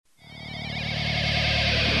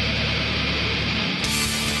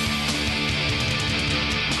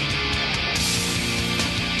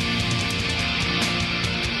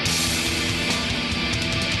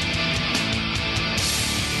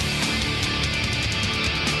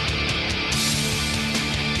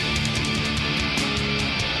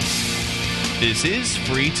This is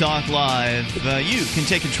Free Talk Live. You can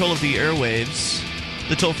take control of the airwaves.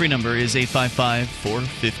 The toll-free number is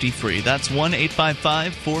 855-450-FREE. That's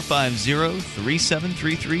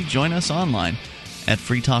 1-855-450-3733. Join us online at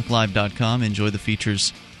freetalklive.com. Enjoy the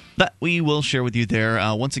features that we will share with you there.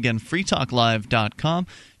 Once again, freetalklive.com.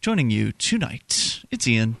 Joining you tonight, it's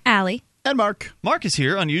Ian. Allie. And Mark. Mark is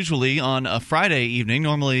here, unusually, on a Friday evening.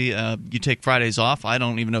 Normally, you take Fridays off. I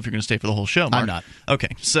don't even know if you're going to stay for the whole show, Mark. I'm not. Okay,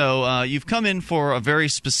 so you've come in for a very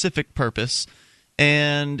specific purpose,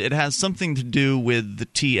 and it has something to do with the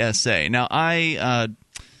TSA. Now, I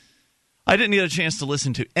didn't get a chance to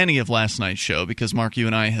listen to any of last night's show because, Mark, you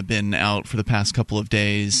and I have been out for the past couple of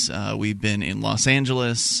days. We've been in Los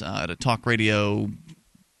Angeles at a talk radio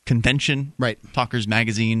convention. Right. Talkers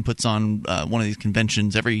Magazine puts on one of these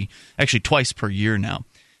conventions twice per year now.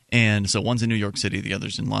 And so one's in New York City, the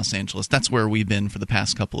other's in Los Angeles. That's where we've been for the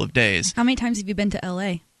past couple of days. How many times have you been to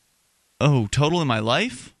L.A.? Oh, total in my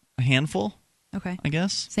life? A handful, Okay. I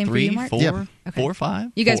guess. Same 3, for you, Mark? 4, Yep. Okay. 4,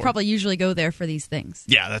 5? You guys 4. probably usually go there for these things.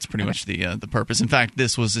 Yeah, that's pretty much the purpose. In fact,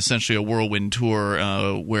 this was essentially a whirlwind tour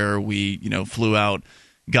where we flew out,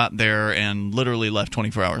 got there, and literally left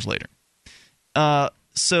 24 hours later.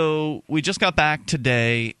 So we just got back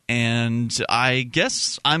today, and I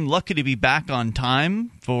guess I'm lucky to be back on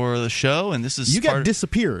time for the show. And this is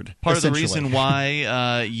disappeared. Part of the reason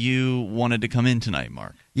why you wanted to come in tonight,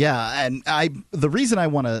 Mark. Yeah, and the reason I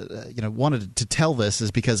wanted to tell this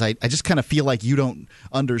is because I just kind of feel like you don't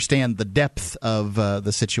understand the depth of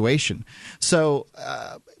the situation. So,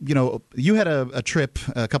 you had a trip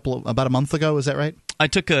about a month ago, is that right? I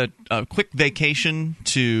took a quick vacation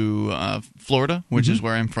to Florida, which is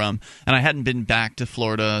where I'm from, and I hadn't been back to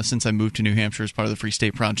Florida since I moved to New Hampshire as part of the Free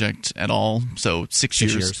State Project at all, so 6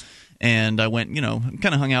 years. And I went, kind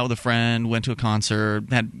of hung out with a friend, went to a concert,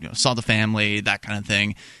 saw the family, that kind of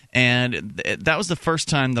thing. And that was the first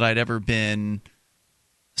time that I'd ever been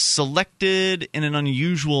selected in an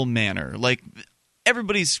unusual manner. Like,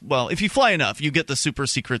 if you fly enough, you get the super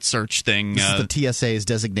secret search thing. This is the TSA's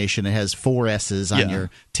designation. It has 4 S's on your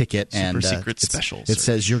ticket. Super secret special. It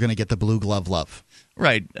says you're going to get the blue glove love.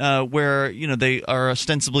 Right, where they are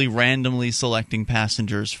ostensibly randomly selecting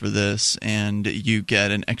passengers for this, and you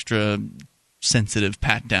get an extra sensitive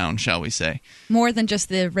pat-down, shall we say. More than just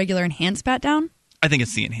the regular enhanced pat-down? I think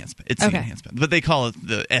it's the enhancement. It's the enhancement. But they call it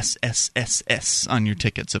the SSSS on your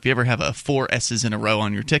ticket. So if you ever have 4 S's in a row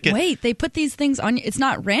on your ticket... Wait, they put these things on... It's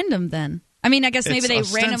not random then. I mean, I guess maybe they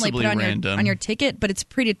randomly put it on your ticket, but it's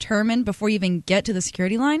predetermined before you even get to the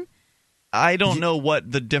security line? I don't know what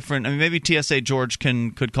the different... I mean, maybe TSA George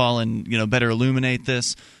could call and better illuminate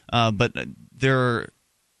this, but there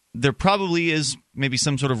probably is maybe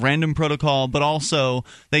some sort of random protocol, but also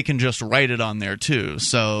they can just write it on there too.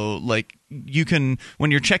 So, like, you can,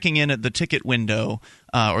 when you're checking in at the ticket window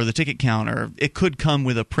or the ticket counter, it could come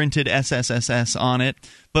with a printed SSSS on it,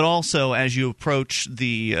 but also as you approach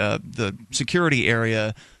the security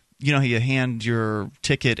area, you hand your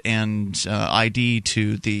ticket and ID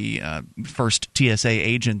to the first TSA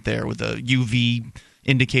agent there with a UV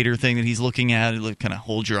indicator thing that he's looking at. It kind of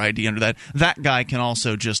holds your ID under that. That guy can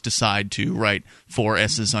also just decide to write 4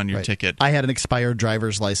 S's on your ticket. I had an expired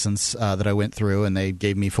driver's license that I went through, and they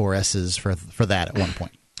gave me 4 S's for that at one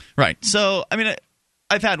point. Right. So, I mean,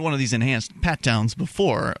 I've had one of these enhanced pat-downs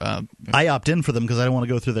before. I opt in for them because I don't want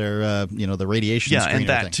to go through their, the radiation screen. Yeah, and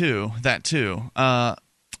that too.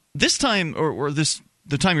 This time,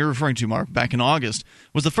 the time you're referring to, Mark, back in August,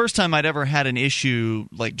 was the first time I'd ever had an issue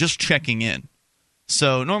like just checking in.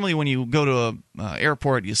 So normally when you go to a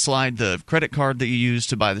airport, you slide the credit card that you use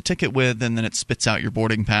to buy the ticket with, and then it spits out your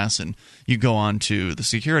boarding pass, and you go on to the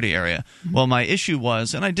security area. Mm-hmm. Well, my issue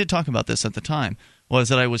was, and I did talk about this at the time, was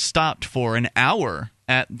that I was stopped for an hour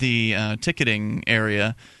at the ticketing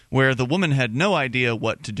area where the woman had no idea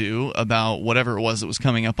what to do about whatever it was that was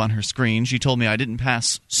coming up on her screen. She told me I didn't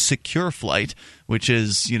pass Secure Flight, which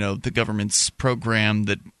is, the government's program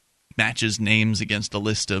that matches names against a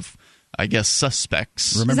list of, I guess,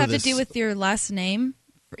 suspects. Does that have to do with your last name?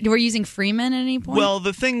 Were you using Freeman at any point? Well,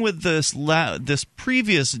 the thing with this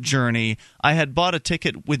previous journey, I had bought a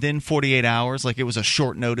ticket within 48 hours, like it was a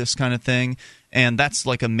short notice kind of thing, and that's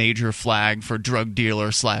like a major flag for drug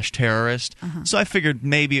dealer / terrorist. Uh-huh. So I figured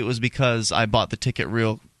maybe it was because I bought the ticket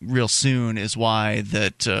real soon is why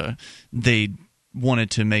that they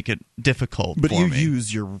wanted to make it difficult for me. But you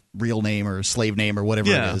use your real name or slave name or whatever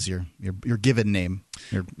it is, your given name.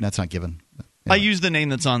 That's not given. Anyway. I use the name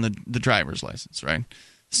that's on the driver's license, right?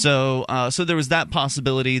 So there was that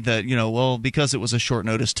possibility that, because it was a short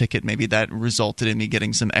notice ticket, maybe that resulted in me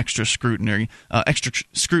getting some extra scrutiny.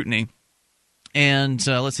 And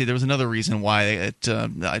let's see, there was another reason why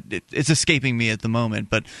it's escaping me at the moment,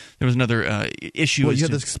 but there was another issue. Well, you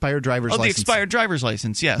had the expired driver's license. Oh, the expired driver's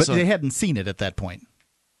license, yeah. But they hadn't seen it at that point.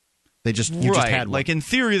 You just had one. Like, in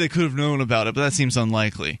theory, they could have known about it, but that seems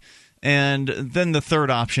unlikely. And then the third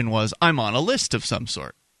option was, I'm on a list of some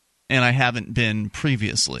sort, and I haven't been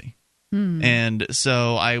previously. And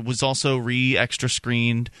so I was also re-extra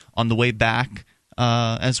screened on the way back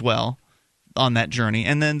as well on that journey.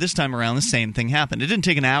 And then this time around, the same thing happened. It didn't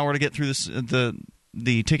take an hour to get through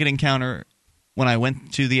the ticketing counter when I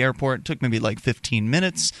went to the airport. It took maybe like 15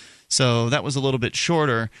 minutes, so that was a little bit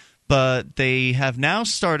shorter. But they have now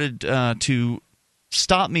started to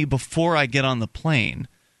stop me before I get on the plane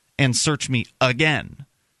and search me again.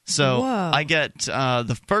 So I get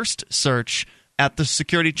the first search at the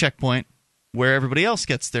security checkpoint where everybody else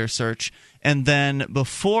gets their search. And then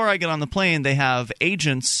before I get on the plane, they have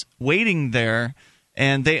agents waiting there,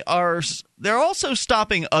 and they're also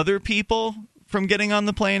stopping other people from getting on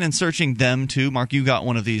the plane and searching them too. Mark, you got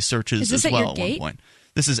one of these searches as well at one point.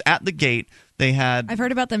 This is at the gate. I've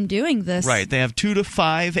heard about them doing this. Right. They have 2 to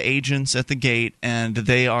 5 agents at the gate, and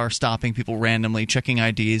they are stopping people randomly, checking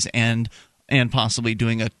IDs, and possibly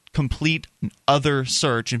doing a complete other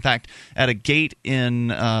search. In fact, at the gate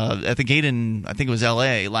in I think it was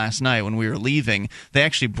L.A. last night when we were leaving, they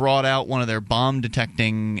actually brought out one of their bomb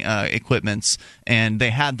detecting equipments, and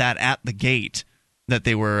they had that at the gate that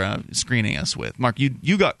they were screening us with. Mark,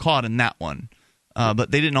 you got caught in that one,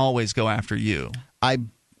 but they didn't always go after you. I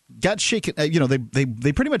got shaken.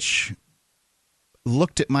 They pretty much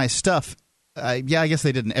looked at my stuff. I guess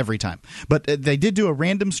they didn't every time. But they did do a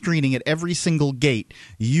random screening at every single gate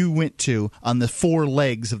you went to on the 4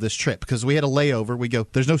 legs of this trip. Because we had a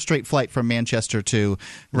layover. There's no straight flight from Manchester to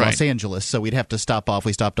Los Angeles, so we'd have to stop off.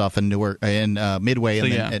 We stopped off in Newark, Midway,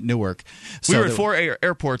 and then at Newark. So we were at 4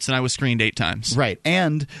 airports, and I was screened 8 times. Right.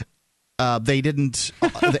 And they didn't.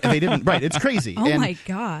 They didn't. Right. It's crazy. Oh, my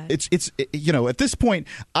God. It's at this point,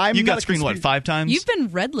 you got screened what, 5 times? You've been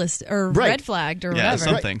red flagged or whatever.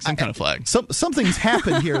 Some kind of flag. Something's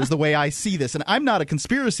happened here is the way I see this, and I'm not a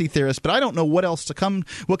conspiracy theorist, but I don't know what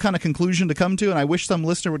kind of conclusion to come to, and I wish some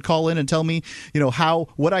listener would call in and tell me,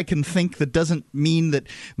 what I can think that doesn't mean that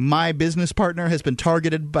my business partner has been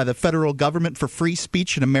targeted by the federal government for free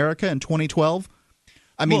speech in America in 2012.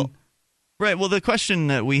 Right. Well, the question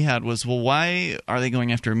that we had was, why are they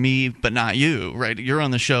going after me but not you? Right. You're on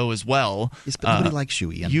the show as well. Yes, but nobody likes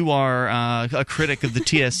you, Ian. You are a critic of the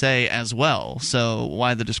TSA as well. So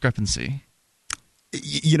why the discrepancy?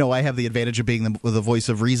 I have the advantage of being the voice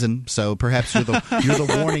of reason. So perhaps you're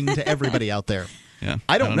the warning to everybody out there. Yeah.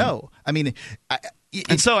 I don't know. I mean.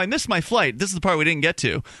 And so I missed my flight. This is the part we didn't get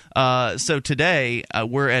to. So today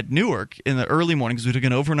we're at Newark in the early morning because we took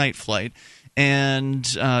an overnight flight. And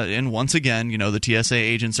once again, the TSA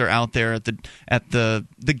agents are out there at the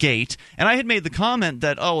gate. And I had made the comment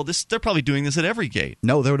that, they're probably doing this at every gate.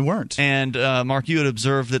 No, they weren't. And Mark, you had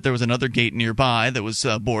observed that there was another gate nearby that was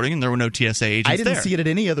boarding, and there were no TSA agents there. I didn't see it at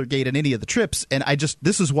any other gate in any of the trips, and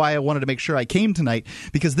this is why I wanted to make sure I came tonight,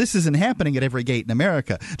 because this isn't happening at every gate in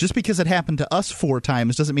America. Just because it happened to us 4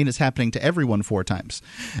 times doesn't mean it's happening to everyone 4 times.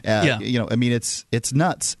 It's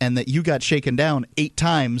nuts, and that you got shaken down 8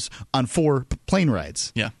 times on 4 plane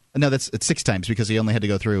rides. Yeah. No, it's 6 times because he only had to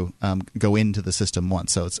go into the system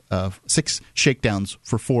once. So it's 6 shakedowns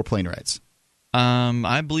for 4 plane rides.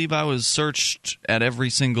 I believe I was searched at every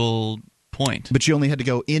single point. But you only had to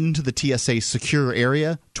go into the TSA secure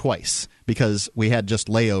area twice because we had just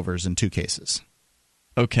layovers in 2 cases.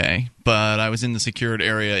 Okay, but I was in the secured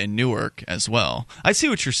area in Newark as well. I see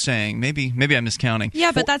what you're saying. Maybe I'm miscounting.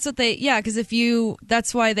 Yeah, but that's what because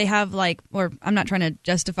that's why they have or I'm not trying to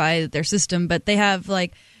justify their system, but they have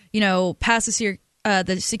past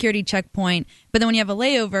the security checkpoint, but then when you have a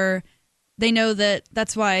layover, they know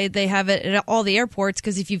that's why they have it at all the airports,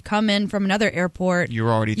 because if you've come in from another airport, you've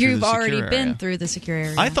already been through the secure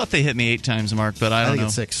area. I thought they hit me 8 times, Mark, but I don't know.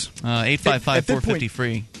 It's 6.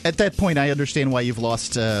 855-450-FREE. At that point, I understand why you've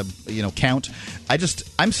lost count.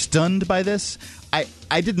 I'm stunned by this.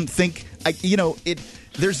 I didn't think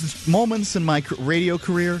there's moments in my radio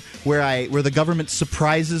career where the government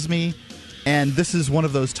surprises me. And this is one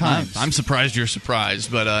of those times. I'm surprised you're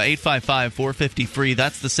surprised. But 855-450-FREE,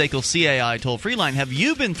 that's the SACL CAI toll-free line. Have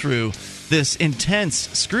you been through this intense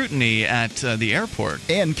scrutiny at the airport?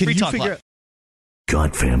 And can you figure out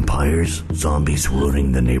Got vampires? Zombies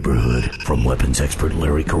ruining the neighborhood? From weapons expert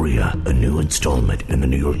Larry Correia, a new installment in the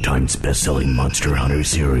New York Times best-selling Monster Hunter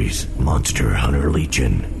series, Monster Hunter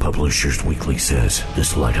Legion. Publishers Weekly says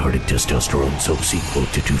this lighthearted testosterone-soaked sequel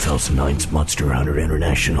to 2009's Monster Hunter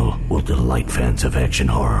International will delight fans of action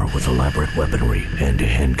horror with elaborate weaponry,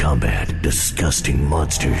 hand-to-hand combat, disgusting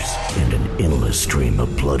monsters, and an endless stream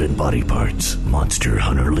of blood and body parts. Monster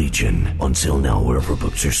Hunter Legion, on sale now wherever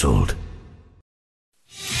books are sold.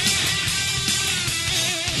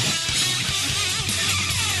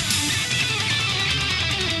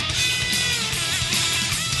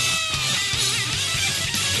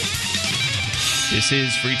 This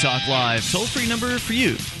is Free Talk Live. Toll-free number for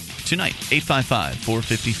you tonight,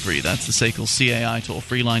 855-450-FREE. That's the SACL CAI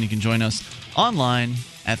toll-free line. You can join us online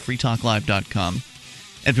at freetalklive.com. And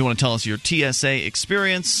if you want to tell us your TSA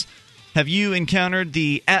experience, have you encountered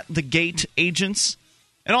the at-the-gate agents?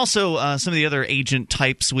 And also, some of the other agent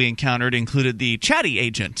types we encountered included the chatty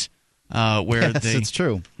agent, where it's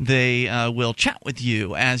true. They will chat with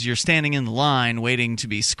you as you're standing in the line waiting to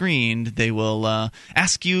be screened. They will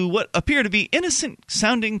ask you what appear to be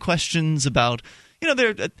innocent-sounding questions about,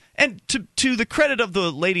 and to the credit of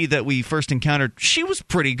the lady that we first encountered, she was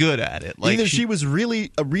pretty good at it. Either she was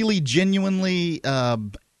really genuinely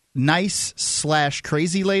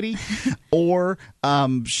nice/crazy lady, or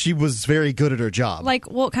she was very good at her job.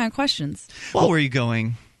 Like, what kind of questions? Well, where are you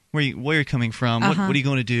going? Where are you coming from? What are you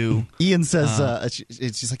going to do? Ian says,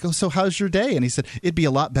 she's like, oh, so how's your day? And he said, it'd be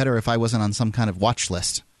a lot better if I wasn't on some kind of watch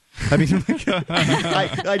list. I mean,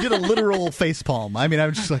 I did a literal facepalm. I mean, I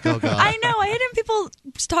was just like, oh, God. I know. I hate when people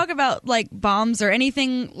talk about, like, bombs or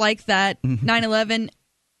anything like that, 9/11,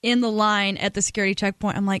 in the line at the security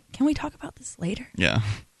checkpoint. I'm like, can we talk about this later? Yeah.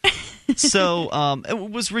 So it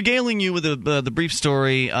was regaling you with the brief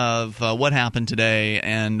story of what happened today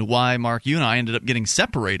and why, Mark, you and I ended up getting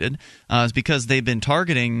separated is because they've been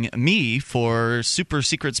targeting me for super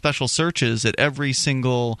secret special searches at every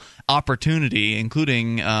single opportunity,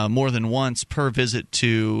 including more than once per visit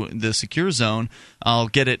to the secure zone. I'll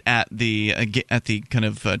get it at the kind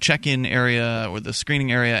of check-in area or the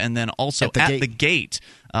screening area, and then also at the gate.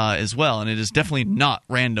 As well, and it is definitely not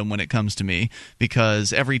random when it comes to me,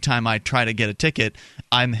 because every time I try to get a ticket,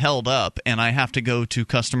 I'm held up and I have to go to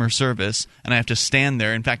customer service and I have to stand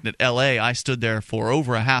there. In fact, at LA, I stood there for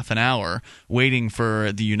over a half an hour waiting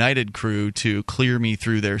for the United crew to clear me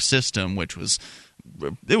through their system, which was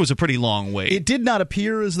a pretty long wait. It did not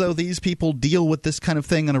appear as though these people deal with this kind of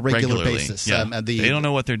thing on a regular basis. Yeah. They don't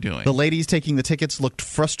know what they're doing. The ladies taking the tickets looked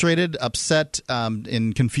frustrated, upset,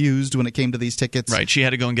 and confused when it came to these tickets. Right. She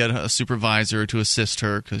had to go and get a supervisor to assist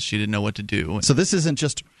her because she didn't know what to do. So this isn't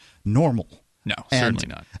just normal. No, certainly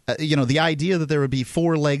not. The idea that there would be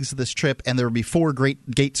 4 legs to this trip and there would be 4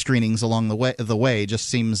 great gate screenings along the way just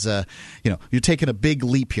seems, you're taking a big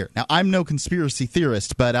leap here. Now, I'm no conspiracy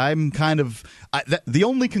theorist, but I'm kind of the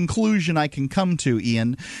only conclusion I can come to,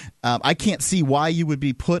 Ian, I can't see why you would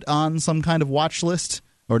be put on some kind of watch list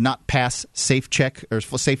or not pass safe check or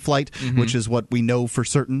safe flight, which is what we know for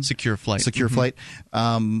certain. Secure flight. Flight.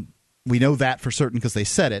 We know that for certain because they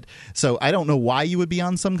said it. So I don't know why you would be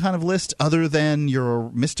on some kind of list other than your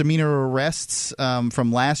misdemeanor arrests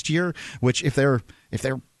from last year, which if they're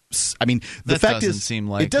I mean, the fact is,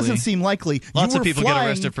 it doesn't seem likely. Lots of people get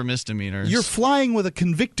arrested for misdemeanors. You're flying with a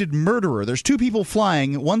convicted murderer. There's 2 people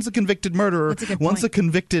flying. One's a convicted murderer. One's a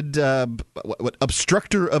convicted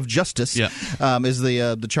obstructor of justice. Yeah. Is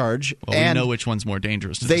the charge. Well, and we know which one's more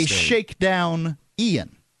dangerous to they the state. shake down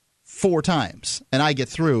Ian 4 times, and I get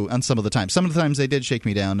through on some of the times. Some of the times they did shake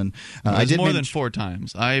me down, and I did more than 4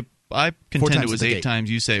 times. I contend it was 8 times.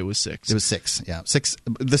 You say it was 6. It was 6. Yeah, 6.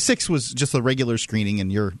 The 6 was just a regular screening, and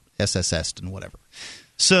you're SSS'd and whatever.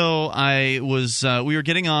 So I was. We were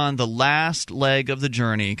getting on the last leg of the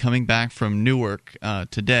journey, coming back from Newark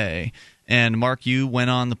today. And Mark, you went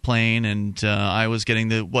on the plane, and I was getting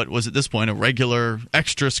what was at this point a regular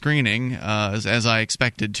extra screening, as I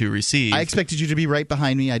expected to receive. I expected you to be right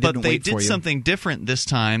behind me. I didn't wait for you. But they did something different this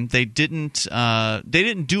time. They didn't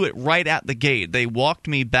do it right at the gate. They walked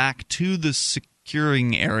me back to the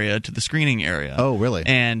securing area, to the screening area. Oh, really?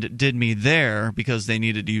 And did me there because they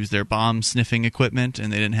needed to use their bomb sniffing equipment,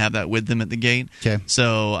 and they didn't have that with them at the gate. Okay.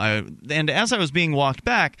 So as I was being walked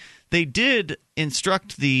back, they did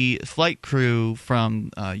instruct the flight crew from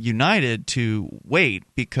United to wait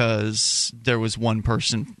because there was one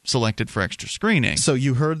person selected for extra screening. So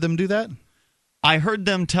you heard them do that? I heard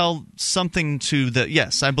them tell something to the...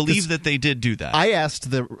 Yes, I believe that they did do that. I asked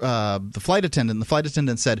the flight attendant, and the flight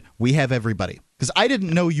attendant said, we have everybody. Because I didn't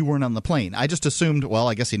know you weren't on the plane. I just assumed, well,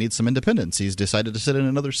 I guess he needs some independence. He's decided to sit in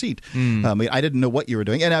another seat. I didn't know what you were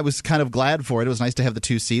doing, and I was kind of glad for it. It was nice to have the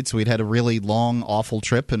 2 seats. We'd had a really long, awful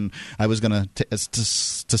trip, and I was going to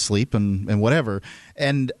sleep and whatever.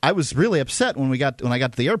 And I was really upset when I got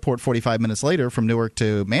to the airport 45 minutes later from Newark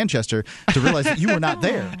to Manchester to realize that you were not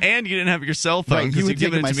there. And you didn't have your cell phone because you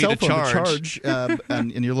given it to me to charge.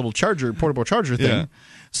 In your little portable charger thing. Yeah.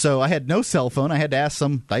 So I had no cell phone. I had to ask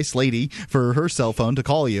some nice lady for her cell phone to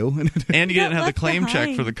call you. And you didn't have the claim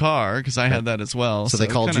check for the car because I had that as well. So they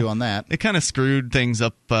called you on that. It kind of screwed things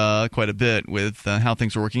up quite a bit with how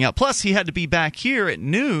things were working out. Plus, he had to be back here at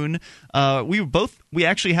noon. We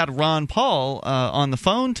actually had Ron Paul on the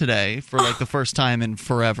phone today for like the first time in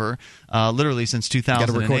forever, literally since 2008.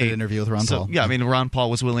 Got a recorded interview with Ron Paul. Yeah, I mean, Ron Paul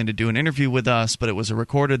was willing to do an interview with us, but it was a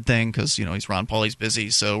recorded thing because, he's Ron Paul, he's busy,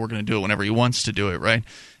 so we're going to do it whenever he wants to do it, right?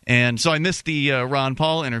 And so I missed the Ron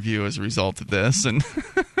Paul interview as a result of this. And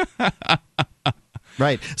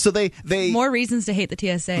right. So they more reasons to hate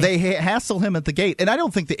the TSA. They hassle him at the gate, and I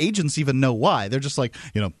don't think the agents even know why. They're just like,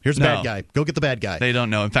 here's a bad guy. Go get the bad guy. They don't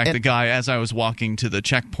know. In fact, the guy, as I was walking to the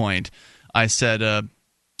checkpoint, I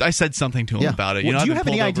said something to him about it. Well, do you have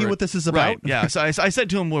any idea what this is about? Right, yeah. So I said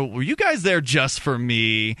to him, well, were you guys there just for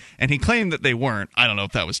me? And he claimed that they weren't. I don't know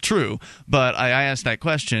if that was true, but I asked that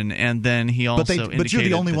question, and then he also indicated... But you're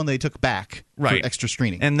the only one they took back for extra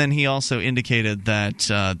screening. And then he also indicated that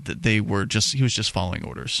he was just following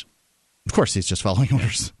orders. Of course he's just following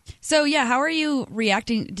orders. So, yeah, how are you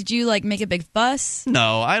reacting? Did you, make a big fuss?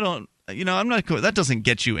 No, I don't... I'm not. That doesn't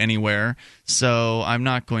get you anywhere. So I'm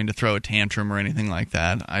not going to throw a tantrum or anything like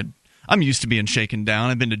that. I'm used to being shaken down.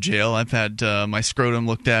 I've been to jail. I've had my scrotum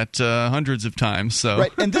looked at hundreds of times. So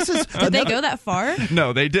right, and this is did they go that far?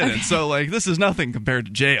 No, they didn't. Okay. So this is nothing compared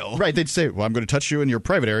to jail. Right? They'd say, "Well, I'm going to touch you in your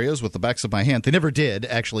private areas with the backs of my hand." They never did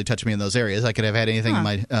actually touch me in those areas. I could have had anything in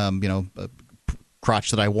my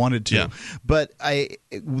crotch that I wanted to. Yeah. But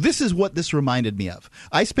this is what this reminded me of.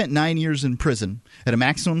 I spent 9 years in prison at a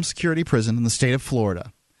maximum security prison in the state of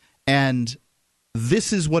Florida. And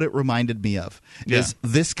this is what it reminded me of. Is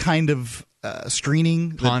this kind of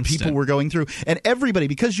screening that people were going through. And everybody,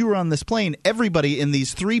 because you were on this plane, everybody in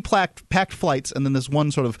these 3 packed flights and then this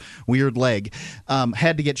one sort of weird leg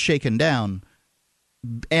had to get shaken down.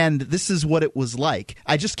 And this is what it was like.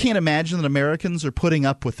 I just can't imagine that Americans are putting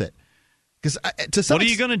up with it. What are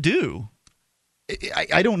you going to do?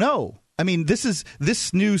 I don't know. I mean, this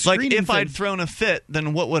new screening. If I'd thrown a fit,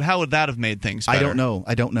 then how would that have made things better? I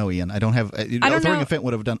don't know, Ian. I don't have. Throwing a fit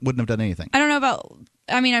wouldn't have done anything. I don't know about.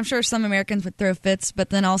 I mean, I'm sure some Americans would throw fits, but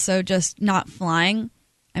then also just not flying.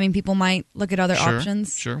 I mean, people might look at other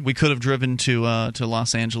options. Sure, we could have driven to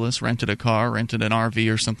Los Angeles, rented a car, rented an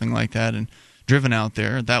RV or something like that, and driven out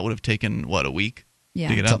there. That would have taken a week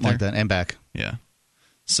to get out there, like that, and back. Yeah.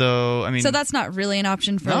 So I mean, so that's not really an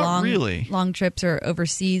option for long trips or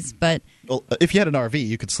overseas. But if you had an RV,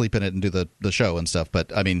 you could sleep in it and do the show and stuff.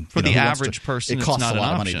 But I mean, for the average person, it costs a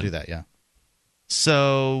lot of money to do that. Yeah.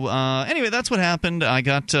 So anyway, that's what happened. I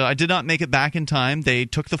did not make it back in time. They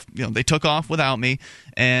took they took off without me,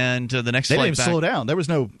 and the next they flight didn't even slow down. There was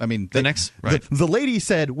no. I mean, the lady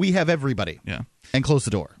said, "We have everybody." Yeah. And closed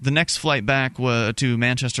the door. The next flight back to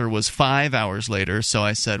Manchester was 5 hours later. So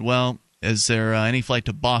I said, well, is there any flight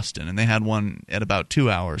to Boston? And they had one at about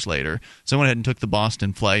 2 hours later. So I went ahead and took the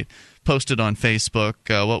Boston flight, posted on Facebook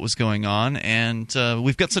what was going on. And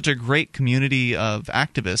we've got such a great community of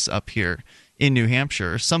activists up here in New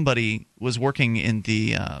Hampshire. Somebody was working in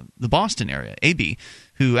the Boston area, AB,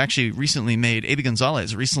 who actually AB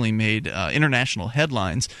Gonzalez recently made international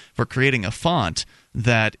headlines for creating a font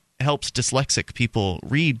that helps dyslexic people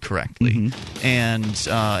read correctly. Mm-hmm. And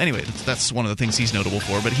anyway, that's one of the things he's notable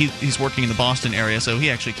for. But he's working in the Boston area, so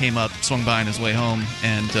he actually came up, swung by on his way home,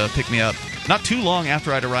 and picked me up. Not too long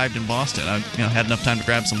after I'd arrived in Boston. I had enough time to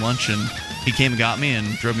grab some lunch, and he came and got me and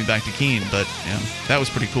drove me back to Keene. But that was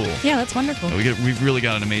pretty cool. Yeah, that's wonderful. We've really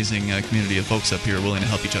got an amazing community of folks up here willing to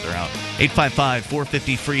help each other out.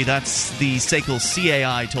 855-450-FREE. That's the SACL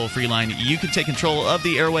CAI toll-free line. You can take control of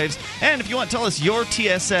the airwaves. And if you want to tell us your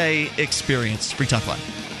TSA experience, Free Talk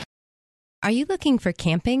Live. Are you looking for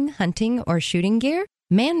camping, hunting, or shooting gear?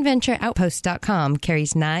 ManVentureOutpost.com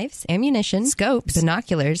carries knives, ammunition, scopes,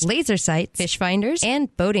 binoculars, laser sights, fish finders,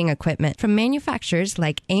 and boating equipment from manufacturers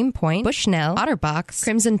like Aimpoint, Bushnell, Otterbox,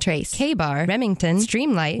 Crimson Trace, K-Bar, Remington,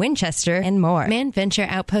 Streamlight, Winchester, and more.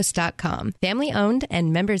 ManVentureOutpost.com. Family owned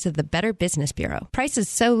and members of the Better Business Bureau. Prices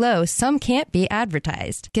so low, some can't be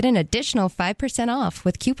advertised. Get an additional 5% off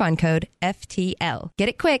with coupon code FTL. Get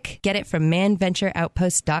it quick. Get it from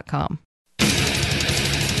ManVentureOutpost.com.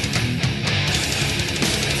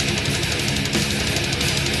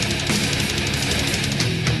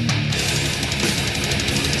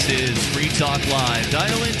 is Free Talk Live.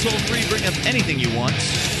 Dial in toll-free, bring up anything you want.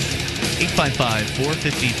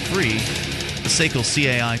 855-450-FREE. The SACL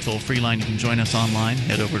CAI toll-free line. You can join us online.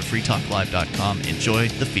 Head over to freetalklive.com. Enjoy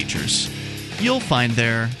the features you'll find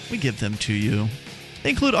there. We give them to you.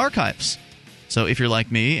 They include archives. So if you're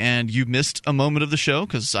like me and you missed a moment of the show,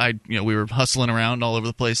 because we were hustling around all over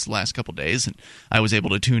the place the last couple of days, and I was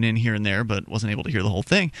able to tune in here and there, but wasn't able to hear the whole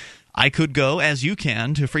thing, I could go, as you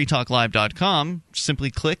can, to freetalklive.com,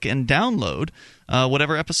 simply click and download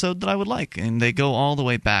whatever episode that I would like, and they go all the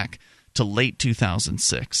way back to late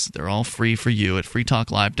 2006. They're all free for you at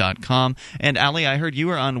freetalklive.com. And Allie, I heard you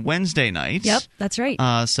were on Wednesday night. Yep, that's right.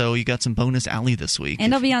 So you got some bonus Allie this week.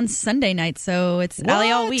 And I'll be on Sunday night, so it's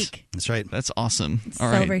Allie all week. That's right. That's awesome. It's a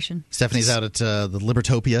celebration. Right. Stephanie's out at the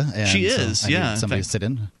Libertopia. And she is, yeah. Somebody to sit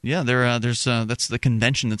in. Yeah, there's that's the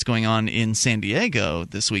convention that's going on in San Diego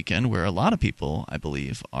this weekend, where a lot of people, I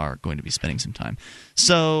believe, are going to be spending some time.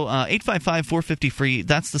 So 855-450-FREE,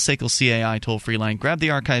 that's the SACL CAI toll-free line. Grab the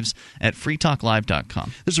archives at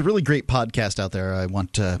freetalklive.com. There's a really great podcast out there I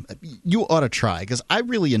want you ought to try, because I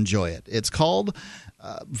really enjoy it. It's called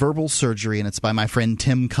Verbal Surgery, and it's by my friend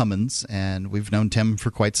Tim Cummins, and we've known Tim for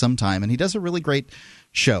quite some time, and he does a really great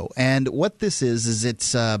show. And what this is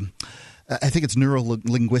it's I think it's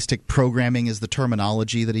neuro-linguistic programming is the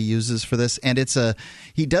terminology that he uses for this, and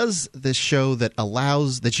he does this show that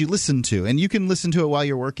allows that you listen to, and you can listen to it while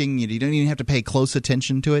you're working. You don't even have to pay close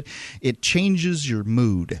attention to it. It changes your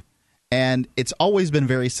mood. And it's always been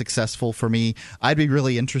very successful for me. I'd be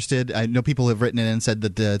really interested. I know people have written in and said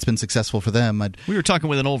that it's been successful for them. We were talking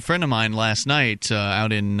with an old friend of mine last night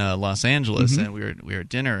out in Los Angeles, and we were at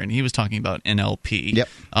dinner, and he was talking about NLP. Yep.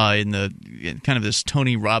 In kind of this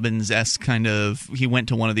Tony Robbins-esque kind of. He went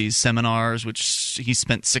to one of these seminars, which he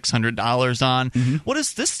spent $600 on. Mm-hmm. What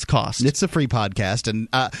does this cost? It's a free podcast, and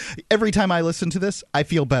every time I listen to this, I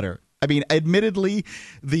feel better. I mean, admittedly,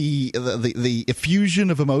 the effusion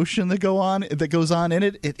of emotion that goes on in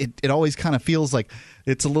it always kind of feels like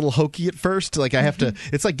it's a little hokey at first. Like I have to,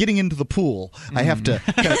 it's like getting into the pool. I have to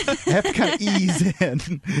kind of ease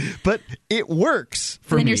in, but it works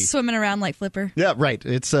for me. And then you're swimming around like Flipper. Yeah, right.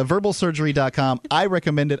 It's verbalsurgery.com. I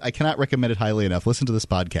recommend it. I cannot recommend it highly enough. Listen to this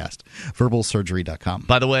podcast, verbalsurgery.com.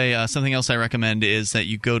 By the way, something else I recommend is that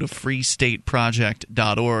you go to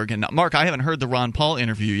freestateproject.org. And Mark, I haven't heard the Ron Paul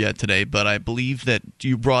interview yet today, but I believe that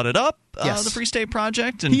you brought it up, yes. The Free State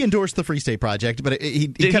Project. And he endorsed the Free State Project, but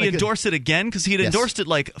did he endorse it again? Because he had endorsed it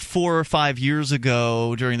like 4 or 5 years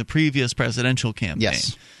ago during the previous presidential campaign.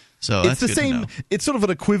 Yes. So it's that's the good same. to know. It's sort of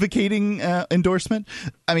an equivocating endorsement.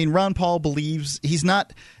 I mean, Ron Paul believes he's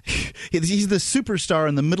not. He's the superstar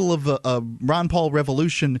in the middle of a Ron Paul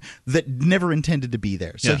revolution that never intended to be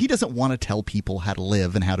there. So he doesn't want to tell people how to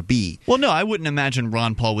live and how to be. Well, no, I wouldn't imagine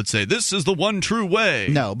Ron Paul would say this is the one true way.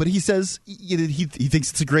 No, but he says he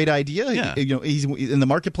thinks it's a great idea. Yeah. He's in the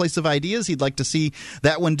marketplace of ideas. He'd like to see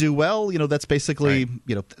that one do well. That's basically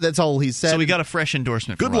that's all he said. So we got a fresh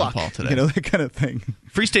endorsement from Ron Paul today. That kind of thing.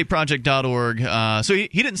 FreeStateProject.org. So he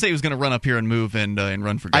didn't say he was going to run up here and move and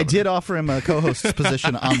run for governor. I did offer him a co-host's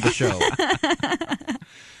position on the show.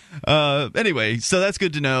 Anyway, so that's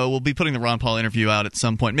good to know. We'll be putting the Ron Paul interview out at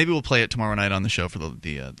some point. Maybe we'll play it tomorrow night on the show for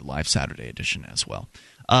the live Saturday edition as well.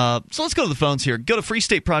 So let's go to the phones here. Go to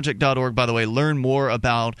freestateproject.org, by the way. Learn more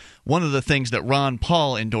about one of the things that Ron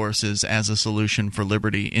Paul endorses as a solution for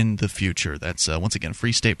liberty in the future. That's, once again,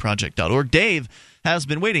 freestateproject.org. Dave has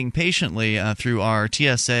been waiting patiently through our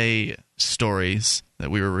TSA stories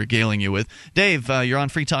that we were regaling you with. Dave, you're on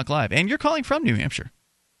Free Talk Live, and you're calling from New Hampshire.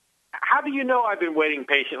 How do you know I've been waiting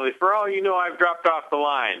patiently? For all you know, I've dropped off the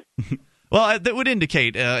line. Well, that would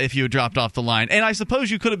indicate if you had dropped off the line. And I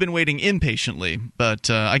suppose you could have been waiting impatiently,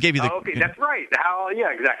 but I gave you the... okay, that's right.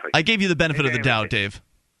 Yeah, exactly. I gave you the benefit of the doubt, Dave.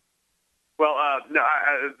 Well, no,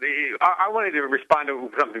 I wanted to respond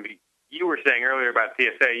to something you were saying earlier about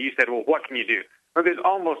TSA. You said, well, what can you do? Well, there's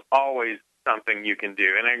almost always something you can do,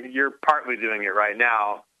 and you're partly doing it right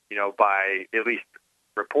now, by at least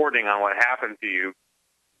reporting on what happened to you.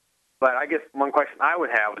 But I guess one question I would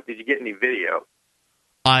have is, did you get any video?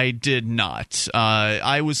 I did not.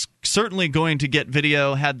 I was certainly going to get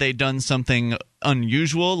video had they done something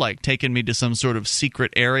unusual, like taken me to some sort of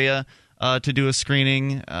secret area to do a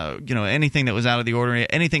screening. Anything that was out of the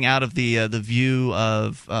ordinary, anything out of the view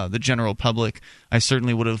of the general public. I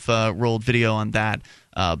certainly would have rolled video on that.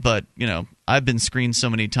 But I've been screened so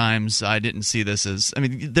many times. I didn't see this as. I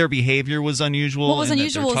mean, their behavior was unusual. What was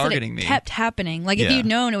unusual is that it me. kept happening. Like if you'd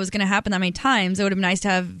known it was going to happen that many times, it would have been nice to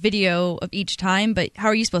have video of each time. But how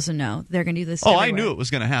are you supposed to know they're going to do this? Oh, everywhere? I knew it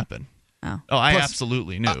was going to happen. Oh, I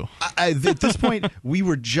absolutely knew. At this point, we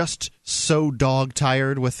were just so dog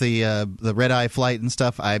tired with the red-eye flight and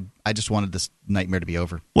stuff. I just wanted this nightmare to be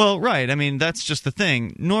over. Well, right. I mean, that's just the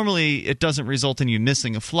thing. Normally, it doesn't result in you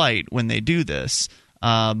missing a flight when they do this.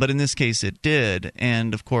 But in this case, it did.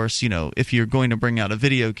 And, of course, if you're going to bring out a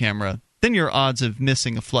video camera, then your odds of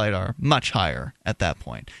missing a flight are much higher at that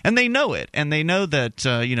point. And they know it. And they know that,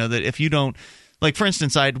 that if you don't... Like, for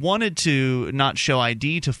instance, I'd wanted to not show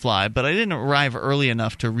ID to fly, but I didn't arrive early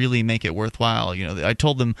enough to really make it worthwhile. I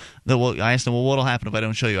told them that. I asked them, well, what'll happen if I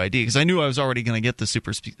don't show you ID? Because I knew I was already going to get the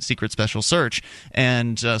super secret special search,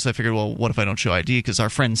 and so I figured, well, what if I don't show ID? Because our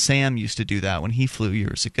friend Sam used to do that when he flew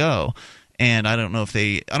years ago. And I don't know if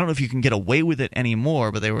you can get away with it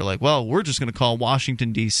anymore, but they were like, well, we're just going to call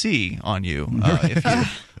Washington, D.C. on you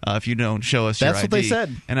if you don't show us your ID. That's what they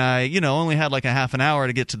said. And I, only had like a half an hour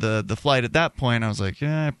to get to the flight at that point. I was like,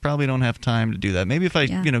 yeah, I probably don't have time to do that. Maybe if I,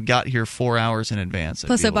 got here 4 hours in advance.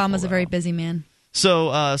 Plus, Obama's a very busy man.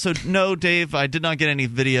 So no, Dave, I did not get any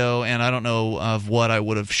video, and I don't know of what I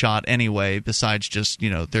would have shot anyway besides just,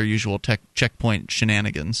 their usual checkpoint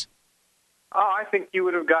shenanigans. Oh, I think you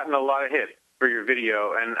would have gotten a lot of hits for your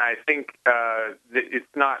video, and I think that it's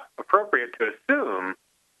not appropriate to assume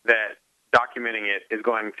that documenting it is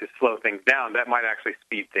going to slow things down. That might actually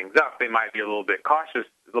speed things up. They might be a little bit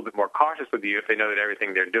more cautious with you if they know that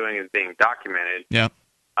everything they're doing is being documented. Yeah.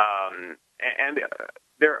 And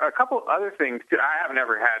there are a couple other things too. I haven't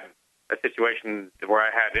ever had a situation where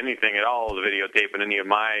I had anything at all to videotape in any of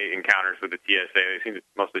my encounters with the TSA. They seem to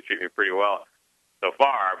mostly treat me pretty well so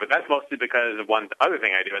far, but that's mostly because of one other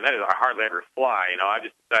thing I do, and that is I hardly ever fly. I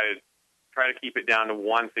just decided to try to keep it down to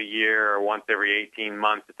once a year or once every 18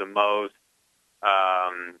 months at the most,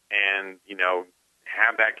 and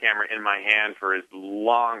have that camera in my hand for as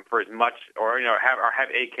much, or have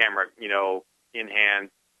a camera in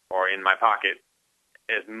hand or in my pocket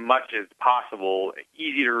as much as possible,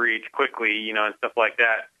 easy to reach quickly, and stuff like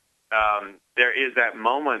that. There is that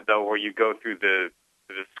moment though where you go through the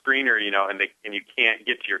screener, and you can't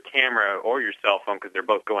get to your camera or your cell phone because they're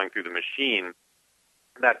both going through the machine.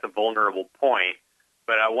 That's a vulnerable point.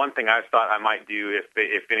 But one thing I thought I might do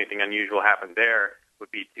if anything unusual happened there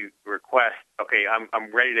would be to request, okay, I'm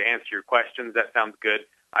ready to answer your questions. That sounds good.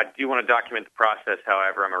 I do want to document the process.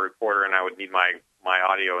 However, I'm a reporter and I would need my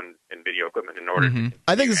audio and video equipment in order to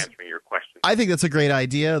answering your questions. I think that's a great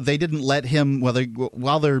idea. They didn't let him,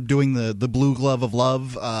 while they're doing the blue glove of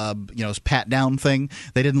love, pat down thing,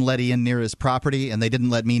 they didn't let Ian near his property, and they didn't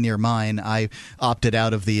let me near mine. I opted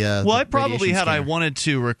out of the Well, I probably, had I wanted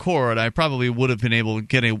to record, I probably would have been able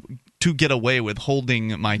to get away with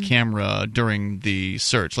holding my camera during the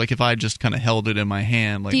search. Like if I just kind of held it in my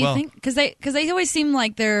hand. Like, do you think? Because they always seem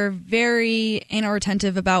like they're very anal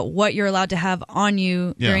retentive about what you're allowed to have on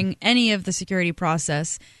you during any of the security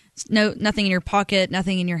process. Nothing in your pocket,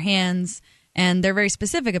 nothing in your hands, and they're very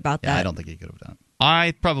specific about that. I don't think he could have done it.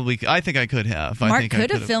 I think I could have. Mark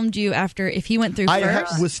could have filmed you if he went through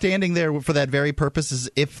first. I was standing there for that very purpose. Is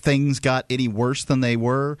if things got any worse than they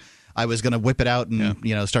were, I was going to whip it out and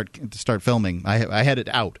start filming. I had it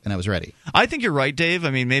out and I was ready. I think you're right, Dave.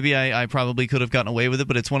 I mean, maybe I probably could have gotten away with it,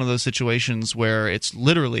 but it's one of those situations where it's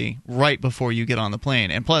literally right before you get on the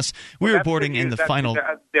plane. And plus, we were boarding in the final.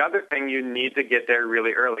 The other thing, you need to get there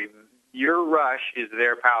really early. Your rush is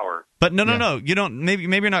their power. But no. You don't. Maybe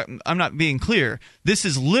you're not. I'm not being clear. This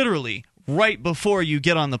is literally right before you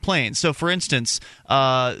get on the plane. So, for instance,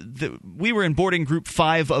 we were in boarding group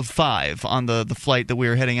 5 of 5 on the flight that we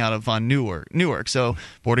were heading out of on Newark. So,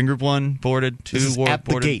 boarding group 1 boarded, 2 boarded,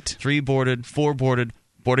 the gate. 3 boarded, 4 boarded,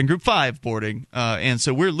 boarding group 5 boarding. And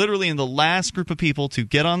so we're literally in the last group of people to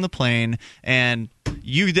get on the plane, and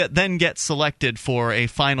you then get selected for a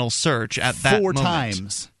final search at that moment. 4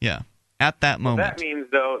 times. Yeah, at that moment. That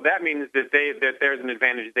means that there's an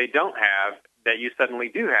advantage they don't have that you suddenly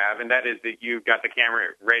do have, and that is that you've got the camera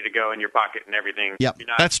ready to go in your pocket and everything. Yep,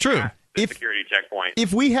 that's true. The security checkpoint.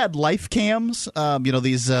 If we had life cams,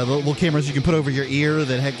 these little cameras you can put over your ear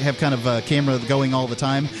that have kind of a camera going all the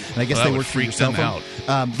time, and I guess they work for your cell phone.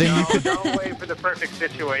 Then you could don't wait for the perfect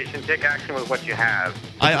situation. Take action with what you have.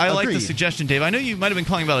 I like the suggestion, Dave. I know you might have been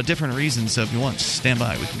calling about a different reason, so if you want, stand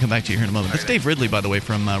by. We can come back to you here in a moment. That's Dave Ridley, by the way,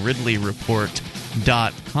 from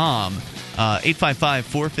RidleyReport.com.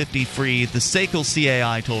 855-450-FREE, the SACL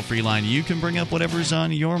CAI toll-free line. You can bring up whatever's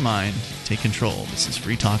on your mind. Take control. This is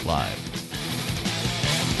Free Talk Live.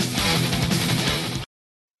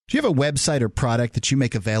 Do you have a website or product that you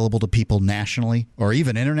make available to people nationally or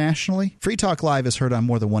even internationally? Free Talk Live is heard on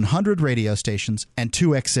more than 100 radio stations and 2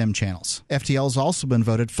 XM channels. FTL has also been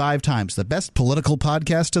voted 5 times the best political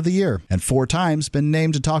podcast of the year and 4 times been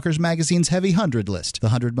named to Talkers Magazine's Heavy 100 list, the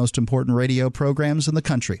 100 most important radio programs in the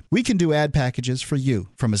country. We can do ad packages for you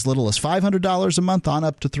from as little as $500 a month on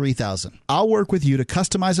up to $3,000. I'll work with you to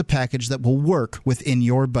customize a package that will work within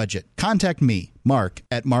your budget. Contact me, Mark,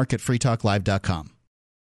 at freetalklive.com.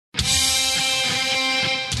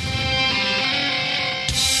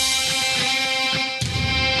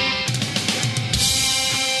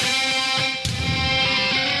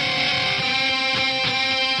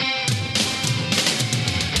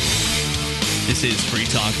 This is Free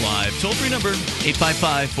Talk Live. Toll-free number,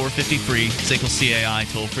 855-453, SACL CAI,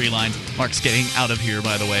 toll-free line. Mark's getting out of here,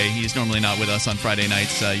 by the way. He's normally not with us on Friday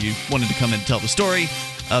nights. You wanted to come and tell the story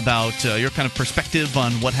about your kind of perspective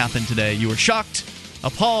on what happened today. You were shocked,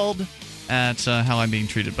 appalled at how I'm being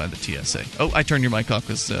treated by the TSA. Oh, I turned your mic off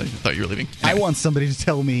because I thought you were leaving. I want somebody to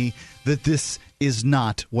tell me that this is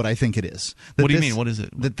not what I think it is. What do you mean? What is it?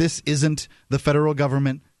 That this isn't the federal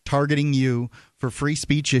government targeting you for free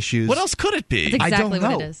speech issues. What else could it be? That's exactly I don't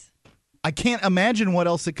know. what it is. I can't imagine what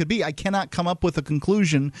else it could be. I cannot come up with a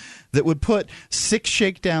conclusion that would put 6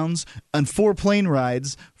 shakedowns and 4 plane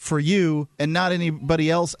rides for you and not anybody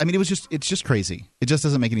else. I mean, it's just crazy. It just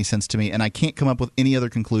doesn't make any sense to me, and I can't come up with any other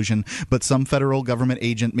conclusion. But some federal government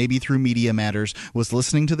agent, maybe through Media Matters, was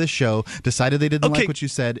listening to this show, decided they didn't like what you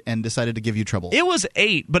said, and decided to give you trouble. It was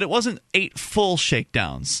 8, but it wasn't 8 full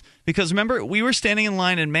shakedowns. Because remember, we were standing in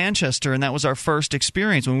line in Manchester, and that was our first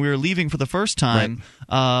experience. When we were leaving for the first time,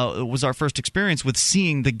 it was our first experience with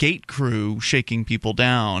seeing the gate crew shaking people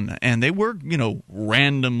down. And they were,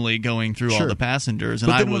 randomly going through all the passengers,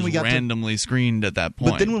 and I was randomly screened at that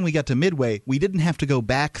point. But then when we got to Midway, we didn't have to go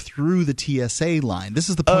back through the TSA line. This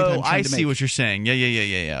is the point I'm trying to make. I see what you're saying.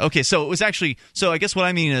 Yeah. Okay, so it was actually – so I guess what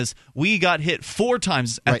I mean is we got hit 4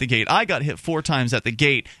 times at the gate. I got hit 4 times at the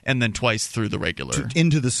gate and then twice through the regular.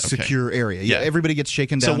 Into the secure area. Yeah, everybody gets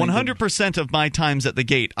shaken down. So 100% of my times at the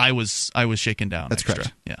gate, I was shaken down. That's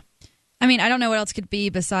correct. Yeah. I mean, I don't know what else could be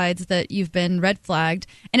besides that you've been red flagged.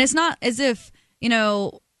 And it's not as if,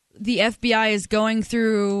 the FBI is going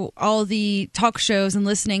through all the talk shows and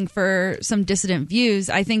listening for some dissident views.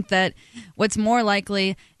 I think that what's more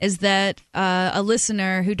likely is that a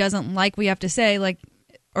listener who doesn't like what you have to say,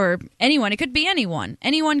 or anyone, it could be anyone.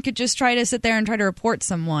 Anyone could just try to sit there and try to report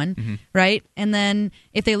someone, right? And then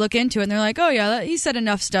if they look into it and they're like, oh, yeah, he said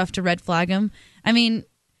enough stuff to red flag him. I mean,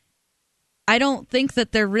 I don't think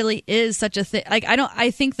that there really is such a thing.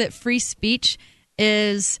 I think that free speech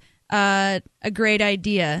is a great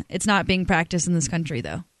idea. It's not being practiced in this country,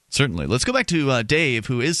 though. Certainly. Let's go back to Dave,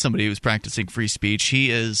 who is somebody who's practicing free speech. He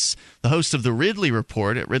is the host of the Ridley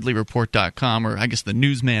Report at ridleyreport.com, or I guess the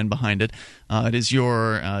newsman behind it. It is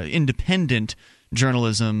your independent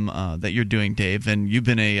journalism that you're doing, Dave, and you've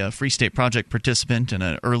been a Free State Project participant and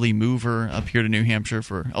an early mover up here to New Hampshire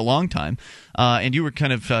for a long time. And you were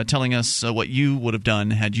kind of telling us what you would have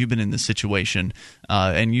done had you been in this situation.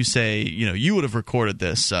 And you say, you would have recorded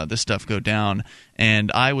this stuff go down.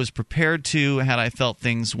 And I was prepared to, had I felt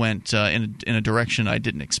things went in a direction I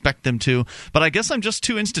didn't expect them to. But I guess I'm just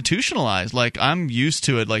too institutionalized. I'm used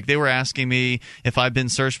to it. They were asking me if I've been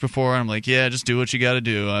searched before. And I'm like, yeah, just do what you got to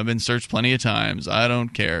do. I've been searched plenty of times. I don't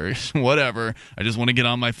care. Whatever. I just want to get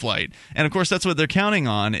on my flight. And of course, that's what they're counting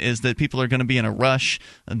on, is that people are going to be in a rush,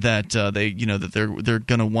 that they're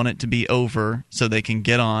going to want it to be over so they can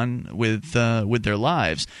get on with their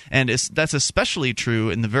lives. And that's especially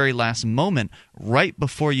true in the very last moment, right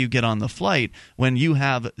before you get on the flight, when you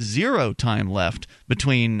have 0 time left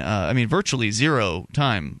between, virtually 0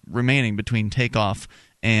 time remaining between takeoff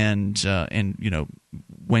and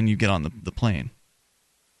when you get on the plane.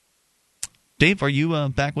 Dave, are you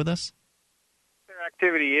back with us? The better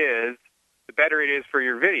activity is, the better it is for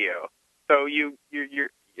your video. So you're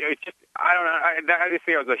it's just, I don't know. I just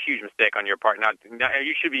think it was a huge mistake on your part.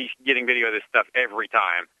 You should be getting video of this stuff every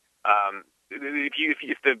time.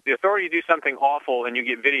 If the authority do something awful and you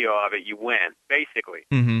get video of it, you win, basically.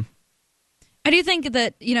 Mm-hmm. I do think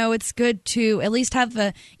that, it's good to at least have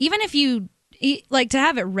even if you, to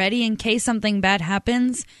have it ready in case something bad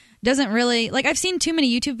happens, doesn't really, I've seen too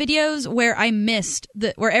many YouTube videos where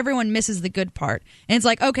where everyone misses the good part. And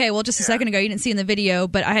it's okay, well, just a second ago, you didn't see in the video,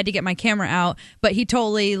 but I had to get my camera out, but he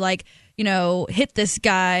totally, hit this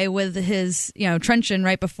guy with his, truncheon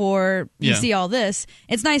right before you see all this.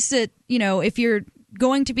 It's nice to, if you're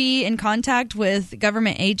going to be in contact with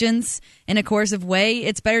government agents in a coercive way,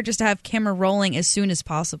 it's better just to have camera rolling as soon as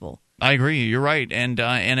possible. I agree. You're right, and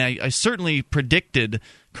I certainly predicted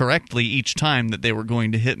correctly each time that they were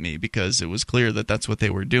going to hit me because it was clear that that's what they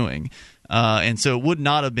were doing. And so it would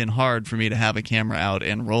not have been hard for me to have a camera out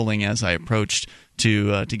and rolling as I approached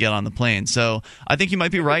to get on the plane. So I think you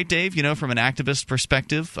might be right, Dave. From an activist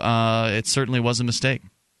perspective, it certainly was a mistake.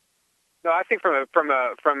 No, I think from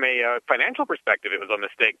a financial perspective, it was a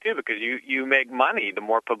mistake too, because you make money the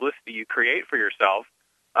more publicity you create for yourself.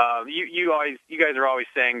 You guys are always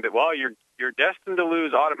saying that, well, you're destined to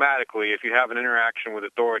lose automatically if you have an interaction with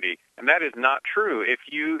authority, and that is not true. If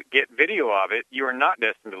you get video of it, you are not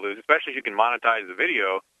destined to lose, especially if you can monetize the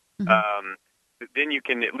video. Mm-hmm. Then you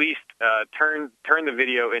can at least turn the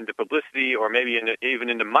video into publicity, or maybe even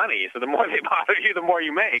into money. So the more they bother you, the more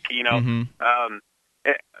you make. Mm-hmm.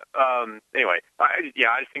 Anyway, I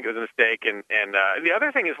just think it was a mistake. And the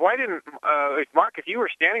other thing is, why didn't Mark? If you were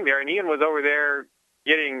standing there and Ian was over there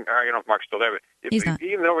getting, or I don't know if Mark's still there, but if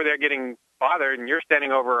Ian's over there getting bothered and you're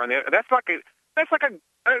standing over on the other, that's like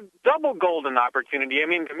a double golden opportunity. I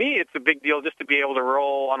mean, to me, it's a big deal just to be able to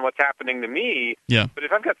roll on what's happening to me. Yeah. But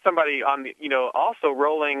if I've got somebody on the, also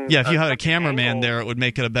rolling. Yeah, if you had a cameraman there, it would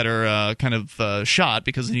make it a better kind of shot,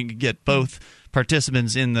 because then you could get both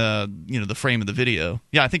participants in the frame of the video.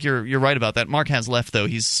 Yeah, I think you're right about that. Mark has left, though.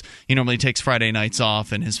 He normally takes Friday nights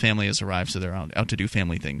off, and his family has arrived, so they're out to do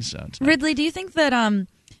family things tonight. Ridley, do you think that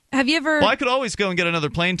have you ever? Well, I could always go and get another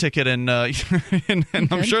plane ticket, and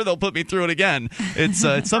I'm sure they'll put me through it again.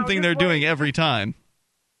 It's something they're doing every time.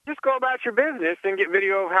 Just go about your business and get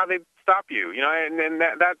video of how they stop you. And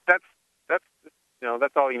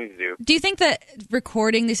that's all you need to do. Do you think that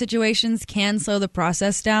recording these situations can slow the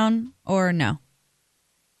process down, or no?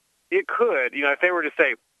 It could. If they were to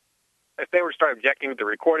start objecting to the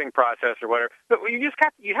recording process or whatever, but you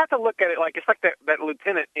have to look at it like it's like that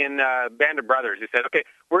lieutenant in Band of Brothers who said, "Okay,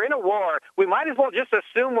 we're in a war. We might as well just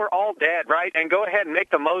assume we're all dead, right? And go ahead and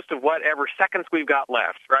make the most of whatever seconds we've got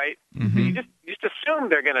left, right? Mm-hmm. So you just assume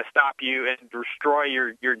they're going to stop you and destroy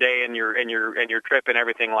your day and your trip and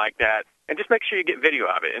everything like that, and just make sure you get video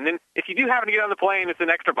of it. And then if you do happen to get on the plane, it's an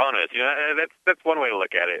extra bonus. That's one way to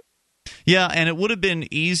look at it. Yeah, and it would have been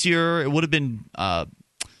easier. It would have been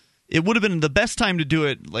the best time to do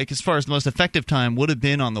it, like as far as the most effective time, would have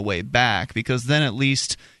been on the way back, because then at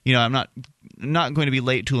least I'm not going to be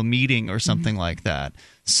late to a meeting or something like that.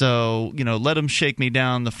 So, let them shake me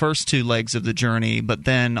down the first two legs of the journey, but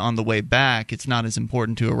then on the way back, it's not as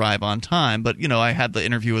important to arrive on time. But, I had the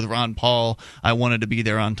interview with Ron Paul. I wanted to be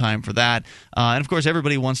there on time for that. And, of course,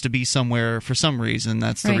 everybody wants to be somewhere for some reason.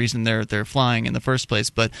 That's the reason they're flying in the first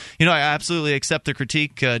place. But, I absolutely accept the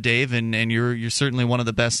critique, Dave, and you're certainly one of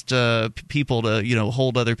the best people to,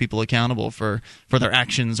 hold other people accountable for their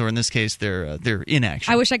actions, or in this case, their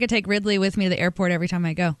inaction. I wish I could take Ridley with me to the airport every time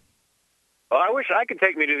I go. Well, I wish I could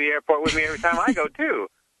take me to the airport with me every time I go, too.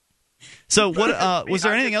 So what was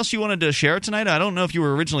there anything else you wanted to share tonight? I don't know if you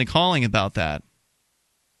were originally calling about that.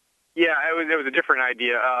 Yeah, it was a different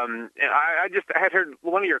idea. And I had heard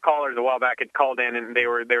one of your callers a while back had called in, and they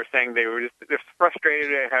were saying they're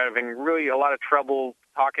frustrated at having really a lot of trouble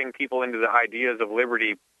talking people into the ideas of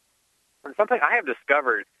liberty. And something I have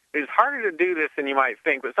discovered, it's harder to do this than you might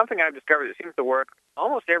think, but something I've discovered that seems to work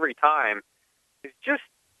almost every time is just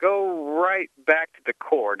go right back to the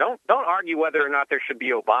core. Don't argue whether or not there should be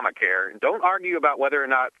Obamacare. Don't argue about whether or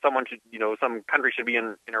not someone should, some country should be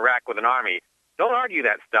in Iraq with an army. Don't argue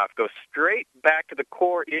that stuff. Go straight back to the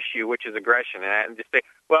core issue, which is aggression, and just say,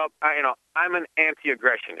 well, I'm an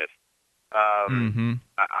anti-aggressionist. I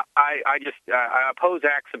oppose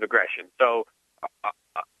acts of aggression. So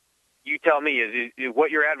you tell me, is what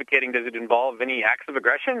you're advocating, does it involve any acts of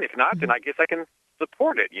aggression? If not, then I guess I can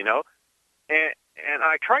support it, And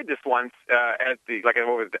I tried this once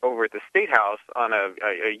over at the State House on a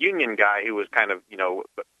union guy who was kind of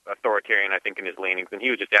authoritarian, I think, in his leanings, and he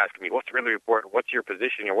was just asking me, "What's really important? What's your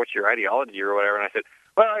position, or what's your ideology, or whatever?" And I said,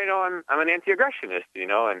 "Well, I'm an anti-aggressionist,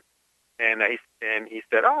 and he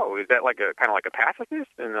said, "Oh, is that kind of like a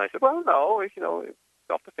pacifist?" And I said, "Well, no,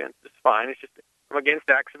 self-defense is fine. It's just I'm against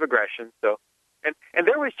acts of aggression." So, and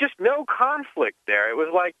there was just no conflict there. It was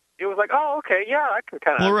like, oh, okay, yeah, I can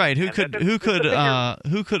kind of. Well, right. Who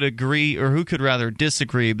could agree, or who could rather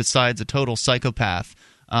disagree, besides a total psychopath,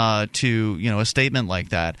 to a statement like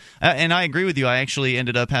that? And I agree with you. I actually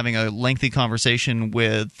ended up having a lengthy conversation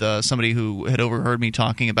with somebody who had overheard me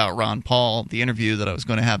talking about Ron Paul, the interview that I was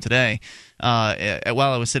going to have today.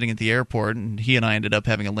 while I was sitting at the airport, and he and I ended up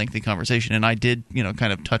having a lengthy conversation, and I did,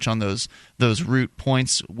 kind of touch on those root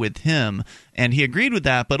points with him, and he agreed with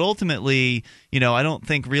that, but ultimately, I don't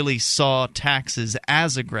think really saw taxes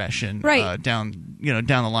as aggression down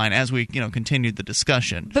the line as we, continued the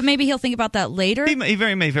discussion. But maybe he'll think about that later? He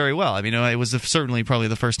may very well. I mean, it was certainly probably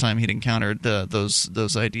the first time he'd encountered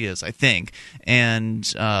those ideas, I think.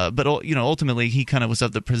 And but ultimately he kind of was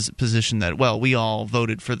of the position that, well, we all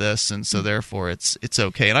voted for this, and so therefore it's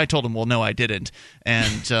okay. And I told him, well, no, I didn't.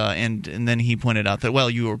 And and then he pointed out that, well,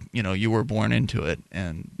 you were born into it,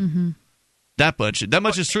 and that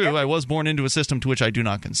much is true. I was born into a system to which I do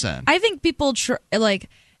not consent. I think people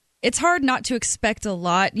it's hard not to expect a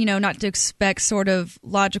lot, not to expect sort of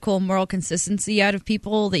logical moral consistency out of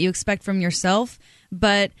people that you expect from yourself.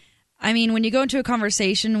 But, I mean, when you go into a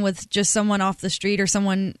conversation with just someone off the street or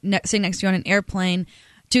someone sitting next to you on an airplane,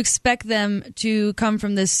 to expect them to come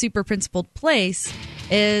from this super principled place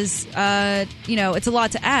is, it's a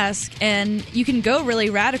lot to ask. And you can go really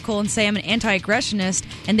radical and say I'm an anti-aggressionist,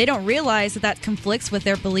 and they don't realize that conflicts with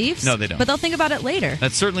their beliefs. No, they don't. But they'll think about it later.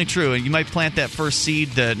 That's certainly true. And you might plant that first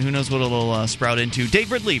seed that who knows what it'll sprout into. Dave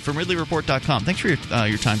Ridley from RidleyReport.com. Thanks for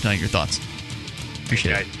your time tonight, your thoughts.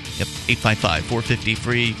 Appreciate it. Yep,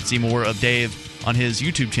 855-450-FREE. You can see more of Dave on his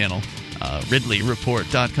YouTube channel.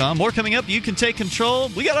 RidleyReport.com. More coming up. You can take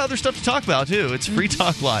control. We got other stuff to talk about, too. It's Free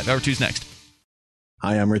Talk Live. Hour 2's next.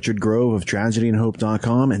 Hi, I'm Richard Grove of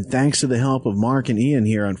TragedyAndHope.com, and thanks to the help of Mark and Ian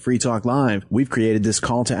here on Free Talk Live, we've created this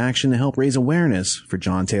call to action to help raise awareness for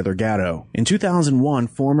John Taylor Gatto. In 2001,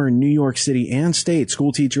 former New York City and State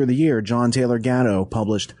School Teacher of the Year John Taylor Gatto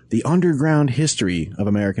published The Underground History of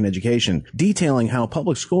American Education, detailing how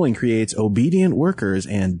public schooling creates obedient workers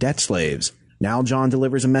and debt slaves. Now John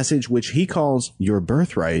delivers a message which he calls Your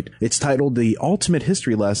Birthright. It's titled The Ultimate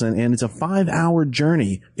History Lesson, and it's a 5-hour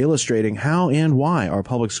journey illustrating how and why our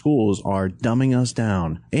public schools are dumbing us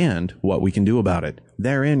down and what we can do about it.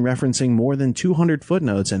 Therein referencing more than 200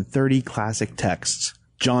 footnotes and 30 classic texts.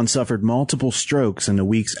 John suffered multiple strokes in the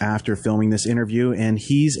weeks after filming this interview, and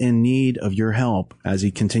he's in need of your help as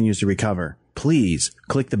he continues to recover. Please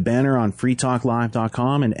click the banner on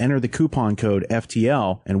freetalklive.com and enter the coupon code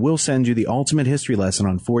FTL, and we'll send you the Ultimate History Lesson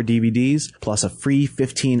on 4 DVDs plus a free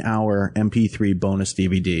 15-hour MP3 bonus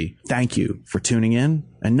DVD. Thank you for tuning in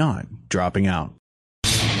and not dropping out.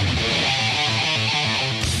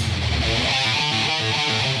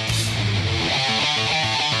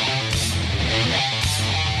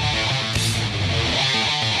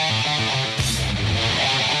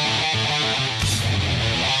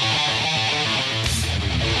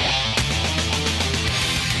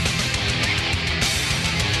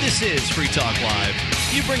 This is Free Talk Live.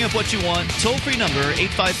 You bring up what you want. Toll-free number,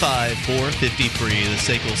 855-450-FREE, the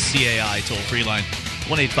SACL CAI toll-free line,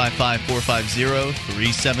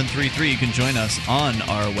 1-855-450-3733. You can join us on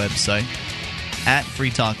our website at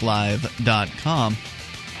freetalklive.com.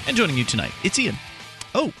 And joining you tonight, it's Ian.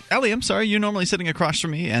 Oh, Allie, I'm sorry. You're normally sitting across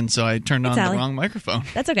from me, and so I turned on the wrong microphone.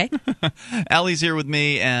 That's okay. Allie's here with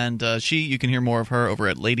me, and you can hear more of her over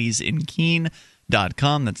at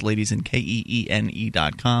ladiesinkeene.com. That's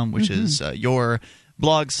ladiesinkeene.com, which is your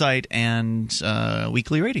blog site and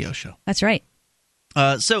weekly radio show. That's right.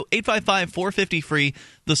 So 855-450-FREE,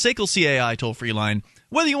 the SACL CAI toll-free line.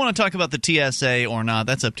 Whether you want to talk about the TSA or not,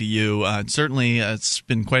 that's up to you. Certainly, it's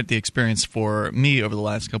been quite the experience for me over the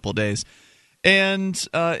last couple of days. And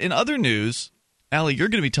in other news, Allie, you're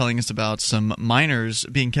going to be telling us about some minors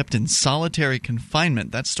being kept in solitary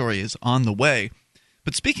confinement. That story is on the way.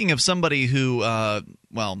 But speaking of somebody who,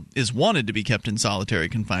 is wanted to be kept in solitary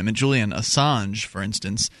confinement, Julian Assange, for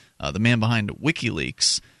instance, the man behind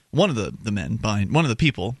Wikileaks, one of the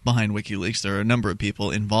people behind Wikileaks. There are a number of people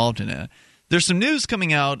involved in it. There's some news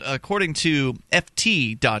coming out, according to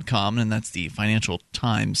FT.com, and that's the Financial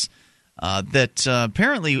Times, that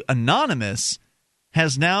apparently Anonymous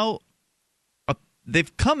has now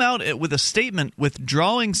they've come out with a statement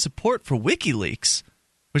withdrawing support for Wikileaks.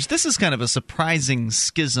 Which this is kind of a surprising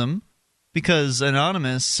schism, because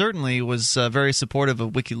Anonymous certainly was very supportive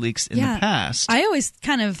of WikiLeaks in the past. I always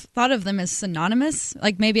kind of thought of them as synonymous.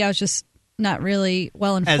 Like maybe I was just not really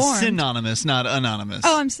well informed. As synonymous, not anonymous.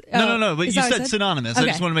 Oh, no. But you said synonymous. Okay. I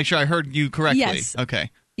just want to make sure I heard you correctly. Yes. Okay.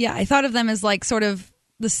 Yeah, I thought of them as like sort of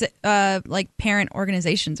the like parent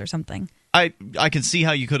organizations or something. I can see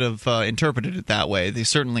how you could have interpreted it that way. They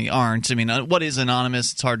certainly aren't. I mean, what is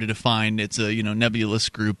anonymous? It's hard to define. It's a nebulous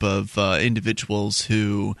group of individuals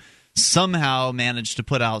who somehow managed to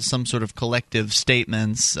put out some sort of collective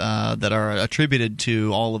statements that are attributed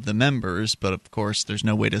to all of the members. But, of course, there's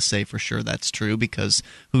no way to say for sure that's true because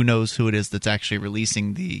who knows who it is that's actually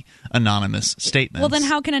releasing the anonymous statements. Well, then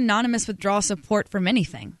how can Anonymous withdraw support from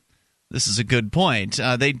anything? This is a good point.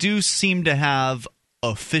 They do seem to have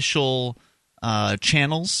official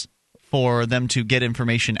channels for them to get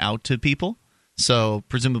information out to people. So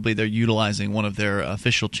presumably they're utilizing one of their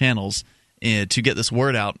official channels to get this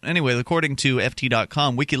word out. Anyway, according to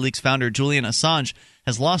FT.com, WikiLeaks founder Julian Assange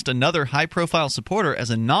has lost another high-profile supporter as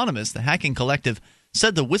Anonymous, the hacking collective,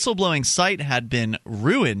 said the whistleblowing site had been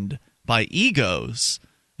ruined by egos.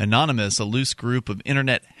 Anonymous, a loose group of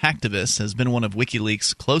internet hacktivists, has been one of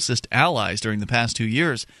WikiLeaks' closest allies during the past 2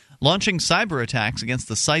 years, launching cyber attacks against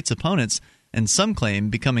the site's opponents and some claim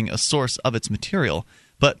becoming a source of its material.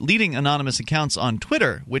 But leading anonymous accounts on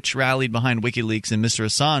Twitter, which rallied behind WikiLeaks and Mr.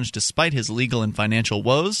 Assange despite his legal and financial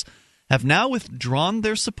woes, have now withdrawn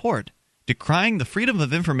their support, decrying the Freedom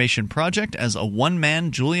of Information Project as a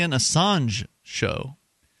one-man Julian Assange show.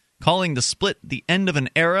 Calling the split the end of an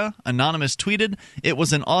era, Anonymous tweeted, "It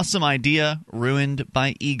was an awesome idea, ruined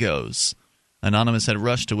by egos." Anonymous had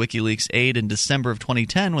rushed to WikiLeaks' aid in December of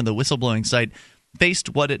 2010 when the whistleblowing site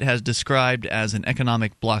faced what it has described as an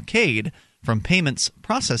economic blockade from payments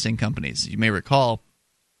processing companies. You may recall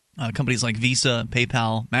companies like Visa,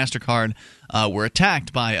 PayPal, MasterCard were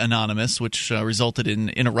attacked by Anonymous, which resulted in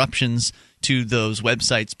interruptions to those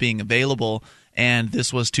websites being available, and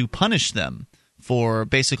this was to punish them for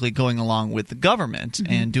basically going along with the government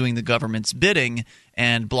and doing the government's bidding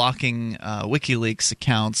and blocking WikiLeaks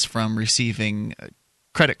accounts from receiving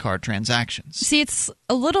credit card transactions. See, it's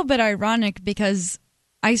a little bit ironic because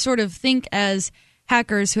I sort of think as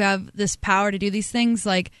hackers who have this power to do these things,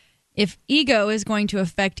 like if ego is going to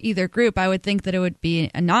affect either group, I would think that it would be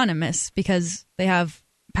Anonymous because they have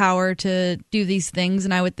power to do these things,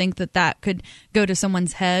 and I would think that that could go to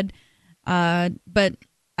someone's head. But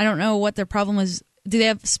I don't know what their problem is. Do they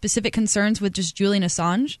have specific concerns with just Julian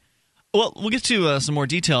Assange? Well, we'll get to some more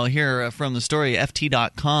detail here from the story.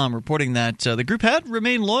 FT.com reporting that the group had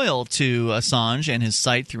remained loyal to Assange and his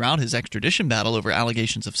site throughout his extradition battle over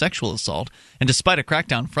allegations of sexual assault, and despite a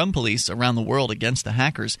crackdown from police around the world against the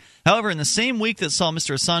hackers. However, in the same week that saw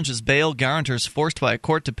Mr. Assange's bail, guarantors forced by a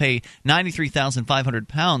court to pay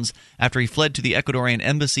 £93,500 after he fled to the Ecuadorian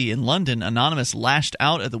embassy in London, Anonymous lashed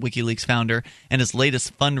out at the WikiLeaks founder and his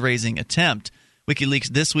latest fundraising attempt. WikiLeaks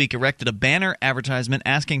this week erected a banner advertisement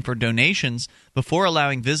asking for donations before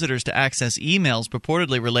allowing visitors to access emails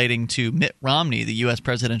purportedly relating to Mitt Romney, the U.S.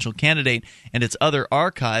 presidential candidate, and its other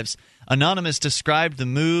archives. Anonymous described the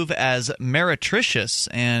move as meretricious,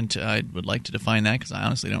 and I would like to define that because I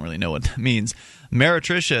honestly don't really know what that means.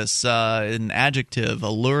 Meretricious, an adjective,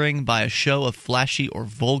 alluring by a show of flashy or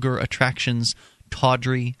vulgar attractions,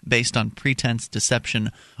 tawdry, based on pretense, deception,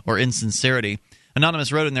 or insincerity.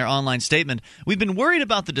 Anonymous wrote in their online statement, "We've been worried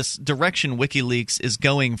about the direction WikiLeaks is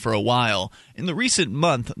going for a while. In the recent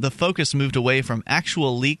month, the focus moved away from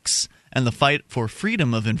actual leaks and the fight for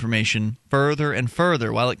freedom of information further and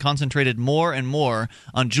further, while it concentrated more and more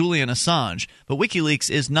on Julian Assange. But WikiLeaks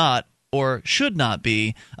is not, or should not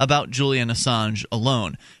be, about Julian Assange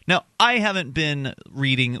alone." Now, I haven't been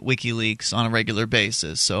reading WikiLeaks on a regular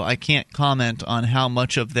basis, so I can't comment on how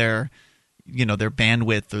much of their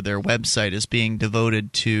bandwidth or their website is being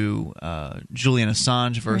devoted to Julian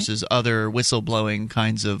Assange versus other whistleblowing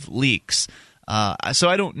kinds of leaks. So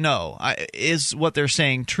I don't know. Is what they're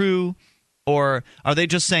saying true, or are they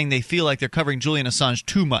just saying they feel like they're covering Julian Assange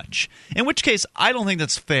too much? In which case, I don't think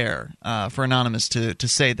that's fair for Anonymous to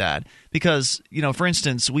say that. Because, for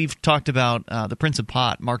instance, we've talked about the Prince of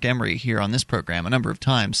Pot, Mark Emery, here on this program a number of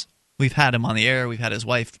times. We've had him on the air. We've had his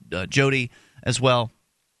wife, Jody, as well.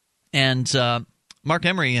 And Mark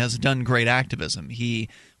Emery has done great activism. He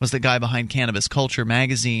was the guy behind Cannabis Culture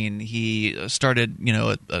magazine. He started,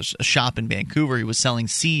 a shop in Vancouver. He was selling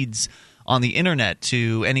seeds on the internet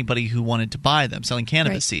to anybody who wanted to buy them, selling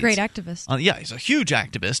cannabis seeds. Great activist. Yeah, he's a huge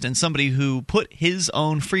activist and somebody who put his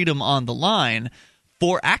own freedom on the line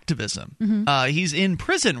for activism. He's in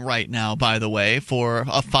prison right now, by the way, for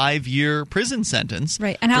a 5-year prison sentence.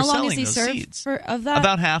 Right. And how for long has he selling served of that?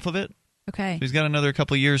 About half of it. Okay. He's got another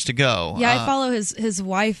couple of years to go. Yeah, I follow his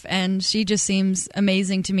wife, and she just seems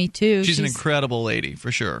amazing to me, too. She's an incredible lady,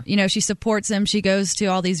 for sure. She supports him. She goes to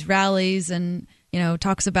all these rallies and,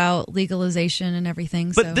 talks about legalization and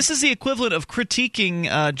everything. But this is the equivalent of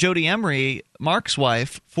critiquing Jody Emery, Mark's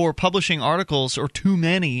wife, for publishing articles or too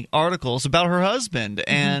many articles about her husband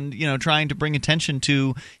and, trying to bring attention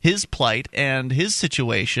to his plight and his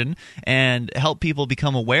situation and help people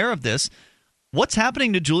become aware of this. what's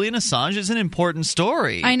happening to Julian Assange is an important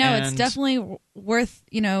story. I know, it's definitely worth,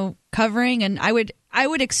 covering, and I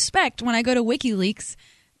would expect when I go to WikiLeaks,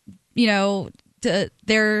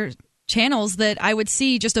 their channels, that I would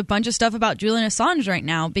see just a bunch of stuff about Julian Assange right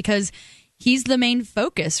now, because he's the main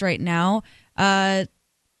focus right now.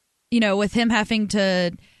 With him having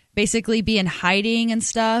to basically be in hiding and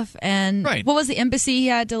stuff. And right. What was the embassy he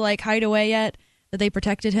had to hide away at that they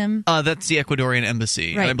protected him? That's the Ecuadorian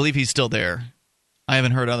embassy. Right. I believe he's still there. I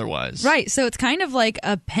haven't heard otherwise. Right. So it's kind of like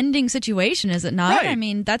a pending situation, is it not? Right. I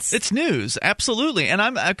mean, it's news. Absolutely. And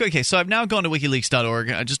so I've now gone to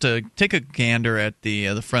wikileaks.org just to take a gander at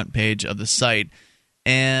the front page of the site.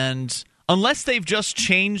 And unless they've just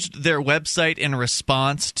changed their website in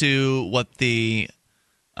response to what the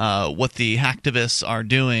hacktivists are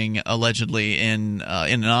doing allegedly in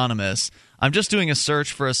Anonymous, I'm just doing a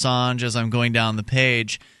search for Assange as I'm going down the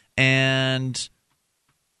page, and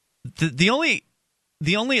the only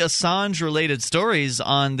Assange-related stories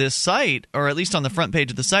on this site, or at least on the front page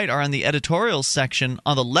of the site, are on the editorials section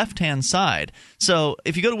on the left-hand side. So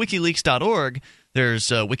if you go to wikileaks.org, there's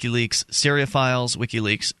WikiLeaks Syria files,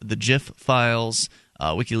 WikiLeaks the GIF files,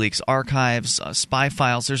 WikiLeaks archives, spy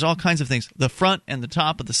files. There's all kinds of things. The front and the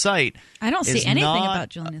top of the site I don't see anything about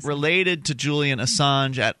Julian Assange. Related to Julian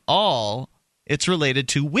Assange at all. It's related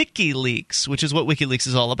to WikiLeaks, which is what WikiLeaks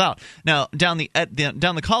is all about. Now, down the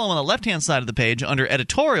column on the left-hand side of the page, under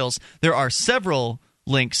editorials, there are several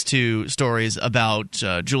links to stories about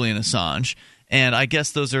Julian Assange, and I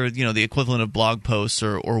guess those are the equivalent of blog posts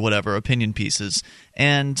or whatever, opinion pieces.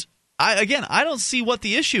 And I don't see what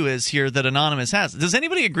the issue is here that Anonymous has. Does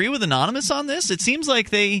anybody agree with Anonymous on this? It seems like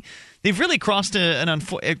they've really crossed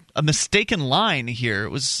a mistaken line here.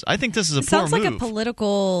 I think this is a poor move. Sounds like a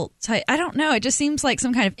political type. I don't know. It just seems like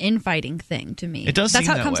some kind of infighting thing to me. It does. That's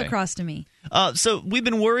seem how it comes way. across to me. So we've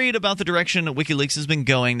been worried about the direction that WikiLeaks has been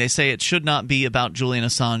going. They say it should not be about Julian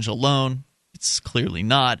Assange alone. It's clearly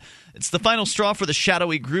not. It's the final straw for the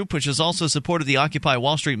shadowy group, which has also supported the Occupy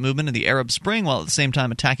Wall Street movement and the Arab Spring, while at the same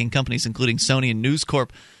time attacking companies including Sony and News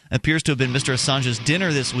Corp. Appears to have been Mr. Assange's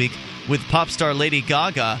dinner this week with pop star Lady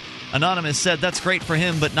Gaga. Anonymous said that's great for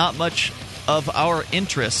him, but not much of our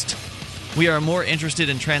interest. We are more interested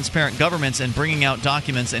in transparent governments and bringing out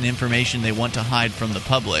documents and information they want to hide from the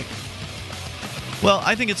public. Well,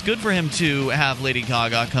 I think it's good for him to have Lady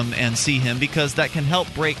Gaga come and see him, because that can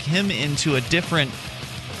help break him into a different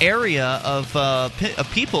area of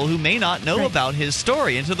people who may not know about his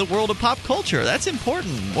story, into the world of pop culture. That's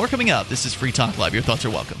important. More coming up. This is Free Talk Live. Your thoughts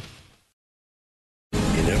are welcome.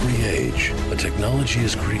 In every age, a technology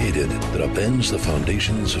is created that upends the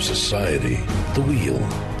foundations of society. The wheel,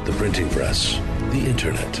 the printing press, the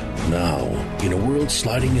internet. Now, in a world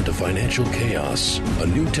sliding into financial chaos, a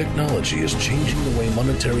new technology is changing the way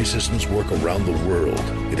monetary systems work around the world.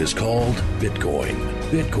 It is called Bitcoin.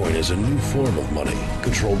 Bitcoin is a new form of money,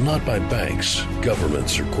 controlled not by banks,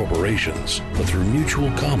 governments, or corporations, but through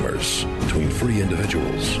mutual commerce between free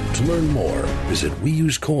individuals. To learn more, visit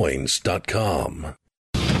weusecoins.com.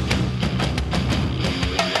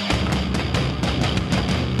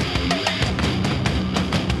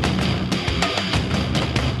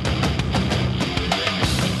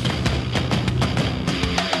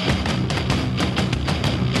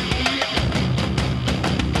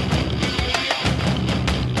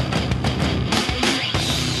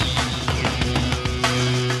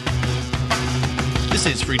 This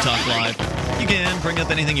is Free Talk Live. You can bring up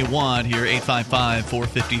anything you want here,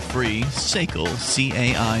 855-450-FREE, SACL,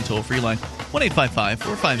 C-A-I, toll-free line,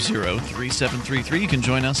 1-855-450-3733. You can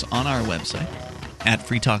join us on our website at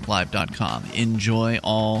freetalklive.com. Enjoy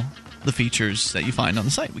all the features that you find on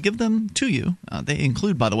the site. We give them to you. They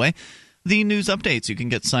include, by the way, the news updates. You can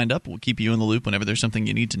get signed up. We'll keep you in the loop whenever there's something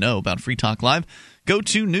you need to know about Free Talk Live. Go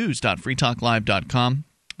to news.freetalklive.com.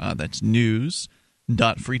 That's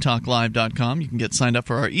news.freetalklive.com. You can get signed up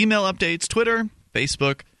for our email updates, Twitter,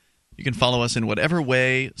 Facebook. You can follow us in whatever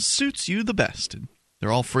way suits you the best.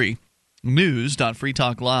 They're all free.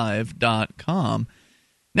 News.freetalklive.com.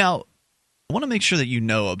 Now, I want to make sure that you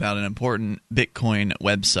know about an important Bitcoin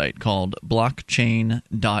website called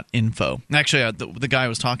blockchain.info. Actually, the guy I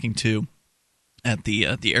was talking to at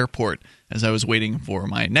the airport as I was waiting for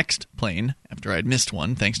my next plane after I'd missed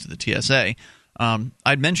one, thanks to the TSA,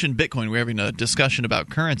 I'd mentioned Bitcoin. We were having a discussion about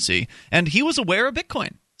currency, and he was aware of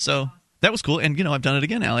Bitcoin. So that was cool. And, I've done it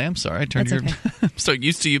again, Allie. I'm sorry. I turned your I'm so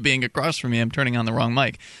used to you being across from me, I'm turning on the wrong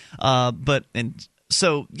mic.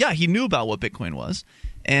 So he knew about what Bitcoin was.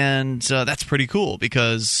 And that's pretty cool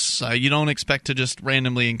because you don't expect to just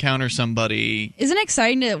randomly encounter somebody. Isn't it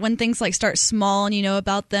exciting when things like start small and you know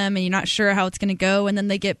about them and you're not sure how it's going to go, and then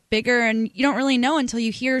they get bigger and you don't really know until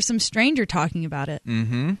you hear some stranger talking about it?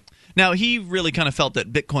 Mm-hmm. Now, he really kind of felt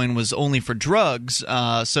that Bitcoin was only for drugs,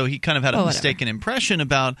 so he kind of had a mistaken impression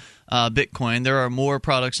about Bitcoin. There are more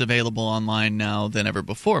products available online now than ever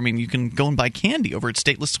before. I mean, you can go and buy candy over at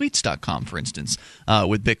statelesssweets.com, for instance,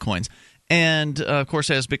 with Bitcoins. And, of course,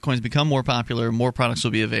 as Bitcoins become more popular, more products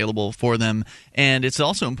will be available for them. And it's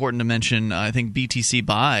also important to mention, I think, BTC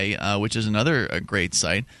Buy, which is another great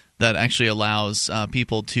site that actually allows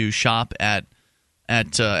people to shop at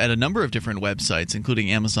a number of different websites, including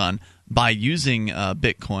Amazon, by using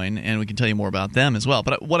Bitcoin, and we can tell you more about them as well.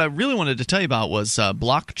 But what I really wanted to tell you about was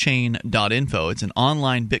blockchain.info. It's an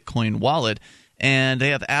online Bitcoin wallet, and they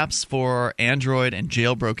have apps for Android and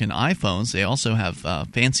jailbroken iPhones. They also have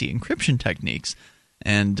fancy encryption techniques,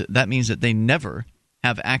 and that means that they never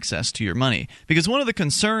have access to your money. Because one of the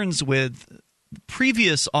concerns with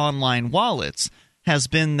previous online wallets has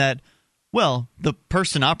been that, well, the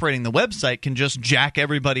person operating the website can just jack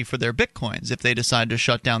everybody for their Bitcoins if they decide to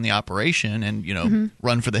shut down the operation and,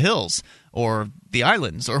 run for the hills or the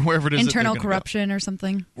islands or wherever it is. Internal corruption or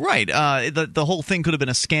something. Right. The whole thing could have been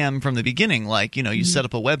a scam from the beginning. Like, you set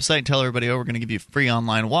up a website, tell everybody, we're going to give you a free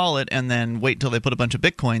online wallet, and then wait until they put a bunch of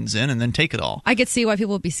Bitcoins in and then take it all. I could see why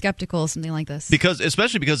people would be skeptical of something like this.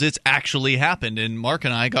 Especially because it's actually happened, and Mark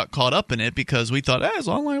and I got caught up in it because we thought, it's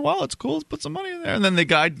online wallet's cool, let's put some money in there. And then the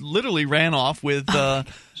guy literally ran off with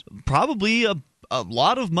probably a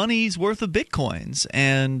lot of money's worth of Bitcoins.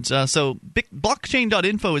 And so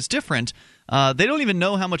blockchain.info is different. They don't even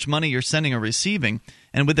know how much money you're sending or receiving.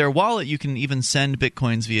 And with their wallet, you can even send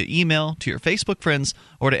Bitcoins via email to your Facebook friends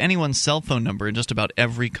or to anyone's cell phone number in just about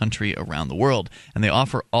every country around the world. And they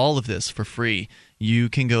offer all of this for free. You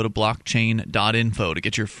can go to blockchain.info to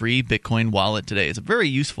get your free Bitcoin wallet today. It's a very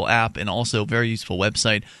useful app and also a very useful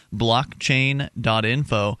website,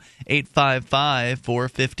 blockchain.info,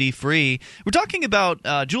 855-450-FREE. We're talking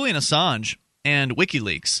about Julian Assange and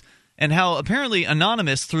Wikileaks and how apparently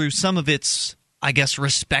Anonymous, through some of its, I guess,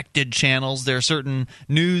 respected channels, there are certain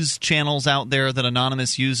news channels out there that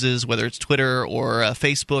Anonymous uses, whether it's Twitter or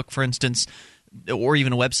Facebook, for instance, or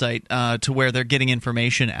even a website, to where they're getting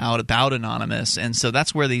information out about Anonymous. And so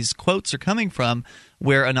that's where these quotes are coming from,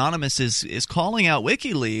 where Anonymous is calling out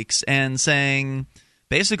WikiLeaks and saying,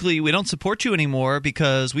 basically, we don't support you anymore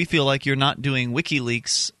because we feel like you're not doing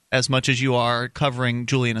WikiLeaks as much as you are covering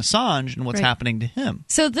Julian Assange and what's happening to him.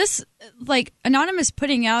 So this, like, Anonymous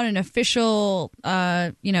putting out an official,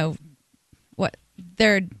 what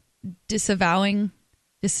they're disavowing,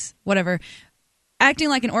 acting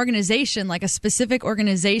like an organization, like a specific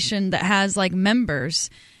organization that has like members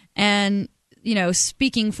and,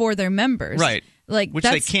 speaking for their members. Right. Like, which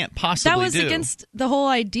they can't possibly do. That was against the whole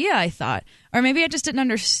idea, I thought. Or maybe I just didn't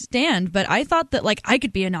understand, but I thought that, like, I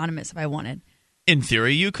could be anonymous if I wanted. In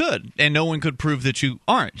theory, you could, and no one could prove that you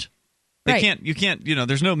aren't. You can't,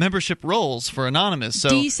 there's no membership roles for Anonymous. So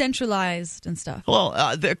decentralized and stuff.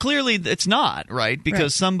 Well, clearly it's not, right?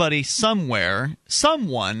 Because somebody somewhere,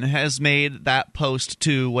 someone has made that post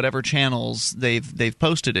to whatever channels they've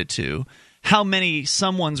posted it to. How many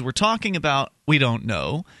someones we're talking about, we don't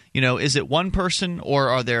know. Is it one person, or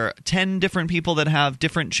are there 10 different people that have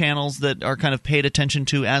different channels that are kind of paid attention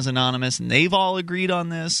to as Anonymous, and they've all agreed on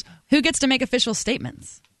this? Who gets to make official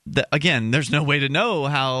statements? Again, there's no way to know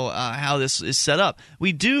how this is set up.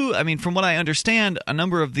 We do, from what I understand, a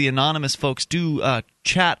number of the Anonymous folks do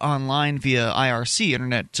chat online via IRC,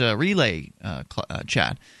 Internet Relay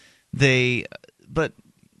chat. But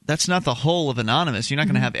that's not the whole of Anonymous. You're not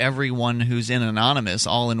going to have everyone who's in Anonymous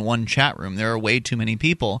all in one chat room. There are way too many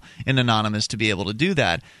people in Anonymous to be able to do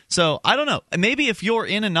that. So I don't know. Maybe if you're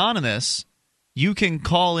in Anonymous, you can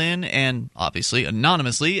call in and obviously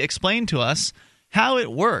anonymously explain to us how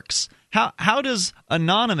it works. How does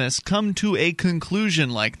Anonymous come to a conclusion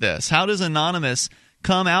like this? How does Anonymous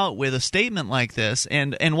come out with a statement like this?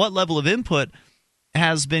 And what level of input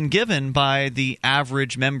has been given by the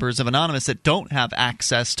average members of Anonymous that don't have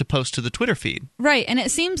access to post to the Twitter feed? Right, and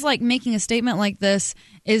it seems like making a statement like this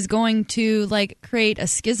is going to create a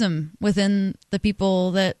schism within the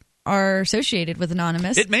people that are associated with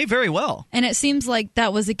Anonymous. It may very well. And it seems like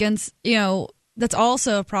that was against, that's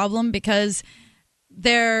also a problem because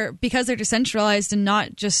they're decentralized and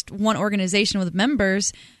not just one organization with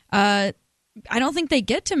members. I don't think they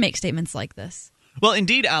get to make statements like this. Well,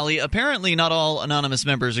 indeed, Ali. Apparently, not all Anonymous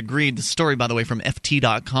members agreed. The story, by the way, from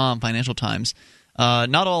FT.com, Financial Times.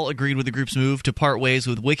 Not all agreed with the group's move to part ways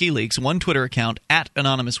with WikiLeaks. One Twitter account,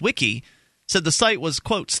 @AnonymousWiki, said the site was,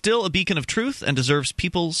 quote, still a beacon of truth and deserves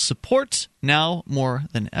people's support now more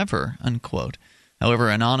than ever, unquote. However,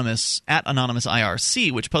 Anonymous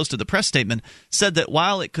IRC, which posted the press statement, said that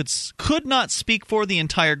while it could not speak for the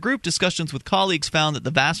entire group, discussions with colleagues found that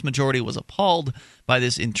the vast majority was appalled by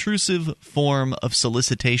this intrusive form of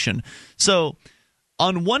solicitation. So,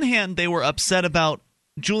 on one hand, they were upset about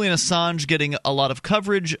Julian Assange getting a lot of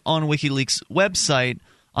coverage on WikiLeaks' website.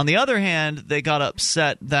 On the other hand, they got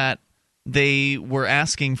upset that they were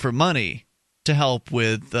asking for money to help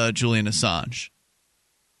with Julian Assange.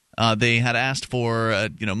 They had asked for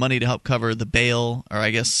money to help cover the bail, or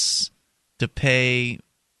I guess to pay.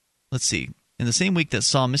 Let's see. In the same week that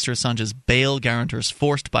saw Mr. Assange's bail guarantors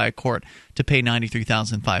forced by a court to pay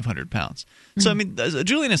 £93,500. Mm-hmm. So I mean,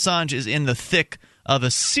 Julian Assange is in the thick of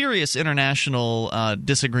a serious international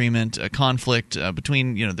disagreement, a conflict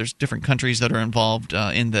between there's different countries that are involved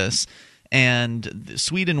in this. And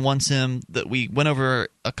Sweden wants him. That we went over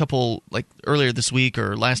a couple earlier this week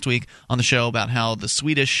or last week on the show about how the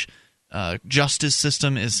Swedish justice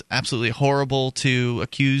system is absolutely horrible to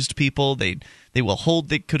accused people. They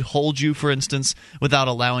could hold you, for instance, without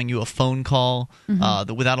allowing you a phone call,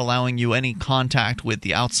 without allowing you any contact with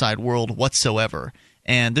the outside world whatsoever.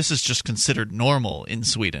 And this is just considered normal in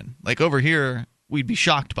Sweden. Like over here, we'd be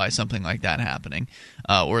shocked by something like that happening,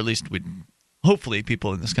 or at least hopefully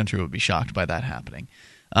people in this country would be shocked by that happening.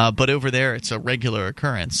 But over there, it's a regular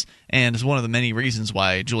occurrence, and it's one of the many reasons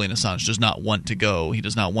why Julian Assange does not want to go. He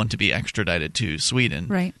does not want to be extradited to Sweden,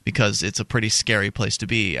 right? Because it's a pretty scary place to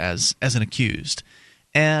be as an accused.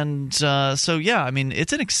 And so, yeah, I mean,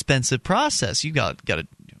 it's an expensive process. You got to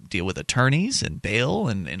deal with attorneys and bail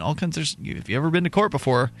and all kinds of. If you've ever been to court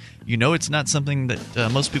before, it's not something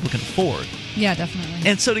that most people can afford. Yeah, definitely.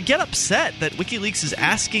 And so to get upset that WikiLeaks is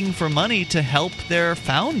asking for money to help their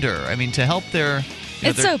founder, I mean, to help their.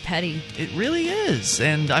 It's so petty. It really is.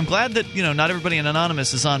 And I'm glad that, not everybody in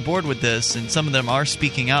Anonymous is on board with this, and some of them are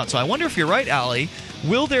speaking out. So I wonder if you're right, Allie.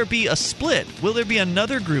 Will there be a split? Will there be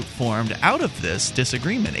another group formed out of this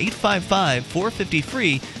disagreement?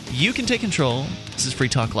 855-450-FREE. You can take control. This is Free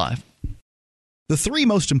Talk Live. The three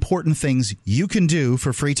most important things you can do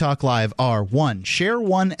for Free Talk Live are: 1, share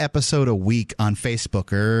one episode a week on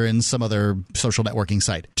Facebook or in some other social networking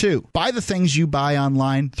site. 2, buy the things you buy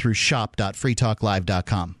online through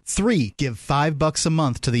shop.freetalklive.com. 3, give $5 a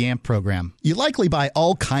month to the AMP program. You likely buy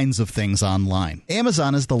all kinds of things online.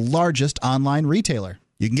 Amazon is the largest online retailer.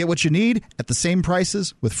 You can get what you need at the same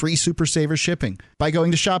prices with free Super Saver shipping by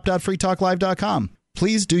going to shop.freetalklive.com.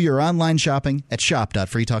 Please do your online shopping at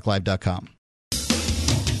shop.freetalklive.com.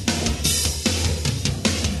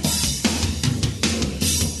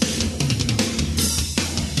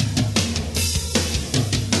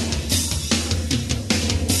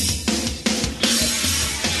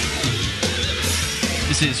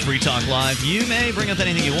 This is Free Talk Live. You may bring up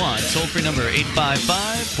anything you want. Toll-free number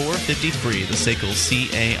 855-450-FREE. The SACL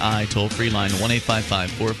CAI toll-free line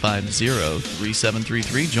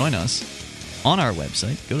 1-855-450-3733. Join us on our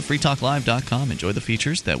website. Go to freetalklive.com. Enjoy the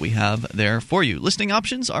features that we have there for you. Listening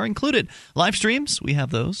options are included. Live streams, we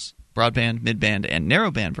have those. Broadband, midband, and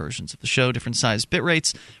narrowband versions of the show. Different size bit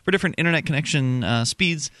rates for different internet connection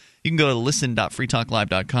speeds. You can go to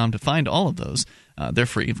listen.freetalklive.com to find all of those. They're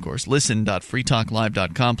free, of course.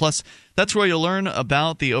 Listen.freetalklive.com. Plus, that's where you'll learn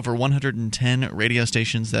about the over 110 radio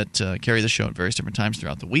stations that carry the show at various different times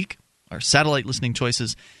throughout the week. Our satellite listening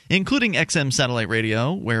choices, including XM Satellite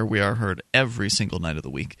Radio, where we are heard every single night of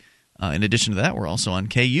the week. In addition to that, we're also on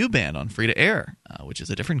KU band on free to air, which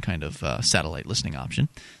is a different kind of satellite listening option.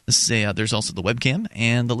 There's also the webcam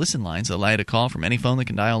and the listen lines that allow you to call from any phone that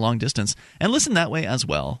can dial long distance and listen that way as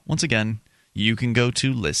well. Once again, you can go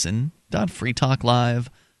to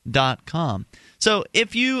listen.freetalklive.com. So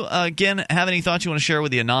if you, again, have any thoughts you want to share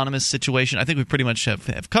with the Anonymous situation, I think we pretty much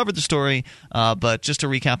have covered the story, but just to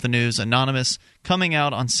recap the news, Anonymous coming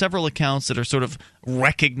out on several accounts that are sort of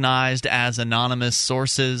recognized as anonymous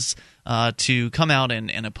sources to come out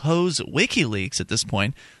and oppose WikiLeaks at this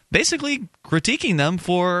point, basically critiquing them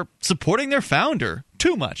for supporting their founder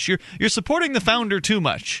too much. You're supporting the founder too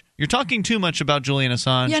much. You're talking too much about Julian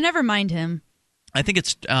Assange. Yeah, never mind him. I think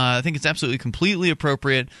it's absolutely completely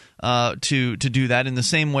appropriate to do that in the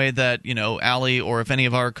same way that Allie or if any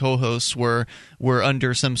of our co-hosts were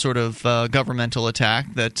under some sort of governmental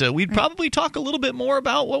attack, that we'd probably talk a little bit more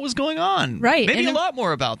about what was going on. Right. Maybe a lot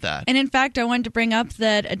more about that. And in fact, I wanted to bring up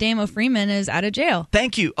that Ademo Freeman is out of jail.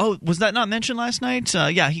 Thank you. Oh, was that not mentioned last night?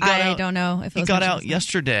 Yeah, he got out. I don't know if it was he got out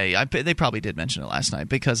yesterday. They probably did mention it last night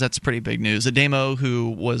because that's pretty big news. Ademo, who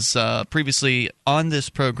was previously on this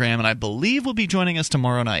program and I believe will be joining us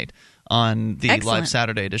tomorrow night on the Excellent. live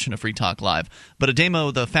Saturday edition of Free Talk Live. But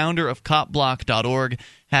Ademo, the founder of copblock.org,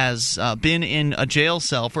 has been in a jail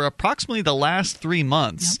cell for approximately the last 3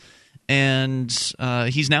 months, and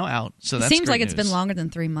he's now out. So that's seems great like it's news. been longer than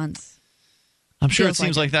 3 months. I'm sure it Feels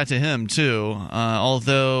seems like like that to him, too,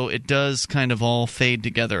 although it does kind of all fade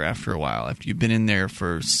together after a while. After you've been in there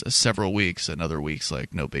for several weeks, and other weeks,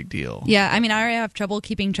 like, no big deal. Yeah, I mean, I already have trouble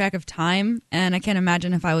keeping track of time, and I can't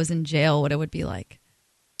imagine if I was in jail what it would be like.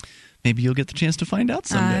 Maybe you'll get the chance to find out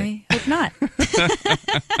someday. I hope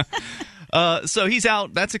not. So he's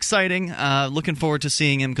out. That's exciting. Looking forward to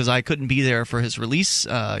seeing him because I couldn't be there for his release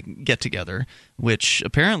get-together, which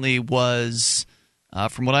apparently was,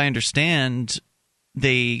 from what I understand,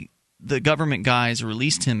 the government guys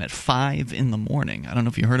released him at 5 in the morning. I don't know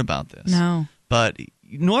if you heard about this. No. But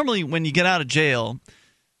normally when you get out of jail,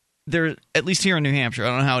 there, at least here in New Hampshire, I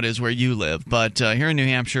don't know how it is where you live, but here in New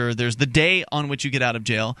Hampshire, there's the day on which you get out of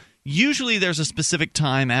jail. Usually there's a specific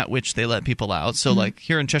time at which they let people out. So like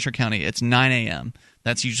here in Cheshire County, it's 9 a.m.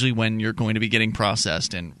 That's usually when you're going to be getting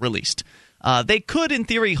processed and released. They could, in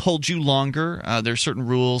theory, hold you longer. There's certain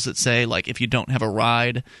rules that say, like, if you don't have a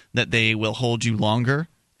ride, that they will hold you longer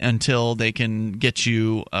until they can get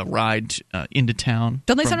you a ride into town.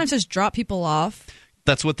 Don't they sometimes just drop people off?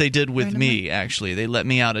 That's what they did with me, actually. They let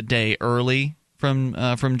me out a day early from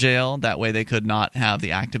jail. That way they could not have the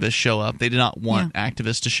activists show up. They did not want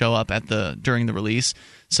activists to show up during the release.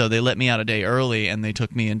 So they let me out a day early, and they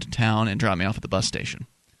took me into town and dropped me off at the bus station.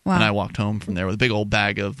 Wow. And I walked home from there with a big old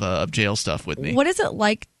bag of jail stuff with me. What is it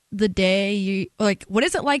like the day what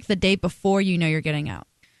is it like the day before you know you're getting out?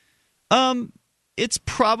 It's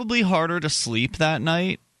probably harder to sleep that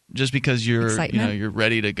night just because you're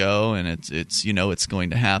ready to go, and it's going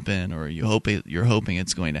to happen, or you're hoping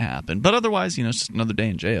it's going to happen. But otherwise, it's just another day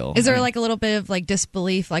in jail. Is there like a little bit of like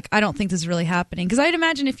disbelief, like I don't think this is really happening? Because I'd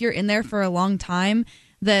imagine if you're in there for a long time,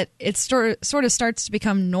 that it sort of starts to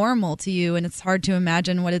become normal to you, and it's hard to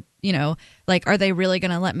imagine what it, like, are they really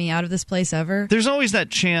going to let me out of this place ever? There's always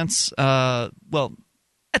that chance, at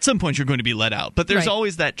some point you're going to be let out, but there's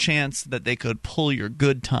always that chance that they could pull your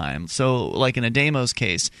good time. So, like in Ademo's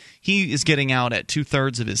case, he is getting out at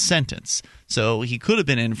 2/3 of his sentence, so he could have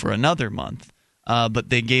been in for another month,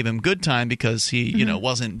 but they gave him good time because he,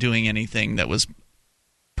 wasn't doing anything that was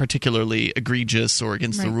particularly egregious or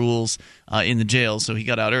against the rules in the jail, so he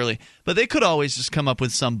got out early. But they could always just come up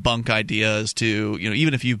with some bunk idea as to,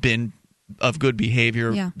 even if you've been of good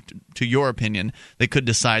behavior, to your opinion, they could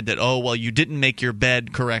decide that, you didn't make your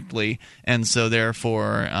bed correctly, and so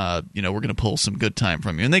therefore, we're going to pull some good time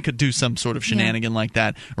from you. And they could do some sort of shenanigan like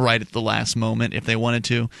that right at the last moment if they wanted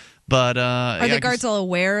to. But are the guards all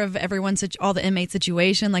aware of all the inmate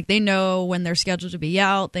situation? Like, they know when they're scheduled to be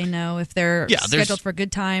out. They know if they're scheduled for a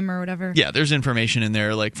good time or whatever. Yeah, there's information in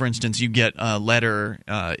there. Like, for instance, you get a letter,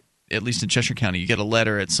 at least in Cheshire County, you get a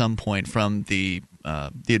letter at some point from the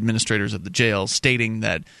administrators of the jail stating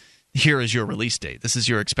that here is your release date. This is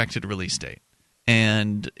your expected release date.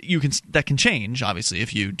 And that can change, obviously,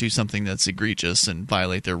 if you do something that's egregious and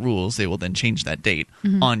violate their rules. They will then change that date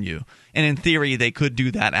on you. And in theory, they could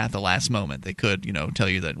do that at the last moment. They could, tell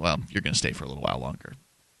you that, you're going to stay for a little while longer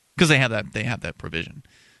because they have that provision.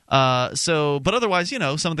 But otherwise,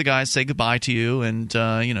 some of the guys say goodbye to you, and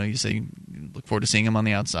you say you look forward to seeing them on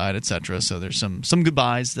the outside, etc. So there's some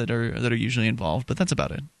goodbyes that are usually involved, but that's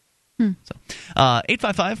about it. So,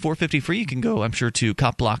 855-450-FREE. You can go, I'm sure, to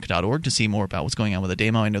copblock.org to see more about what's going on with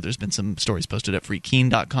Ademo. I know there's been some stories posted at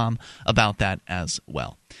freekeen.com about that as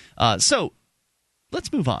well. So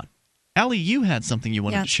let's move on. Allie, you had something you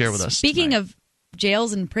wanted to share with us. Speaking of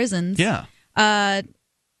jails and prisons,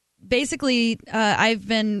 basically, I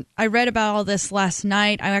read about all this last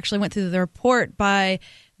night. I actually went through the report by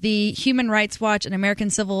the Human Rights Watch and American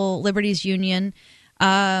Civil Liberties Union.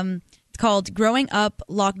 It's called Growing Up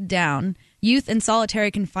Locked Down, Youth in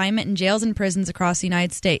Solitary Confinement in Jails and Prisons Across the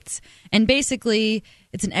United States. And basically,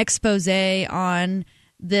 it's an expose on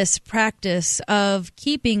this practice of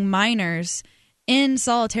keeping minors in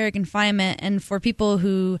solitary confinement. And for people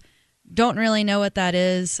who don't really know what that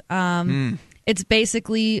is, it's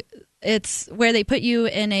basically, it's where they put you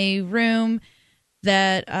in a room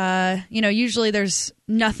that, usually there's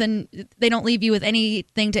nothing, they don't leave you with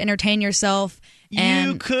anything to entertain yourself.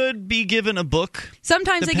 And you could be given a book.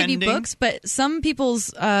 Sometimes they give you books, but some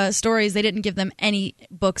people's stories, they didn't give them any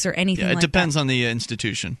books or anything like that. It depends on the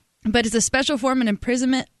institution. But it's a special form of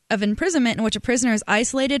imprisonment in which a prisoner is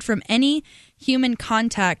isolated from any human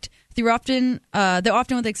contact though often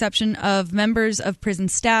with the exception of members of prison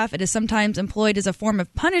staff. It is sometimes employed as a form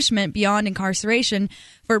of punishment beyond incarceration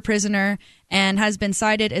for a prisoner and has been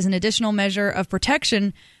cited as an additional measure of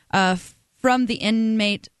protection from the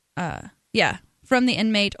inmate. From the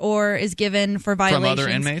inmate, or is given for violations. From other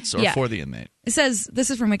inmates or for the inmate? It says, this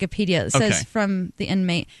is from Wikipedia. It says from the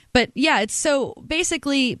inmate. But yeah, it's so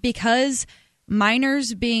basically because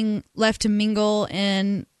minors being left to mingle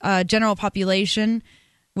in general population,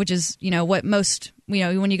 which is, what most,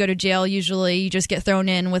 when you go to jail, usually you just get thrown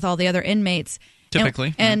in with all the other inmates.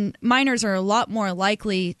 Typically. And minors are a lot more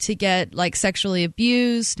likely to get like sexually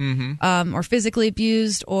abused or physically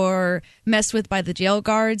abused or messed with by the jail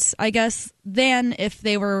guards, I guess, than if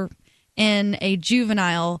they were in a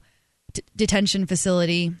juvenile detention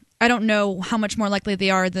facility. I don't know how much more likely they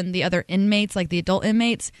are than the other inmates, like the adult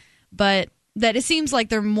inmates, but that it seems like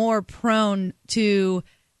they're more prone to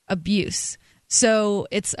abuse. So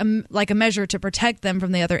it's like a measure to protect them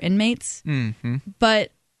from the other inmates.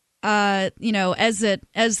 But as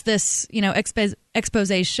this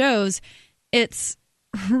expose shows, it's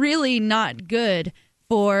really not good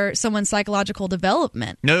for someone's psychological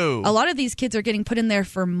development. No, a lot of these kids are getting put in there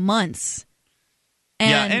for months.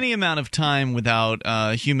 And any amount of time without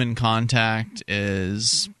human contact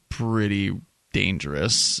is pretty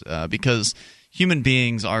dangerous because human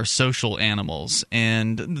beings are social animals,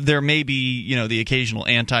 and there may be, the occasional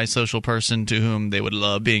antisocial person to whom they would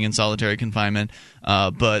love being in solitary confinement,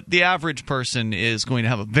 but the average person is going to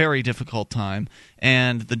have a very difficult time,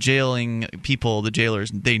 and the jailing people, the jailers,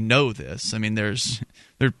 they know this. I mean, there's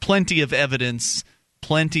plenty of evidence,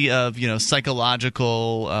 plenty of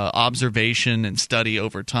psychological observation and study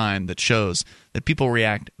over time that shows that people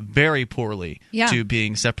react very poorly to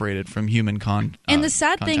being separated from human contact. And the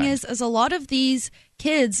sad thing is a lot of these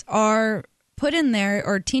kids are put in there,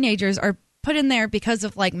 or teenagers are put in there because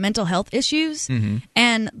of like mental health issues,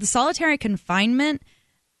 and the solitary confinement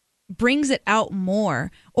brings it out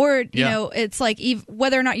more. Or it's like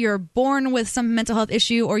whether or not you're born with some mental health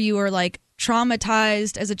issue or you are like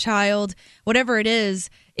traumatized as a child, whatever it is,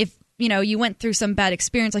 if you went through some bad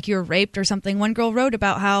experience, like you were raped or something. One girl wrote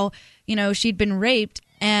about how she'd been raped,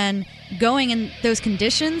 and going in those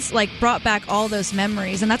conditions like brought back all those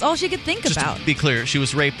memories, and that's all she could think about. Just to be clear, she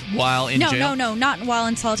was raped while in jail? No, not while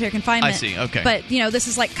in solitary confinement. I see, okay. But this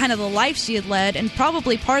is like kind of the life she had led, and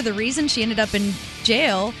probably part of the reason she ended up in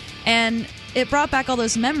jail, and it brought back all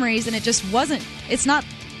those memories, and it's not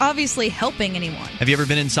obviously helping anyone. Have you ever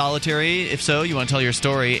been in solitary? If so, you want to tell your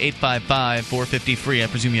story, 855-450-FREE. I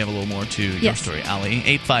presume you have a little more to your story, Ali.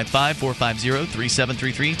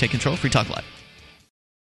 855-450-3733. Take control. Free Talk Live.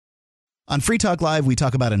 On Free Talk Live, we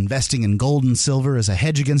talk about investing in gold and silver as a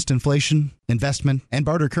hedge against inflation, investment, and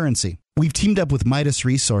barter currency. We've teamed up with Midas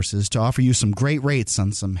Resources to offer you some great rates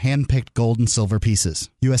on some hand-picked gold and silver pieces.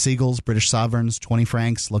 U.S. Eagles, British Sovereigns, 20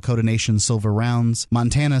 francs, Lakota Nation silver rounds,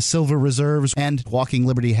 Montana silver reserves, and Walking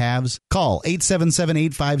Liberty halves. Call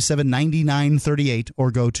 877-857-9938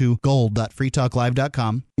 or go to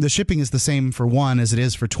gold.freetalklive.com. The shipping is the same for 1 as it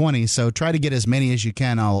is for 20, so try to get as many as you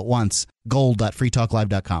can all at once.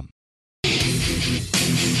 Gold.freetalklive.com.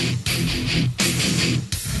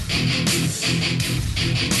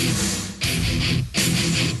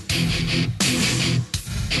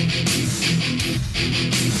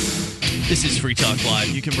 This is Free Talk Live.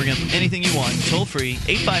 You can bring up anything you want, toll-free,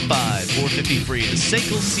 855-450-FREE. The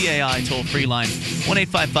SACL CAI toll-free line,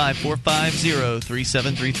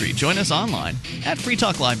 1-855-450-3733. Join us online at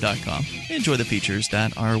freetalklive.com. Enjoy the features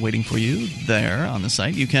that are waiting for you there on the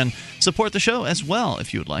site. You can support the show as well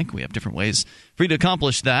if you would like. We have different ways for you to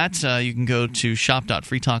accomplish that. You can go to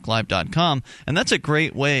shop.freetalklive.com, and that's a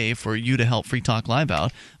great way for you to help Free Talk Live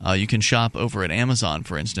out. You can shop over at Amazon,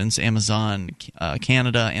 for instance, Amazon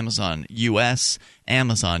Canada, Amazon US,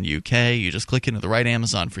 Amazon UK. You just click into the right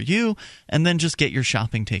Amazon for you, and then just get your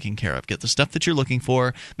shopping taken care of. Get the stuff that you're looking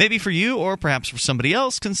for, maybe for you or perhaps for somebody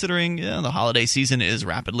else, considering the holiday season is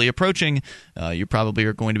rapidly approaching. You probably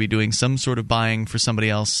are going to be doing some sort of buying for somebody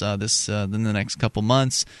else in the next couple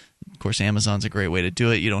months. Of course, Amazon's a great way to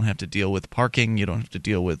do it. You don't have to deal with parking. You don't have to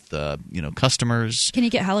deal with customers. Can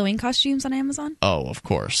you get Halloween costumes on Amazon? Oh, of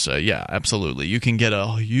course. Yeah, absolutely. You can get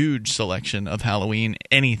a huge selection of Halloween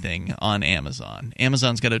anything on Amazon.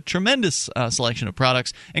 Amazon's got a tremendous selection of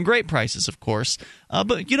products and great prices, of course.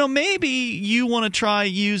 But, maybe you want to try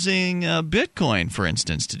using Bitcoin, for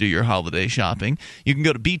instance, to do your holiday shopping. You can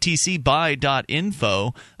go to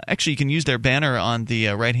btcbuy.info. Actually, you can use their banner on the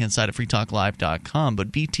right-hand side of freetalklive.com,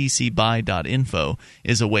 but btcbuy.info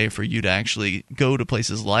is a way for you to actually go to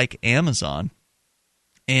places like Amazon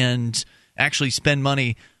and actually spend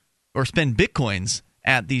money or spend Bitcoins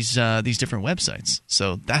at these different websites.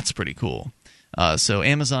 So that's pretty cool. So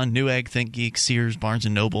Amazon, Newegg, ThinkGeek, Sears, Barnes &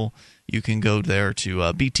 Noble, you can go there to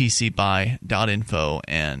btcbuy.info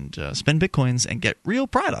and spend Bitcoins and get real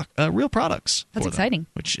products. That's exciting.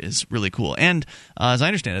 Which is really cool. And as I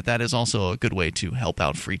understand it, that is also a good way to help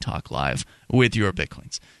out Free Talk Live with your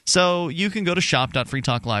Bitcoins. So you can go to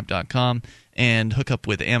shop.freetalklive.com and hook up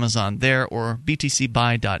with Amazon there, or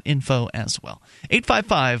btcbuy.info as well.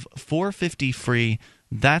 855-450-FREE.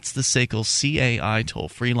 That's the SACL CAI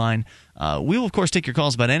toll-free line. We will, of course, take your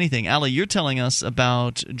calls about anything. Allie, you're telling us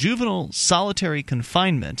about juvenile solitary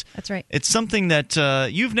confinement. That's right. It's something that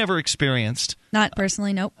you've never experienced. Not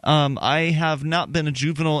personally, nope. I have not been a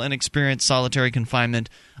juvenile and experienced solitary confinement.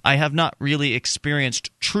 I have not really experienced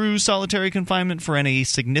true solitary confinement for any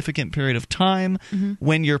significant period of time. Mm-hmm.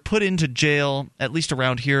 When you're put into jail, at least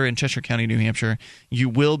around here in Cheshire County, New Hampshire, you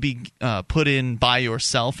will be put in by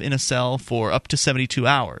yourself in a cell for up to 72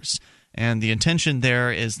 hours. And the intention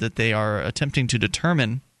there is that they are attempting to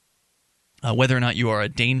determine whether or not you are a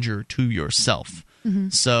danger to yourself. Mm-hmm.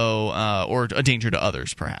 So, or a danger to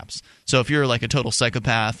others, perhaps. So, if you're like a total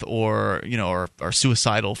psychopath, or or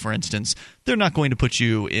suicidal, for instance, they're not going to put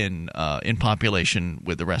you in population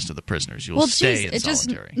with the rest of the prisoners. You'll stay in solitary. It's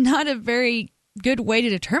just not a very good way to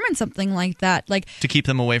determine something like that. Like, to keep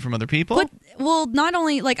them away from other people. Well, not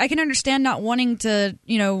only I can understand not wanting to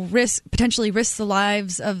potentially risk the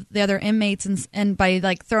lives of the other inmates and by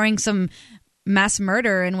throwing some mass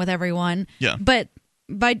murder in with everyone. Yeah,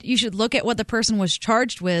 but you should look at what the person was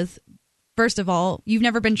charged with. First of all, you've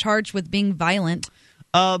never been charged with being violent.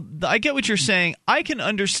 I get what you're saying. I can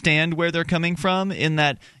understand where they're coming from in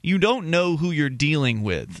that you don't know who you're dealing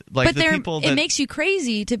with. It makes you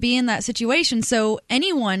crazy to be in that situation. So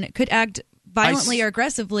anyone could act violently or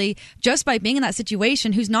aggressively just by being in that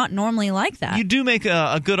situation who's not normally like that. You do make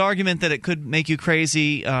a good argument that it could make you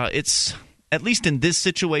crazy. It's, at least in this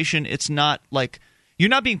situation, it's not like... You're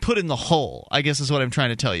not being put in the hole, I guess is what I'm trying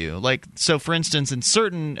to tell you. So for instance, in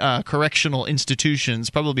certain correctional institutions,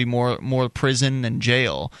 probably more prison and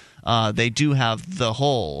jail, they do have the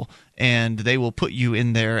hole, and they will put you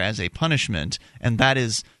in there as a punishment, and that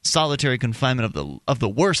is solitary confinement of the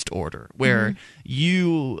worst order, where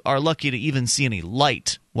you are lucky to even see any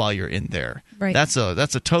light while you're in there. Right. That's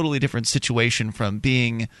a totally different situation from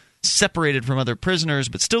being separated from other prisoners,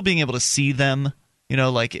 but still being able to see them.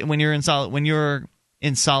 Like when you're in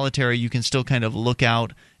solitary, you can still kind of look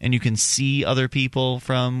out and you can see other people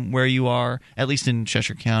from where you are, at least in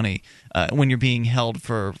Cheshire County, when you're being held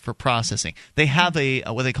for processing. They have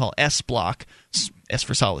what they call S block, S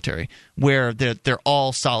for solitary, where they're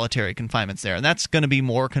all solitary confinements there. And that's going to be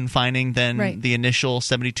more confining than the initial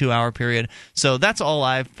 72-hour period. So that's all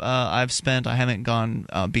I've spent. I haven't gone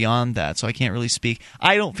beyond that, so I can't really speak.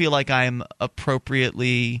 I don't feel like I'm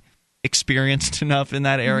appropriately experienced enough in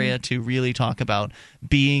that area to really talk about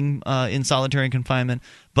being in solitary confinement,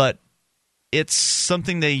 but it's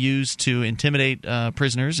something they use to intimidate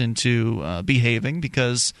prisoners into behaving,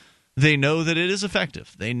 because they know that it is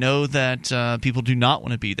effective. They know that people do not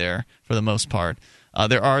want to be there for the most part.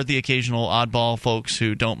 There are the occasional oddball folks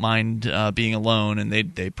who don't mind being alone, and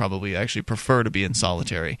they probably actually prefer to be in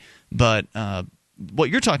solitary, but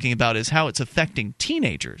what you're talking about is how it's affecting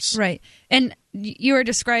teenagers. Right. And you were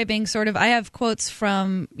describing I have quotes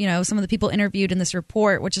from, some of the people interviewed in this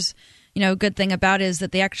report, which is, a good thing about it is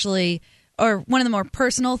that they actually, or one of the more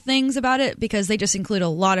personal things about it, because they just include a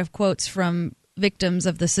lot of quotes from victims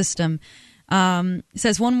of the system. It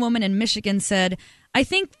says one woman in Michigan said, "I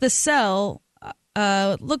think the cell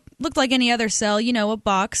looked like any other cell, a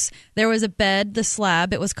box. There was a bed, the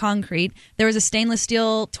slab, it was concrete. There was a stainless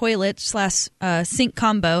steel toilet / sink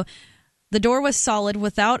combo. The door was solid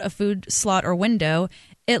without a food slot or window.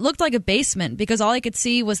 It looked like a basement because all I could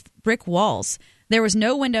see was brick walls. There was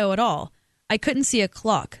no window at all. I couldn't see a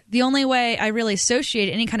clock. The only way I really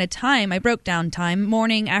associated any kind of time, I broke down time,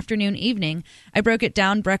 morning, afternoon, evening. I broke it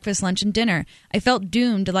down, breakfast, lunch, and dinner. I felt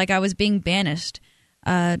doomed, like I was being banished.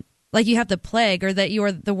 Like you have the plague, or that you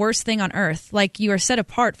are the worst thing on earth, like you are set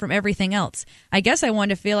apart from everything else. I guess I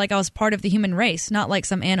wanted to feel like I was part of the human race, not like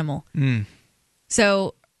some animal."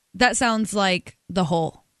 So that sounds like the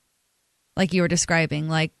hole, like you were describing,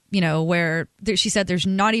 where she said there's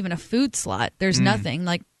not even a food slot. There's nothing.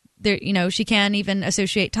 She can't even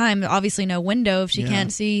associate time. Obviously no window if she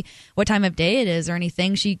can't see what time of day it is or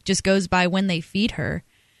anything. She just goes by when they feed her.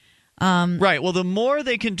 Right. Well, the more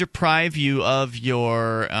they can deprive you of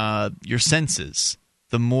your senses,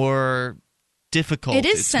 the more difficult it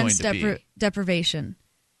is it's going to be. Deprivation.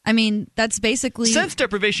 I mean, that's basically... Sense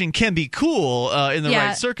deprivation can be cool in the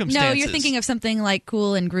right circumstances. No, you're thinking of something like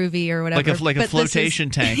cool and groovy or whatever. Like a flotation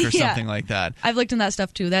tank or something like that. I've looked in that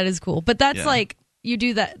stuff too. That is cool. But that's you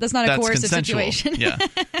do that. That's not a coercive consensual. situation. Yeah,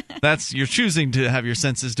 you're choosing to have your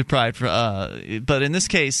senses deprived. But in this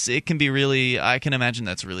case, it can be really. I can imagine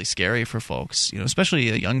that's really scary for folks. Especially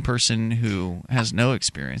a young person who has no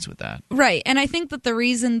experience with that. Right, and I think that the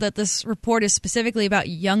reason that this report is specifically about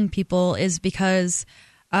young people is because,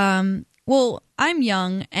 I'm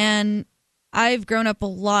young and I've grown up a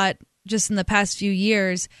lot just in the past few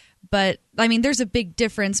years. But I mean, there's a big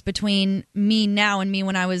difference between me now and me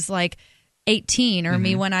when I was like 18 or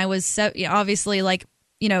me when I was obviously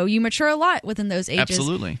you mature a lot within those ages.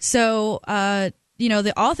 Absolutely. So,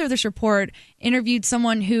 the author of this report interviewed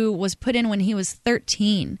someone who was put in when he was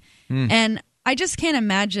 13. And I just can't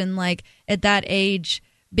imagine at that age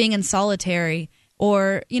being in solitary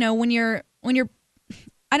or, when you're,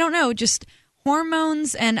 I don't know, just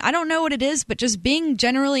hormones, and I don't know what it is, but just being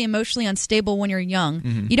generally emotionally unstable when you're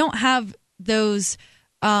young. You don't have those,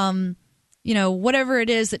 whatever it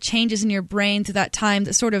is that changes in your brain through that time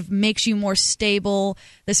that sort of makes you more stable,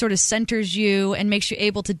 that sort of centers you and makes you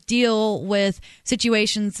able to deal with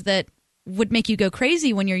situations that would make you go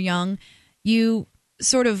crazy when you're young. You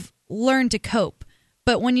sort of learn to cope.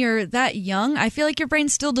 But when you're that young, I feel like your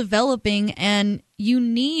brain's still developing and you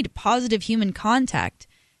need positive human contact.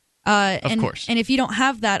 Of course. And if you don't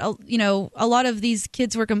have that, a lot of these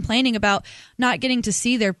kids were complaining about not getting to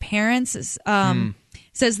see their parents.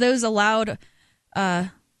 Says those allowed.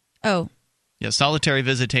 Solitary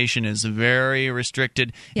visitation is very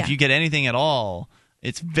restricted. Yeah. If you get anything at all,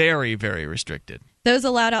 it's very, very restricted. Those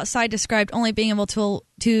allowed outside described only being able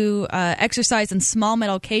to exercise in small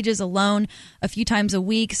metal cages alone a few times a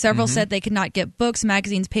week. Several said they could not get books,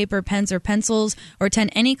 magazines, paper, pens, or pencils, or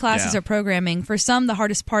attend any classes or programming. For some, the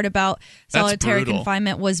hardest part about solitary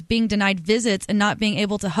confinement was being denied visits and not being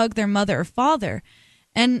able to hug their mother or father.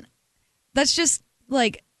 And that's just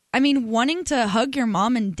wanting to hug your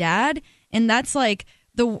mom and dad, and that's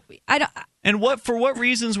And for what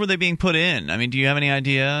reasons were they being put in? I mean, do you have any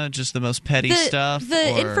idea? Just the most petty stuff?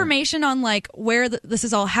 The information on where this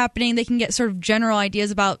is all happening, they can get sort of general ideas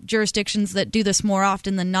about jurisdictions that do this more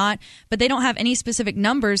often than not, but they don't have any specific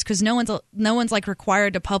numbers because no one's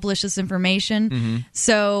required to publish this information.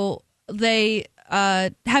 So they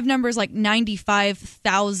have numbers like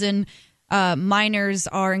 95,000 minors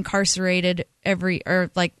are incarcerated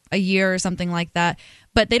a year or something like that.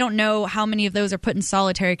 But they don't know how many of those are put in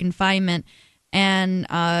solitary confinement. And,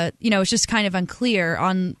 it's just kind of unclear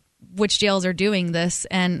on which jails are doing this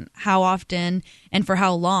and how often and for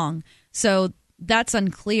how long. So that's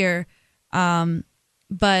unclear.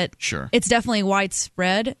 But sure, it's definitely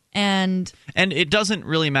widespread. And it doesn't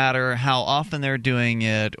really matter how often they're doing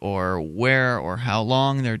it or where or how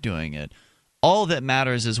long they're doing it. All that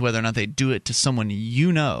matters is whether or not they do it to someone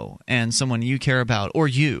you know and someone you care about, or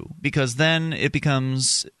you, because then it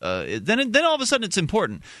becomes then all of a sudden it's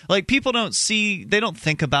important. People don't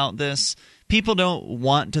think about this. People don't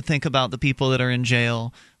want to think about the people that are in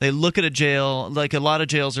jail. They look at a jail, a lot of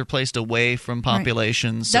jails are placed away from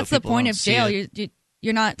populations. Right. That's so the point of jail.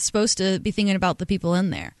 You're not supposed to be thinking about the people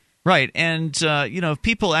in there. Right. And, if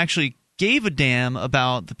people actually gave a damn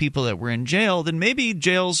about the people that were in jail, then maybe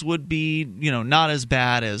jails would be, not as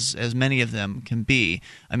bad as many of them can be.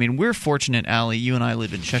 I mean, we're fortunate, Allie, you and I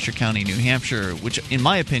live in Cheshire County, New Hampshire, which, in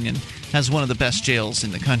my opinion, has one of the best jails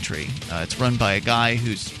in the country. It's run by a guy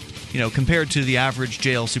who's, compared to the average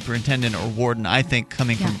jail superintendent or warden, I think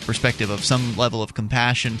coming from a perspective of some level of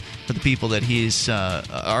compassion for the people that he's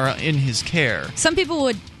are in his care. Some people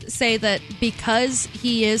would say that because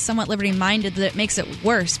he is somewhat liberty-minded, that it makes it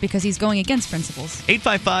worse because he's going against principles.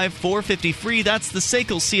 855-450-FREE. That's the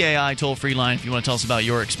SACL CAI toll-free line if you want to tell us about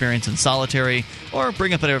your experience in solitary or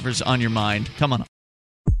bring up whatever's on your mind. Come on up.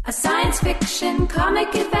 A science fiction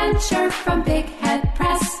comic adventure from Big Head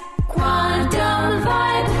Press. Quantum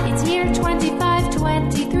Vibe. It's year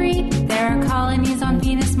 2523. There are colonies on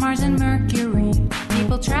Venus, Mars, and Mercury.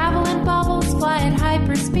 People travel in bubbles, fly at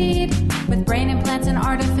hyperspeed, with brain implants and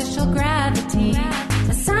artificial gravity.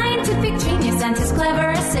 A scientific genius and his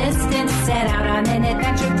clever assistant set out on an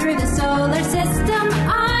adventure through the solar system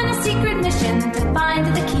on a secret mission to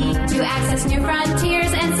find the key to access new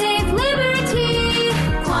frontiers and save liberty.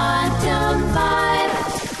 Quantum Vibe.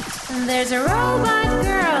 There's a robot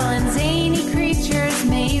girl and zany creatures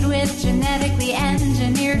made with genetically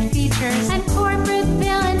engineered features, and corporate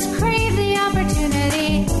villains crave the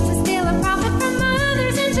opportunity to steal a profit from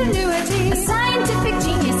others' ingenuity. A scientific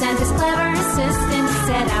genius and his clever assistant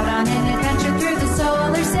set out on an adventure through the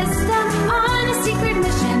solar system on a secret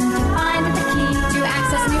mission to find the key to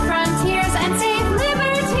access new frontiers and save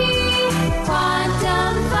liberty.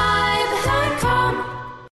 QuantumVibe.com.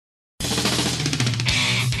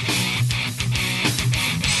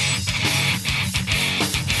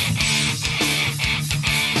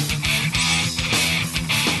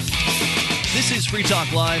 is Free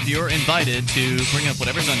Talk Live. You're invited to bring up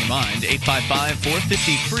whatever's on your mind.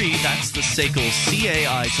 855-450-FREE. That's the SACL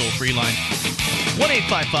CAI toll-free line.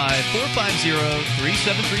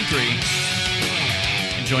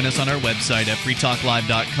 1-855-450-3733. And join us on our website at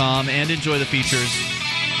freetalklive.com and enjoy the features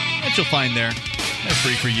that you'll find there. They're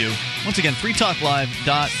free for you. Once again,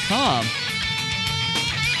 freetalklive.com.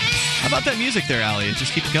 How about that music there, Allie? It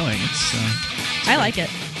just keeps going. It's I like it.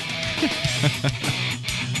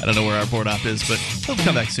 I don't know where our board op is, but he'll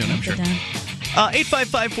come back soon, I'm sure.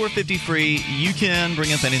 855-450-FREE. You can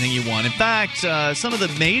bring up anything you want. In fact, some of the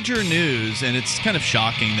major news, and it's kind of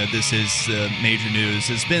shocking that this is major news,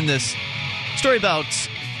 has been this story about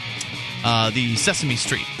the Sesame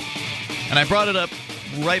Street. And I brought it up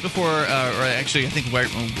right before, or actually, I think right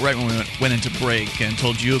when we went into break and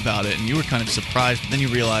told you about it, and you were kind of surprised, but then you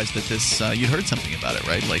realized that this, you'd heard something about it,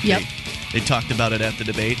 right? Like yep. They talked about it at the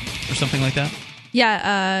debate or something like that?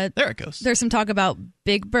 Yeah. There it goes. There's some talk about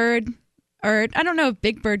Big Bird, or I don't know if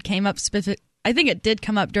Big Bird came up specific. I think it did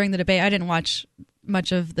come up during the debate. I didn't watch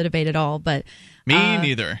much of the debate at all, but me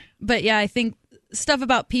neither. But yeah, I think stuff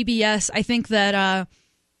about PBS. I think that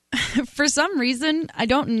for some reason, I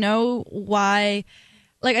don't know why.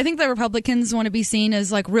 Like, I think the Republicans want to be seen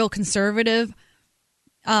as like real conservative.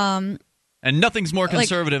 And nothing's more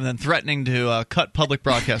conservative than threatening to cut public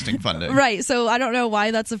broadcasting funding. Right. So I don't know why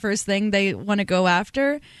that's the first thing they want to go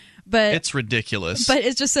after. But it's ridiculous. But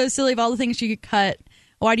it's just so silly. Of all the things you could cut,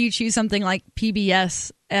 why do you choose something like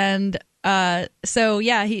PBS? And so,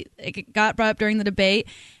 yeah, it got brought up during the debate.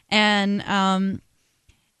 And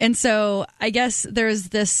so I guess there's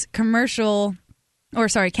this campaign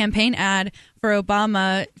ad for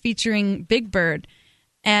Obama featuring Big Bird.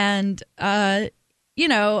 And Obama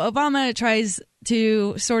tries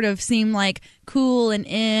to sort of seem like cool and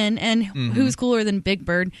in, and who's cooler than Big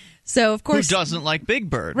Bird? So, of course... Who doesn't like Big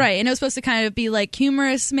Bird? Right, and it was supposed to kind of be like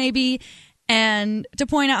humorous, maybe, and to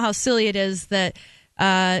point out how silly it is that,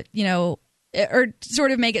 or sort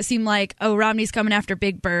of make it seem like, oh, Romney's coming after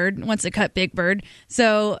Big Bird, wants to cut Big Bird.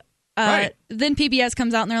 So... Right. Then PBS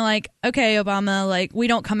comes out and they're like, okay, Obama, like, we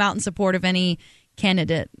don't come out in support of any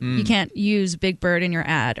candidate. You can't use Big Bird in your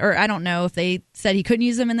ad. Or I don't know if they said he couldn't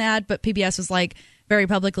use him in the ad, but PBS was like very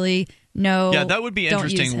publicly, no. Yeah, that would be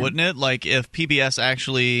interesting, wouldn't it? Like if PBS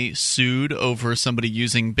actually sued over somebody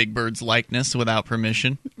using Big Bird's likeness without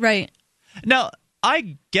permission. Right. Now,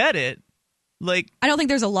 I get it. Like, I don't think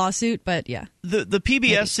there's a lawsuit, but yeah. The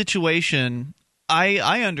PBS situation...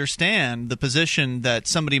 I understand the position that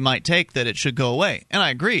somebody might take that it should go away, and I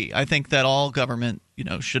agree. I think that all government,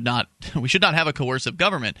 should not have a coercive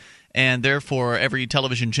government, and therefore every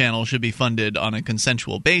television channel should be funded on a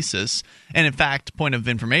consensual basis. And in fact, point of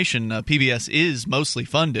information, PBS is mostly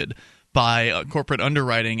funded by corporate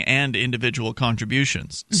underwriting and individual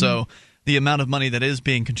contributions. Mm-hmm. So the amount of money that is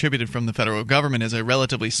being contributed from the federal government is a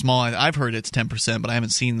relatively small. I've heard it's 10%, but I haven't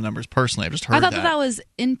seen the numbers personally. I've just heard that. I thought that was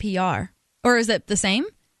NPR. Or is it the same?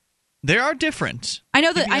 They are different. I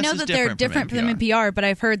know that they're different from NPR, but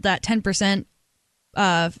I've heard that 10%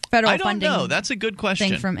 federal funding. I don't know. That's a good question.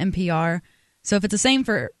 Thing from NPR. So if it's the same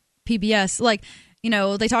for PBS, like,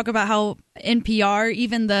 they talk about how NPR,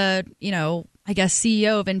 even the, I guess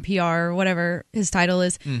CEO of NPR or whatever his title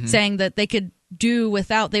is, saying that they could do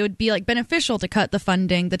without, they would be like beneficial to cut the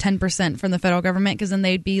funding, the 10% from the federal government, because then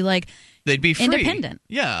they'd be like free. Independent.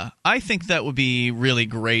 Yeah, I think that would be really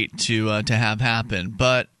great to have happen.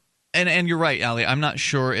 But and you're right, Allie. I'm not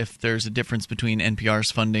sure if there's a difference between NPR's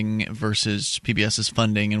funding versus PBS's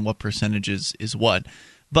funding and what percentages is what.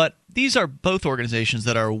 But these are both organizations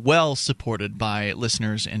that are well supported by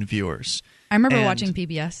listeners and viewers. I remember watching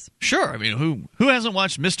PBS. Sure. I mean, who hasn't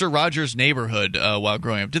watched Mr. Rogers' Neighborhood while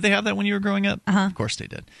growing up? Did they have that when you were growing up? Uh-huh. Of course they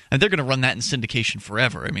did. And they're going to run that in syndication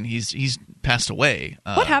forever. I mean, he's passed away.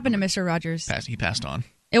 What happened to Mr. Rogers? He passed on.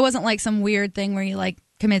 It wasn't like some weird thing where he like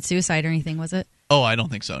committed suicide or anything, was it? Oh, I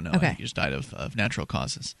don't think so, no. Okay. I think he just died of natural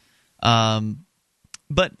causes.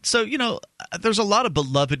 But so, there's a lot of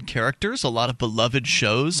beloved characters, a lot of beloved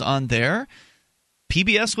shows on there.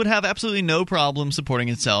 PBS would have absolutely no problem supporting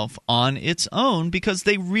itself on its own because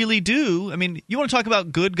they really do. I mean, you want to talk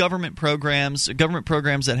about good government programs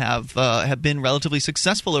that have been relatively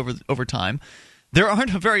successful over time.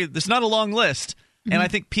 There's not a long list, and I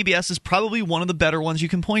think PBS is probably one of the better ones you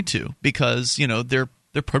can point to because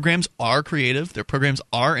their programs are creative, their programs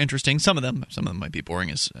are interesting. Some of them might be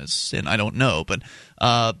boring as sin. I don't know, but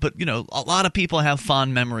a lot of people have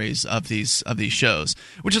fond memories of these shows,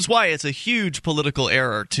 which is why it's a huge political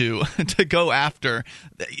error to go after.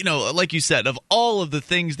 Like you said, of all of the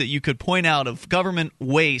things that you could point out of government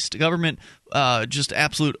waste, government just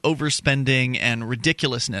absolute overspending and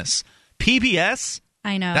ridiculousness. PBS?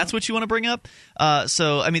 I know. That's what you want to bring up?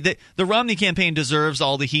 So, I mean, the Romney campaign deserves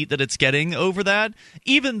all the heat that it's getting over that,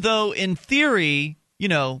 even though, in theory, you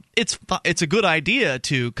know, it's a good idea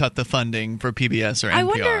to cut the funding for PBS or NPR. I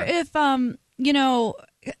wonder if, you know,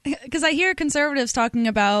 because I hear conservatives talking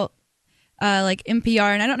about, like,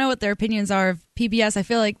 NPR, and I don't know what their opinions are of PBS. I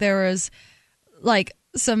feel like there was, like,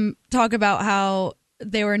 some talk about how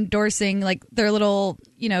they were endorsing, like, their little,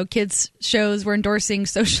 you know, kids shows were endorsing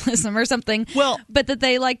socialism or something. Well, but that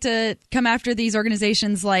they like to come after these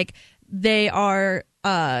organizations like they are,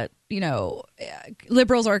 you know,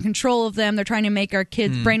 liberals are in control of them. They're trying to make our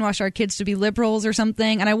kids, brainwash our kids to be liberals or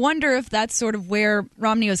something. And I wonder if that's sort of where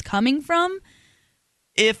Romney was coming from.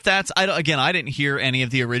 If that's, I didn't hear any of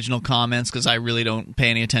the original comments because I really don't pay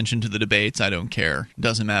any attention to the debates. I don't care. It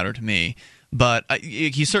doesn't matter to me. But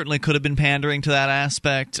he certainly could have been pandering to that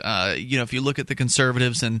aspect. You know, if you look at the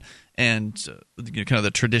conservatives and you know, kind of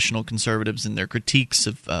the traditional conservatives and their critiques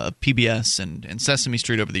of PBS and Sesame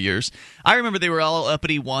Street over the years, I remember they were all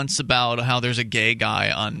uppity once about how there's a gay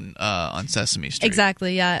guy on Sesame Street.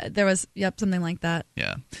 Exactly. Yeah, there was something like that.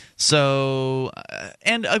 Yeah. So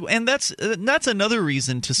and that's another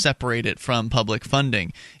reason to separate it from public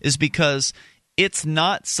funding is because it's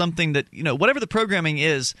not something that, you know, whatever the programming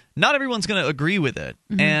is, not everyone's going to agree with it.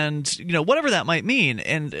 Mm-hmm. And, you know, whatever that might mean.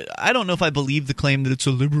 And I don't know if I believe the claim that it's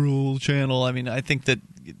a liberal channel. I mean, I think that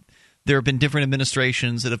there have been different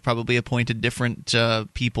administrations that have probably appointed different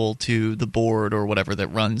people to the board or whatever that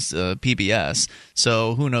runs PBS.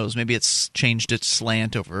 So who knows? Maybe it's changed its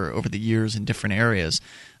slant over the years in different areas.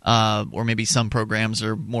 Or maybe some programs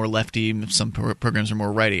are more lefty, some programs are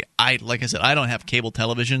more righty. Like I said, I don't have cable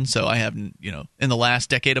television, so I have, you know, in the last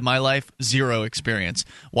decade of my life, zero experience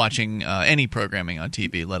watching any programming on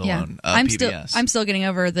TV, let alone PBS. I'm still getting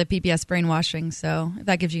over the PBS brainwashing, so if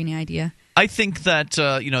that gives you any idea. I think that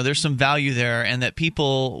you know, there's some value there, and that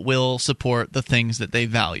people will support the things that they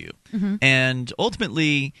value, and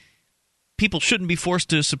ultimately, people shouldn't be forced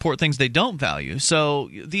to support things they don't value. So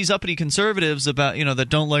these uppity conservatives about, you know, that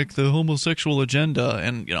don't like the homosexual agenda,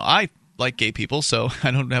 and, you know, I like gay people, so I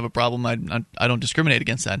don't have a problem. I don't discriminate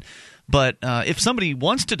against that. But if somebody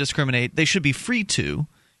wants to discriminate, they should be free to.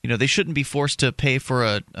 You know, they shouldn't be forced to pay for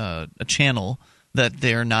a channel that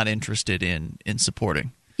they're not interested in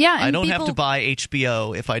supporting. Yeah, I don't have to buy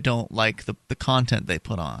HBO if I don't like the content they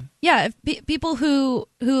put on. Yeah, if people who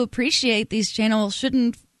appreciate these channels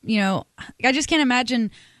shouldn't. You know, I just can't imagine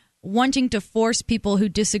wanting to force people who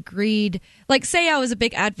disagreed. Like, say I was a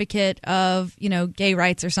big advocate of, you know, gay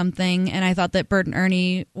rights or something, and I thought that Bert and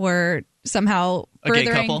Ernie were somehow furthering.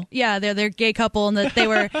 A gay couple? Yeah, they're a gay couple, and that they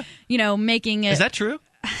were, you know, making it. Is that true?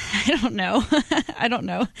 I don't know. I don't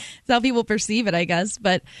know. It's how people perceive it, I guess.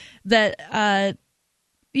 But that,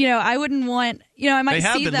 you know, I wouldn't want. You know, I might see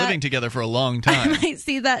that. They have been living together for a long time. I might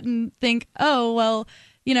see that and think, oh well.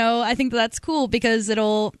 You know, I think that's cool because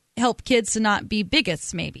it'll help kids to not be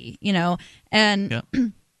bigots, maybe, you know. And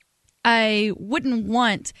I wouldn't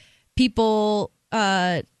want people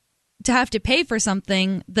to have to pay for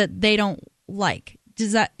something that they don't like.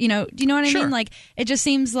 Does that, you know, do you know what I mean? Like, it just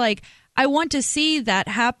seems like I want to see that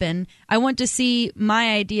happen. I want to see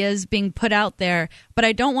my ideas being put out there, but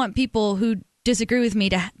I don't want people who disagree with me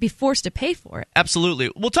to be forced to pay for it.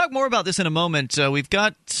 Absolutely. We'll talk more about this in a moment. We've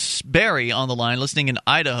got Barry on the line listening in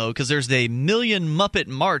Idaho because there's a Million Muppet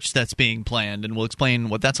March that's being planned, and we'll explain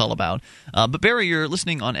what that's all about. But Barry, you're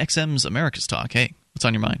listening on XM's America's Talk. Hey, what's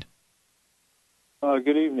on your mind?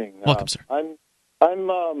 Good evening. Welcome, sir. I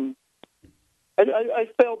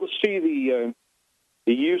fail to see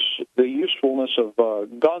the usefulness of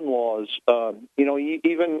gun laws. You know,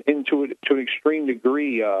 even to an extreme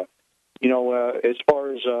degree. You know, as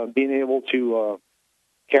far as being able to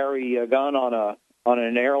carry a gun on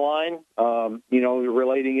an airline, you know,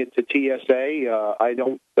 relating it to TSA, I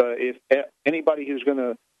don't. If anybody who's going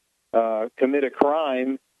to commit a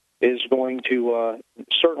crime is going to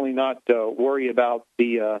certainly not worry about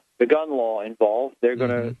the gun law involved, they're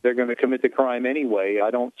going to commit the crime anyway.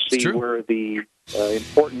 I don't see where the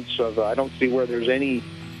importance of. I don't see where there's any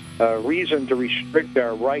reason to restrict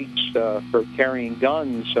our rights for carrying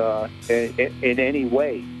guns in any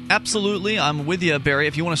way. Absolutely. I'm with you, Barry.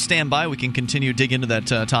 If you want to stand by, we can continue to dig into that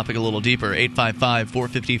topic a little deeper.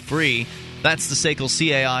 855-450-FREE. That's the SACL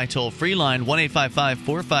CAI toll-free line,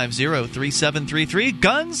 1-855-450-3733.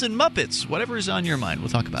 Guns and Muppets, whatever is on your mind, we'll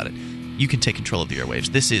talk about it. You can take control of the airwaves.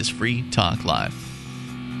 This is Free Talk Live.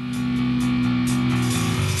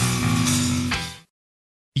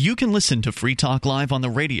 You can listen to Free Talk Live on the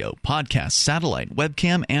radio, podcast, satellite,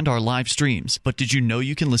 webcam, and our live streams. But did you know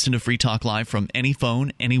you can listen to Free Talk Live from any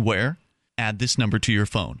phone, anywhere? Add this number to your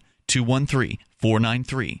phone,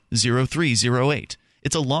 213-493-0308.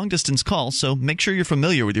 It's a long-distance call, so make sure you're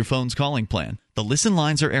familiar with your phone's calling plan. The Listen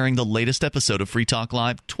lines are airing the latest episode of Free Talk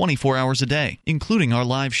Live 24 hours a day, including our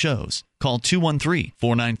live shows. Call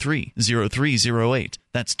 213-493-0308.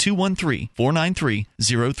 That's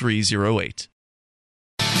 213-493-0308.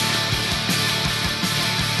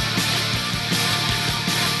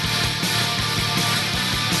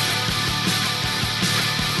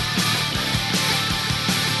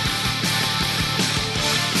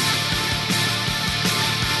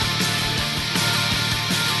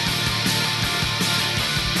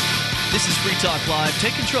 This is Free Talk Live.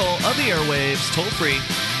 Take control of the airwaves, toll-free,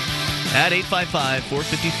 at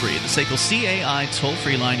 855-450-FREE. The SACL CAI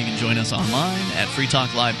toll-free line. You can join us online at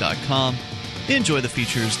freetalklive.com. Enjoy the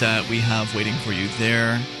features that we have waiting for you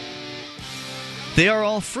there. They are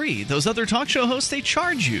all free. Those other talk show hosts, they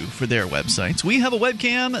charge you for their websites. We have a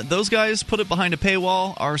webcam. Those guys put it behind a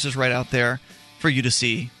paywall. Ours is right out there for you to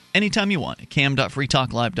see anytime you want at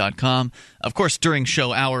cam.freetalklive.com. Of course, during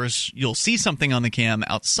show hours, you'll see something on the cam.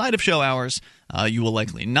 Outside of show hours, you will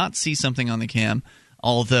likely not see something on the cam,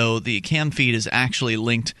 although the cam feed is actually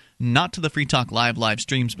linked not to the Free Talk Live live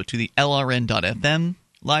streams, but to the LRN.FM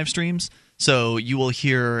live streams. So you will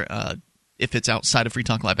hear, if it's outside of Free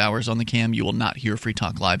Talk Live hours on the cam, you will not hear Free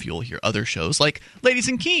Talk Live. You will hear other shows like Ladies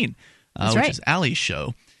in Keene, which is Allie's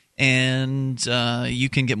show. And you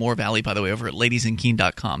can get more of Allie, by the way, over at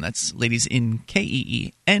ladiesinkeene.com. That's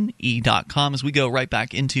ladiesinkeene.com as we go right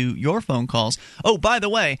back into your phone calls. Oh, by the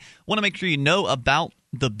way, want to make sure you know about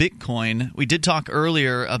the Bitcoin. We did talk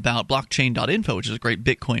earlier about blockchain.info, which is a great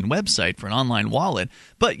Bitcoin website for an online wallet.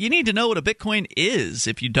 But you need to know what a Bitcoin is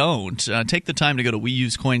if you don't. Take the time to go to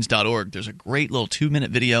weusecoins.org. There's a great little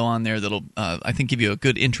 2-minute video on there that'll, I think, give you a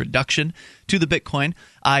good introduction to the Bitcoin.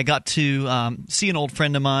 I got to see an old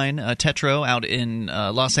friend of mine, Tetro, out in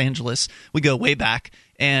Los Angeles. We go way back.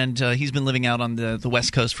 And he's been living out on the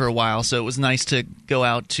West Coast for a while, so it was nice to go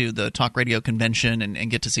out to the talk radio convention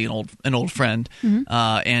and get to see an old friend. Mm-hmm.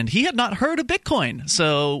 And he had not heard of Bitcoin,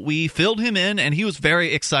 so we filled him in, and he was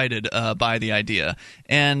very excited by the idea.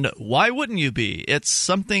 And why wouldn't you be? It's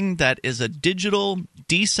something that is a digital,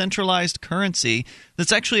 decentralized currency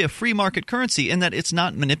that's actually a free market currency in that it's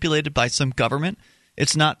not manipulated by some government.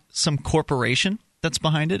 It's not some corporation that's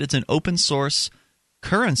behind it. It's an open source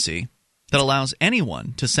currency that allows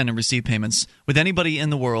anyone to send and receive payments with anybody in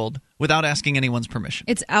the world without asking anyone's permission.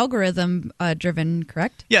 It's algorithm-driven,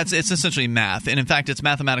 correct? Yeah, it's essentially math. And in fact, it's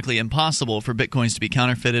mathematically impossible for Bitcoins to be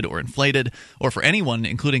counterfeited or inflated, or for anyone,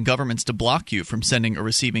 including governments, to block you from sending or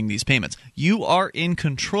receiving these payments. You are in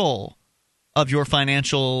control of your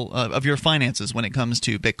finances when it comes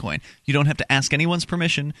to Bitcoin. You don't have to ask anyone's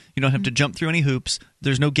permission. You don't have to jump through any hoops.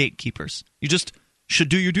 There's no gatekeepers. You just should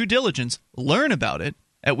do your due diligence, learn about it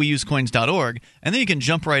at weusecoins.org, and then you can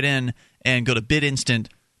jump right in and go to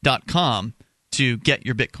bitinstant.com to get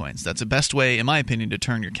your Bitcoins. That's the best way, in my opinion, to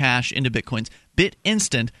turn your cash into Bitcoins.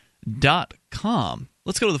 bitinstant.com.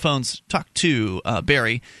 Let's go to the phones, talk to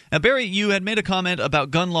Barry. Now, Barry, you had made a comment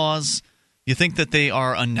about gun laws. You think that they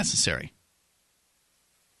are unnecessary.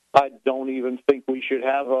 I don't even think we should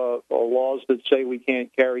have laws that say we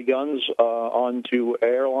can't carry guns onto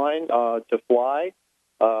airline to fly.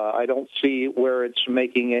 I don't see where it's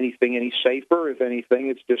making anything any safer. If anything,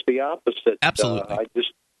 it's just the opposite. Absolutely.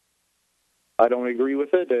 I don't agree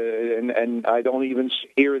with it, and I don't even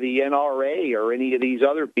hear the NRA or any of these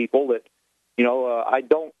other people that, I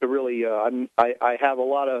don't really. I have a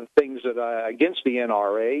lot of things that against the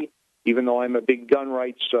NRA, even though I'm a big gun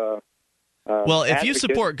rights. Well, if advocate. you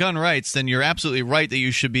support gun rights, then you're absolutely right that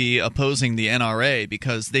you should be opposing the NRA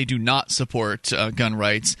because they do not support gun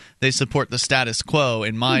rights. They support the status quo,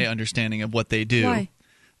 in my understanding of what they do. Why?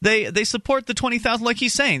 They support the 20,000, like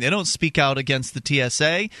he's saying. They don't speak out against the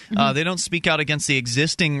TSA. Mm-hmm. They don't speak out against the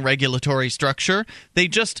existing regulatory structure.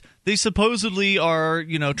 They supposedly are,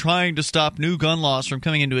 trying to stop new gun laws from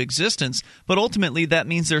coming into existence, but ultimately that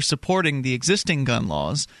means they're supporting the existing gun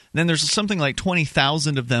laws. And then there's something like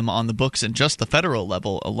 20,000 of them on the books in just the federal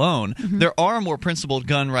level alone. Mm-hmm. There are more principled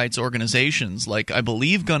gun rights organizations, like I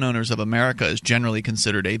believe Gun Owners of America is generally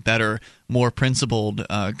considered a better, more principled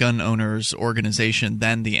gun owners organization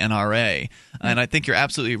than the NRA. Mm-hmm. And I think you're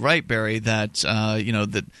absolutely right, Barry, that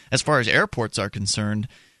that as far as airports are concerned,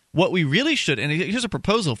 what we really should, and here's a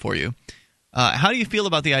proposal for you, How do you feel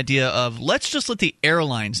about the idea of let's just let the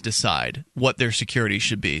airlines decide what their security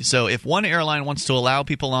should be? So if one airline wants to allow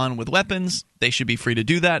people on with weapons, they should be free to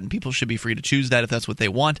do that, and people should be free to choose that if that's what they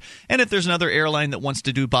want. And if there's another airline that wants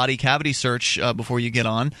to do body cavity search before you get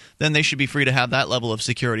on, then they should be free to have that level of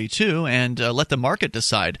security too, and let the market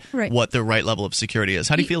decide what the right level of security is.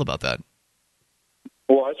 How do you feel about that?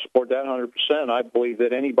 Well, I support that 100%. I believe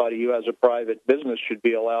that anybody who has a private business should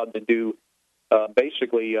be allowed to do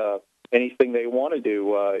basically anything they want to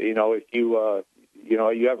do. If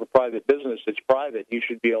you have a private business that's private, you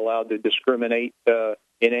should be allowed to discriminate in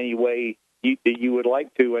any way that you would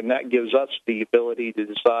like to, and that gives us the ability to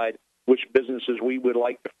decide which businesses we would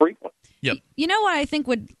like to frequent. Yep. You know what I think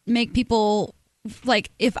would make people, like,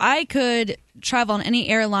 if I could travel on any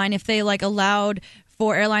airline, if they allowed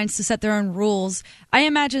for airlines to set their own rules, I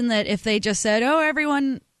imagine that if they just said, oh,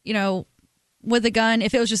 everyone, with a gun,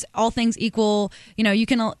 if it was just all things equal, you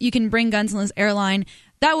can bring guns on this airline,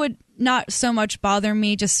 that would not so much bother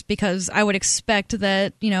me, just because I would expect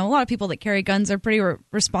that, a lot of people that carry guns are pretty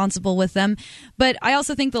responsible with them. But I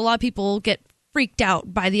also think that a lot of people get freaked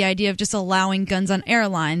out by the idea of just allowing guns on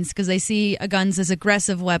airlines because they see guns as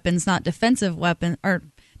aggressive weapons, not defensive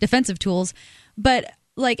tools. But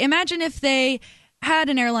imagine if they had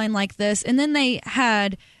an airline like this and then they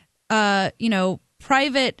had,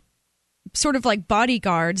 private sort of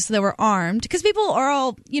bodyguards that were armed, because people are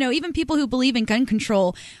all, even people who believe in gun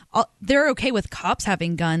control, they're okay with cops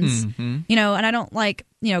having guns, and I don't like,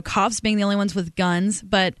 cops being the only ones with guns.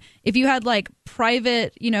 But if you had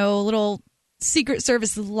private, little Secret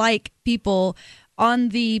Service people on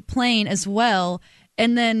the plane as well,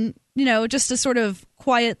 and then, just to sort of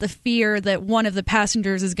quiet the fear that one of the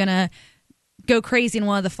passengers is going to go crazy in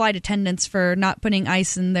one of the flight attendants for not putting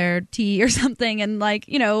ice in their tea or something. And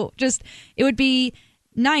just, it would be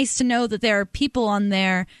nice to know that there are people on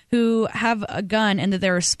there who have a gun and that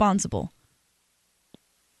they're responsible.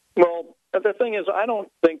 Well, the thing is, I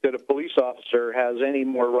don't think that a police officer has any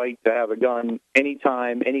more right to have a gun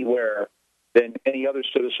anytime, anywhere than any other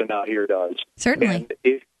citizen out here does. Certainly. And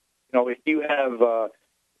if you have a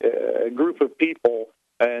group of people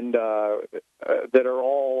and that are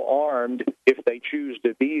all armed, if they choose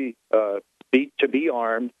to be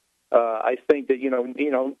armed, I think that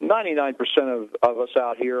 99% of us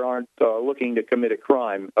out here aren't looking to commit a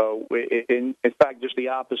crime. In fact, just the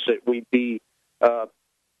opposite. We'd be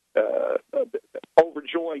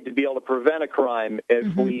overjoyed to be able to prevent a crime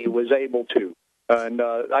if we was able to. And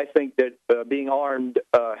I think that being armed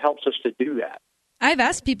helps us to do that. I've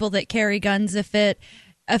asked people that carry guns if it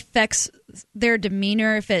affects their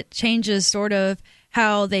demeanor, if it changes sort of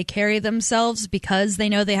how they carry themselves because they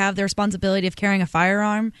know they have the responsibility of carrying a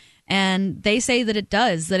firearm. And they say that it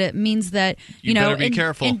does, that it means that,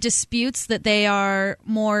 in disputes that they are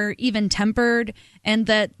more even-tempered, and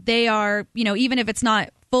that they are, even if it's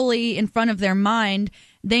not fully in front of their mind,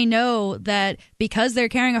 they know that because they're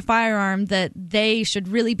carrying a firearm that they should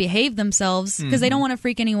really behave themselves because they don't want to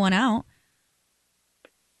freak anyone out.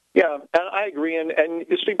 Yeah, and I agree, and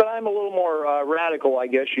you see, but I'm a little more radical, I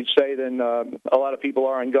guess you'd say, than a lot of people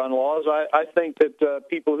are on gun laws. I think that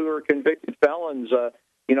people who are convicted felons, this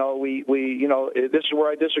is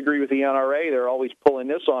where I disagree with the NRA. They're always pulling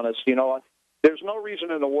this on us. There's no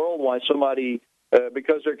reason in the world why somebody,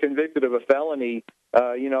 because they're convicted of a felony,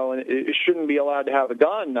 it shouldn't be allowed to have a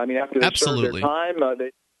gun. I mean, after they serve their time,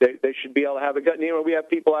 they should be able to have a gun. We have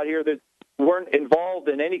people out here that weren't involved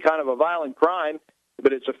in any kind of a violent crime,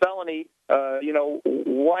 but it's a felony.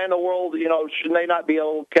 Why in the world, shouldn't they not be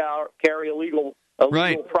able to carry a legal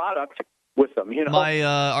product with them?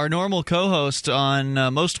 Our normal co-host on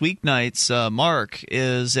most weeknights, Mark,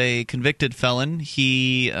 is a convicted felon.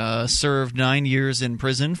 He served 9 years in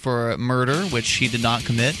prison for murder, which he did not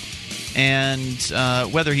commit. And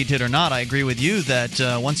whether he did or not, I agree with you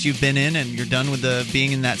that once you've been in and you're done with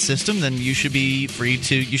being in that system, then you should be free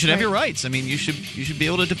to. You should have your rights. I mean, you should be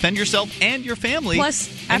able to defend yourself and your family. Plus,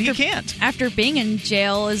 he can't. After being in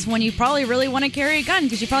jail is when you probably really want to carry a gun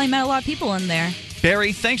because you probably met a lot of people in there.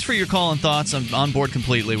 Barry, thanks for your call and thoughts. I'm on board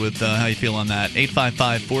completely with how you feel on that.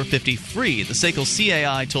 855-450-FREE, the SACL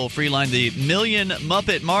CAI toll-free line, the Million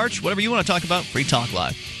Muppet March, whatever you want to talk about, Free Talk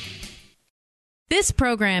Live. This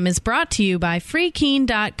program is brought to you by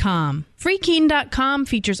FreeKeen.com. FreeKeen.com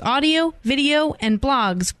features audio, video, and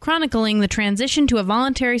blogs chronicling the transition to a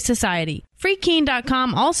voluntary society.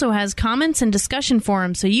 FreeKeen.com also has comments and discussion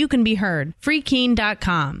forums so you can be heard.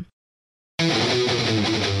 FreeKeen.com.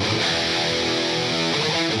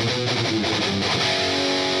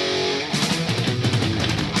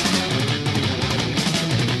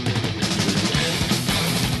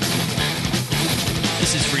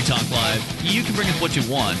 This is Free Talk Live. you can bring up what you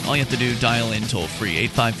want. All you have to do, dial in toll-free,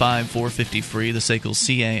 855-450-FREE, the SACL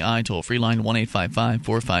CAI toll-free line,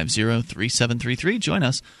 1-855-450-3733. Join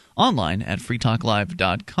us online at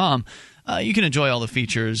freetalklive.com. You can enjoy all the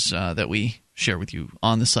features that we share with you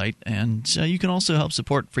on the site, and you can also help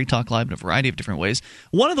support Free Talk Live in a variety of different ways.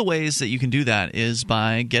 One of the ways that you can do that is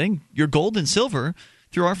by getting your gold and silver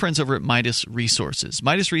through our friends over at Midas Resources.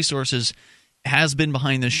 Midas Resources has been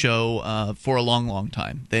behind this show for a long, long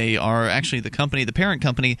time. They are actually the parent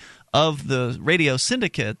company of the radio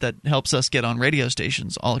syndicate that helps us get on radio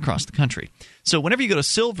stations all across the country. So whenever you go to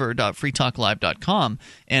silver.freetalklive.com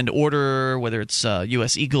and order, whether it's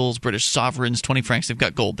U.S. Eagles, British Sovereigns, 20 francs, they've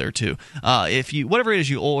got gold there too. If you whatever it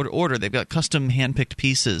is you order, they've got custom hand-picked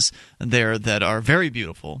pieces there that are very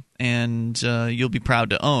beautiful, and you'll be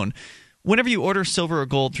proud to own. Whenever you order silver or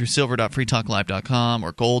gold through silver.freetalklive.com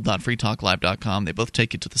or gold.freetalklive.com, they both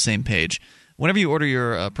take you to the same page. Whenever you order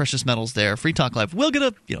your precious metals there, Free Talk Live will get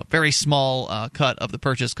a very small cut of the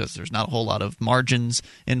purchase because there's not a whole lot of margins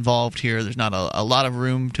involved here. There's not a lot of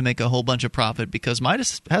room to make a whole bunch of profit because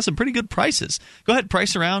Midas has some pretty good prices. Go ahead,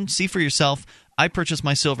 price around, see for yourself. I purchased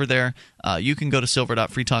my silver there. You can go to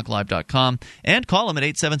silver.freetalklive.com and call them at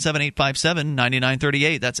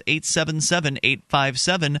 877-857-9938. That's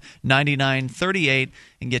 877-857-9938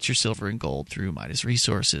 and get your silver and gold through Midas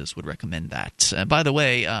Resources. Would recommend that. By the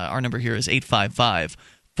way, our number here is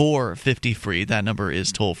 855-450-FREE. That number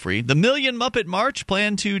is toll-free. The Million Muppet March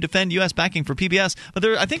planned to defend U.S. backing for PBS. But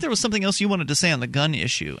I think there was something else you wanted to say on the gun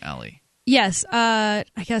issue, Allie. Yes. I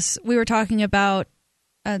guess we were talking about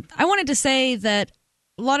I wanted to say that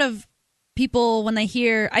a lot of people, when they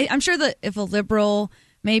hear, I'm sure that if a liberal,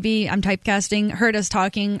 maybe I'm typecasting, heard us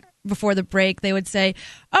talking before the break, they would say,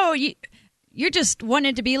 oh, you're just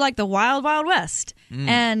wanting to be like the Wild Wild West.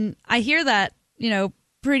 And I hear that, it's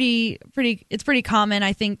pretty common,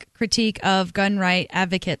 I think, critique of gun right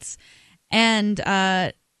advocates. And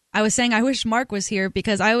I was saying I wish Mark was here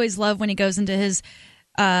because I always love when he goes into his,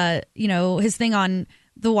 his thing on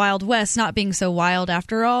the Wild West not being so wild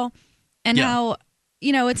after all, and how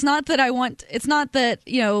it's not that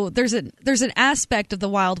there's an aspect of the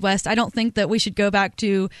Wild West. I don't think that we should go back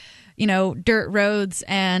to dirt roads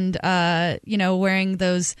and wearing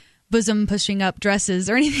those bosom pushing up dresses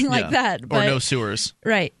or anything like that, or no sewers.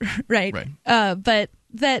 Right. But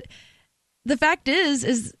that the fact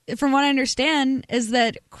is from what I understand is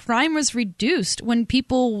that crime was reduced when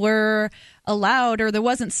people were allowed, or there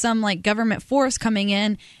wasn't some like government force coming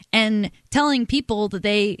in and telling people that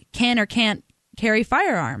they can or can't carry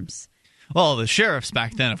firearms. Well, the sheriffs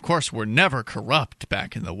back then, of course, were never corrupt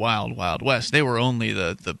back in the Wild Wild West. They were only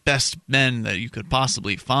the best men that you could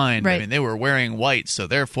possibly find. Right. I mean, they were wearing white, so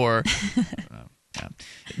therefore...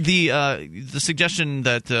 The suggestion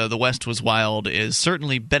that the West was wild is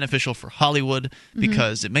certainly beneficial for Hollywood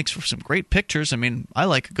because it makes for some great pictures. I mean, I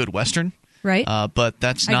like a good Western. Right. But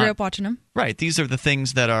that's not... I grew up watching them. Right. These are the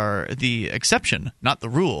things that are the exception, not the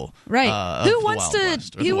rule. Right. Who wants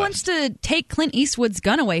to take Clint Eastwood's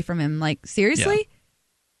gun away from him? Like, seriously? Yeah.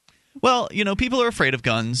 Well, people are afraid of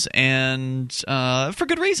guns, and for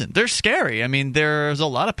good reason. They're scary. I mean, there's a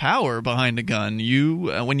lot of power behind a gun.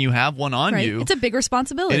 When you have one on you, it's a big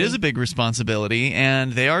responsibility. It is a big responsibility,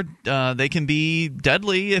 and they can be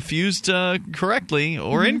deadly if used correctly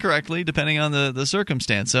or incorrectly, depending on the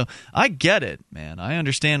circumstance. So I get it, man. I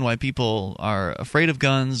understand why people are afraid of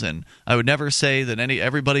guns, and I would never say that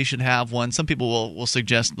everybody should have one. Some people will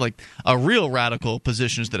suggest like a real radical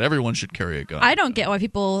position is that everyone should carry a gun. I don't get why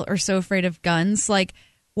people are so afraid of guns. Like,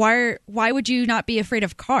 why would you not be afraid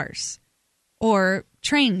of cars or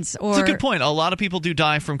trains? Or it's a good point. A lot of people do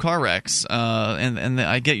die from car wrecks, and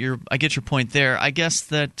I get your point there. I guess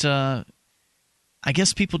that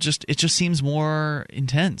people it just seems more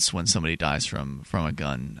intense when somebody dies from a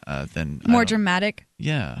gun than more dramatic.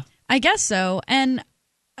 Yeah, I guess so. And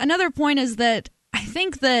another point is that I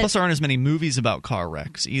think that... Plus, there aren't as many movies about car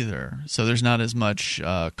wrecks either, so there's not as much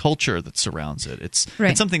culture that surrounds it. It's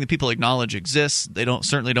something that people acknowledge exists. They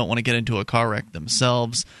certainly don't want to get into a car wreck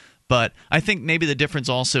themselves, but I think maybe the difference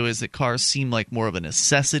also is that cars seem like more of a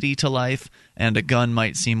necessity to life, and a gun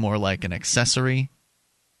might seem more like an accessory.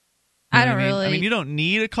 I don't really... I mean, you don't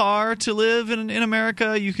need a car to live in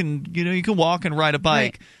America. You can walk and ride a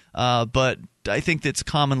bike, but I think it's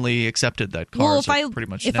commonly accepted that cars are pretty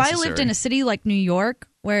much necessary. If I lived in a city like New York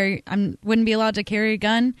where I wouldn't be allowed to carry a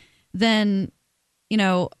gun, then,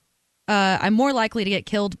 I'm more likely to get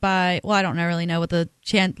killed by, well, I don't really know what the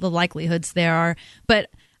likelihoods there are,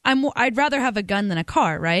 but I'd rather have a gun than a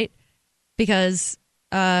car, right? Because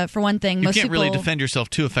for one thing. You can't really defend yourself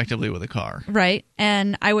too effectively with a car. Right.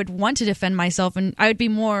 And I would want to defend myself, and I would be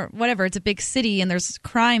more, whatever, it's a big city and there's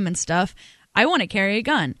crime and stuff. I want to carry a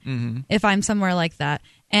gun if I'm somewhere like that.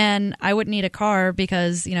 And I wouldn't need a car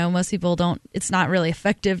because, most people don't, it's not really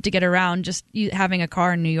effective to get around just having a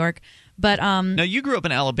car in New York. But now, you grew up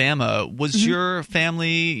in Alabama. Was your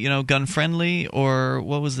family, gun friendly, or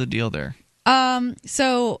what was the deal there?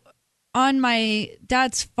 So on my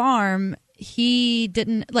dad's farm, he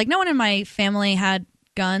didn't, no one in my family had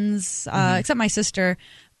guns, except my sister,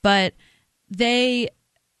 but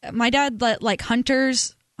my dad let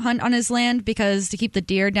hunters hunt on his land because to keep the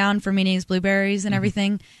deer down for eating his blueberries and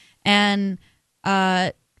everything. And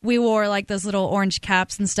we wore those little orange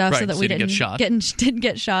caps and stuff so that we didn't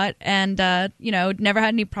get shot. And never had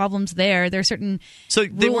any problems there. There are certain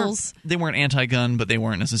rules. They weren't anti-gun, but they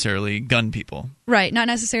weren't necessarily gun people. Right, not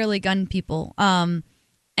necessarily gun people.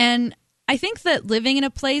 And I think that living in a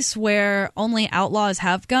place where only outlaws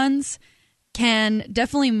have guns can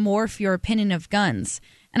definitely morph your opinion of guns.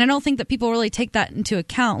 And I don't think that people really take that into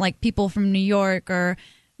account. Like people from New York or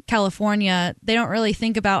California, they don't really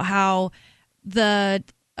think about how the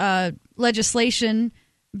legislation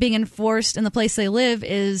being enforced in the place they live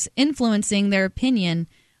is influencing their opinion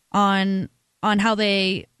on how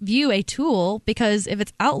they view a tool. Because if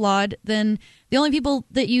it's outlawed, then the only people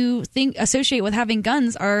that you think associate with having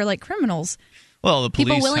guns are criminals. Well, the police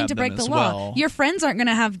people willing have to them break the as law. well. Your friends aren't going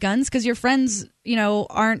to have guns because your friends,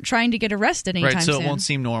 aren't trying to get arrested anytime soon. Right, so it won't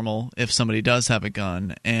seem normal if somebody does have a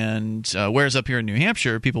gun. And whereas up here in New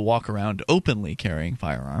Hampshire, people walk around openly carrying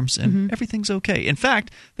firearms, and everything's okay. In fact,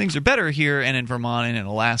 things are better here and in Vermont and in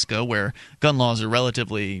Alaska, where gun laws are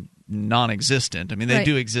relatively non-existent. I mean, they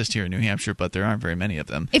do exist here in New Hampshire, but there aren't very many of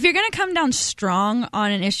them. If you're going to come down strong on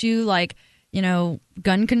an issue like,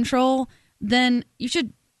 gun control, then you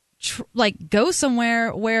should go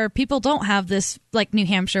somewhere where people don't have this, like New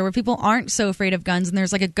Hampshire, where people aren't so afraid of guns and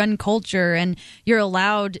there's a gun culture and you're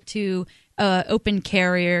allowed to open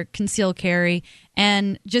carry or conceal carry,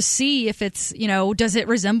 and just see if it's, does it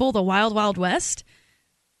resemble the Wild Wild West?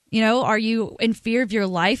 Are you in fear of your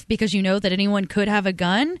life because you know that anyone could have a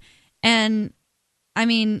gun? And I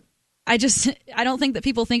mean, I don't think that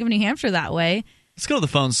people think of New Hampshire that way. Let's go to the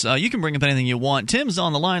phones. You can bring up anything you want. Tim's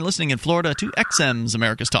on the line listening in Florida to XM's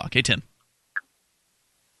America's Talk. Hey, Tim.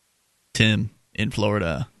 Tim in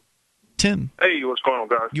Florida. Tim. Hey, what's going on,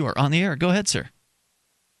 guys? You are on the air. Go ahead, sir.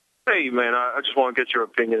 Hey, man, I just want to get your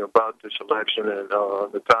opinion about this election and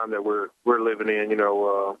the time that we're living in.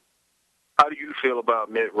 How do you feel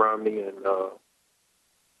about Mitt Romney and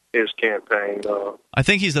his campaign? I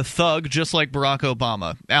think he's a thug, just like Barack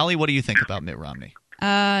Obama. Allie, what do you think about Mitt Romney?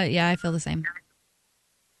 Yeah, I feel the same.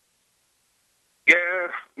 Yeah,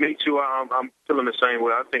 me too. I'm feeling the same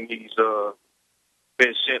way. I think he's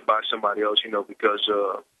been sent by somebody else, because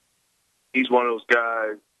he's one of those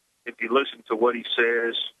guys, if you listen to what he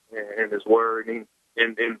says and his word, in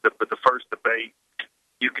the first debate,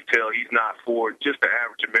 you could tell he's not for just the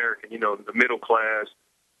average American, the middle class.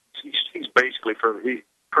 He's basically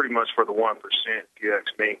pretty much for the 1%, if you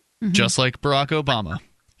ask me. Mm-hmm. Just like Barack Obama.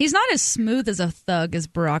 He's not as smooth as a thug as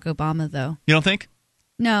Barack Obama, though. You don't think?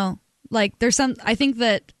 No. I think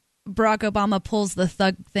that Barack Obama pulls the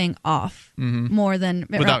thug thing off more than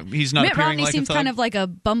Mitt Romney. He's not Mitt appearing Romney like seems a thug? kind of like a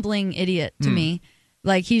bumbling idiot to me.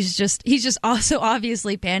 He's just also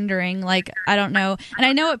obviously pandering. I don't know. And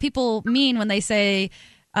I know what people mean when they say,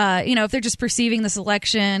 if they're just perceiving this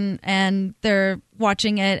election and they're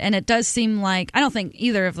watching it, and it does seem like, I don't think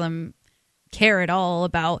either of them care at all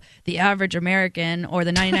about the average American or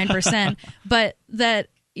the 99%, but that,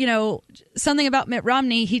 something about Mitt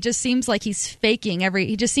Romney, he just seems like he's faking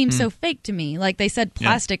he just seems so fake to me. Like they said,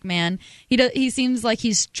 plastic man. He seems like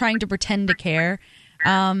he's trying to pretend to care.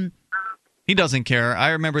 He doesn't care.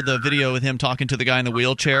 I remember the video with him talking to the guy in the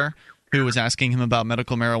wheelchair who was asking him about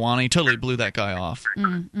medical marijuana. He totally blew that guy off.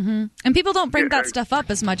 Mm-hmm. And people don't bring that stuff up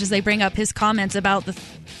as much as they bring up his comments about the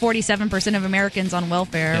 47% of Americans on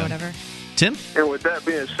welfare or whatever. Tim? And with that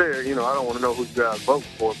being said, I don't want to know who you guys vote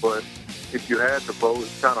for, but if you had to vote,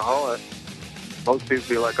 it's kind of hard. Most people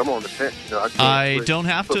be like, I'm on the fence. I don't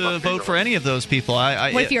have to vote for any of those people.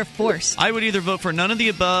 What if you're forced? I would either vote for none of the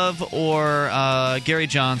above or Gary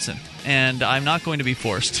Johnson, and I'm not going to be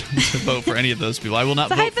forced to vote for any of those people. I will not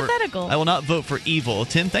vote hypothetical. I will not vote for evil.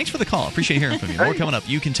 Tim, thanks for the call. Appreciate hearing from you. More coming up.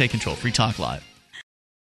 You can take control. Free Talk Live.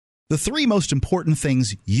 The three most important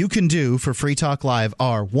things you can do for Free Talk Live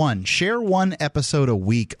are: 1, share one episode a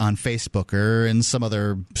week on Facebook or in some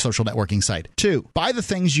other social networking site. 2, buy the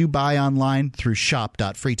things you buy online through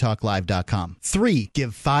shop.freetalklive.com. 3,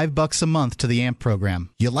 give $5 a month to the AMP program.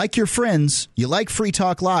 You like your friends, you like Free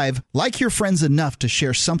Talk Live, like your friends enough to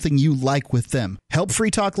share something you like with them. Help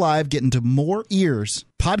Free Talk Live get into more ears.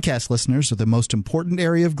 Podcast listeners are the most important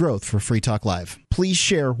area of growth for Free Talk Live. Please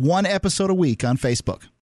share one episode a week on Facebook.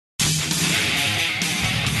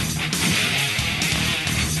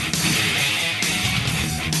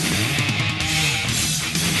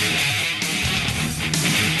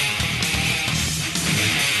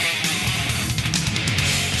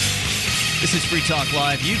 This is Free Talk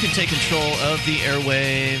Live. You can take control of the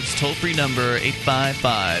airwaves. Toll-free number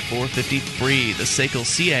 855-450-FREE, the SACL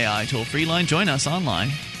CAI toll-free line. Join us online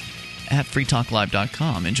at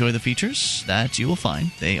freetalklive.com. Enjoy the features that you will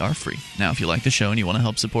find. They are free. Now, if you like the show and you want to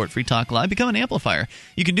help support Free Talk Live, become an amplifier.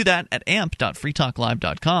 You can do that at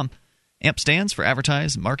amp.freetalklive.com. AMP stands for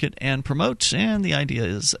Advertise, Market, and Promote, and the idea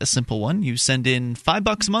is a simple one. You send in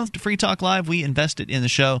 $5 a month to Free Talk Live. We invest it in the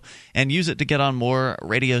show and use it to get on more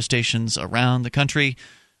radio stations around the country.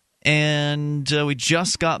 And we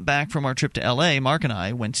just got back from our trip to L.A. Mark and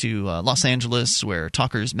I went to Los Angeles, where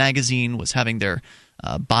Talkers Magazine was having their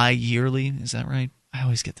bi-yearly. Is that right? I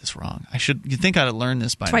always get this wrong. You'd think I'd have learned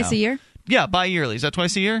this by now. Twice a year? Yeah, bi-yearly. Is that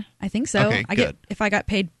twice a year? I think so. Okay, good. If I got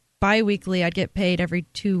paid bi-weekly, I'd get paid every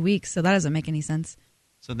 2 weeks, so that doesn't make any sense.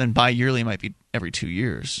 So then bi-yearly might be every 2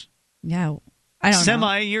 years. Yeah, I don't know.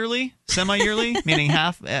 Semi-yearly, meaning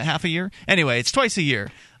half a year. Anyway, it's twice a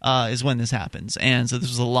year is when this happens, and so this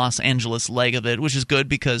was the Los Angeles leg of it, which is good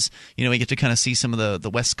because we get to kind of see some of the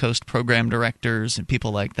West Coast program directors and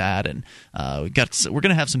people like that, and we're going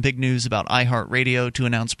to have some big news about iHeartRadio to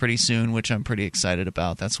announce pretty soon, which I'm pretty excited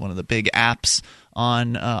about. That's one of the big apps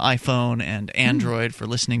on iPhone and Android for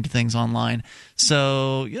listening to things online.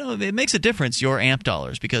 So it makes a difference, your AMP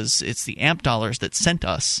dollars, because it's the AMP dollars that sent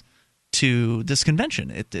us to this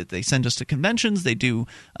convention. They send us to conventions. They do.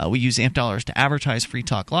 We use AMP dollars to advertise Free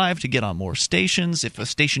Talk Live, to get on more stations. If a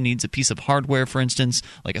station needs a piece of hardware, for instance,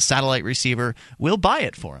 like a satellite receiver, we'll buy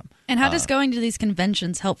it for them. And how does going to these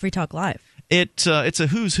conventions help Free Talk Live? It's a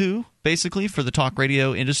who's who, basically, for the talk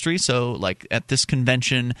radio industry. So, like, at this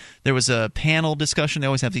convention, there was a panel discussion. They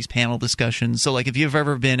always have these panel discussions. So, like, if you've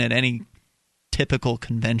ever been at any typical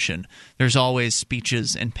convention, there's always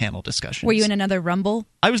speeches and panel discussions. Were you in another Rumble?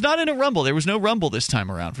 I was not in a Rumble. There was no Rumble this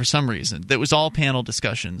time around for some reason. It was all panel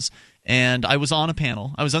discussions, and I was on a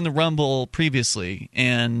panel. I was on the Rumble previously,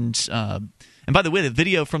 and by the way, the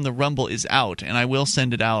video from the Rumble is out, and I will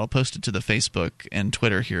send it out. I'll post it to the Facebook and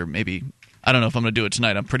Twitter here. Maybe, I don't know if I'm going to do it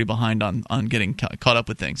tonight. I'm pretty behind on getting caught up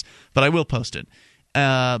with things, but I will post it.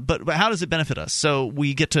 But how does it benefit us? So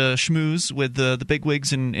we get to schmooze with the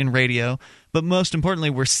bigwigs in radio, but most importantly,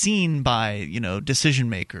 we're seen by decision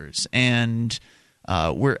makers, and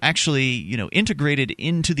we're actually integrated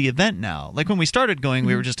into the event now. Like when we started going,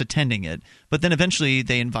 we were just attending it, but then eventually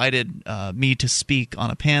they invited me to speak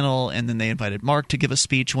on a panel, and then they invited Mark to give a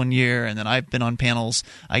speech one year, and then I've been on panels.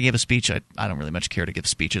 I gave a speech. I don't really much care to give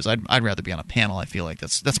speeches. I'd rather be on a panel. I feel like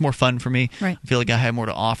that's more fun for me. Right. I feel like I have more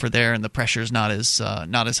to offer there, and the pressure's not as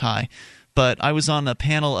high. But I was on a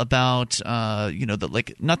panel about not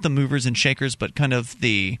the movers and shakers, but kind of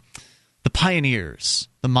the pioneers,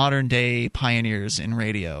 the modern day pioneers in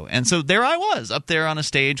radio. And so there I was up there on a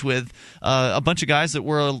stage with a bunch of guys that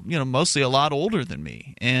were mostly a lot older than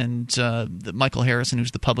me. And Michael Harrison,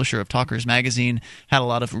 who's the publisher of Talkers Magazine, had a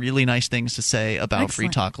lot of really nice things to say about Excellent. Free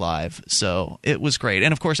Talk Live. So it was great.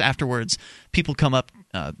 And of course afterwards people come up.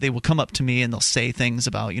 They will come up to me and they'll say things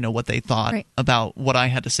about what they thought about what I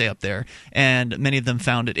had to say up there, and many of them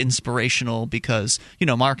found it inspirational because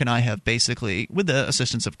Mark and I have basically, with the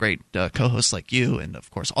assistance of great co-hosts like you and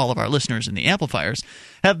of course all of our listeners in the amplifiers,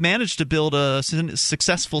 have managed to build a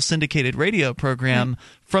successful syndicated radio program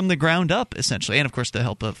from the ground up, essentially, and of course the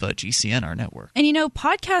help of GCN, our network. And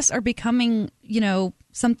podcasts are becoming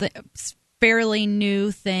something fairly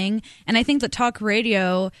new thing, and I think that talk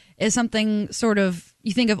radio is something sort of,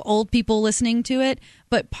 you think of old people listening to it,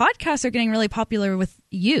 but podcasts are getting really popular with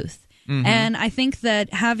youth. Mm-hmm. And I think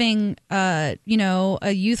that having a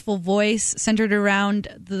youthful voice centered around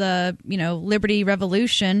the Liberty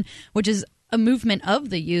Revolution, which is a movement of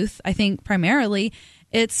the youth, I think primarily,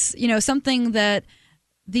 it's something that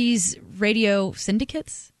these radio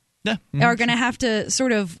syndicates are going to have to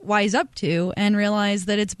sort of wise up to and realize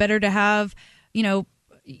that it's better to have, you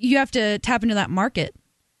have to tap into that market,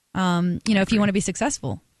 if you want to be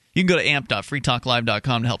successful. You can go to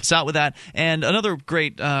amp.freetalklive.com to help us out with that. And another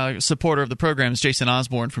great supporter of the program is Jason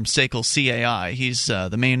Osborne from Sekel CAI. He's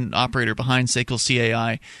the main operator behind Sekel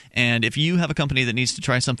CAI. And if you have a company that needs to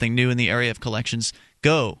try something new in the area of collections,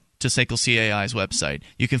 go to Sekel CAI's website.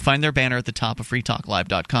 You can find their banner at the top of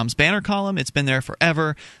freetalklive.com's banner column. It's been there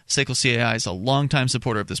forever. Sekel CAI is a longtime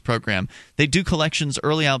supporter of this program. They do collections,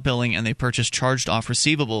 early out billing, and they purchase charged-off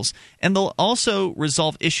receivables. And they'll also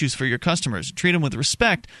resolve issues for your customers. Treat them with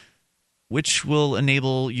respect, which will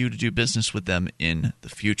enable you to do business with them in the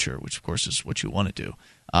future, which, of course, is what you want to do.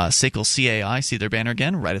 Sekel CAI, see their banner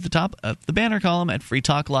again right at the top of the banner column at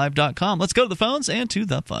freetalklive.com. Let's go to the phones and to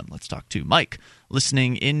the fun. Let's talk to Mike,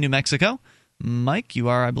 listening in New Mexico. Mike, you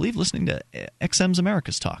are, I believe, listening to XM's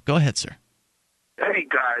America's Talk. Go ahead, sir. Hey,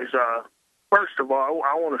 guys. First of all,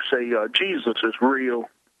 I want to say Jesus is real,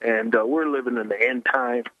 and we're living in the end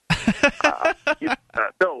time.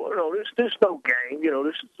 No, this is no game.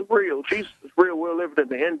 This is real. Jesus is real. We're living in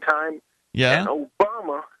the end time. Yeah. And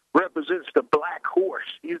Obama represents the black horse.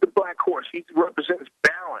 He's the black horse. He represents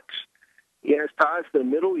balance. He has ties to the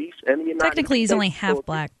Middle East and the United States. Technically, he's only half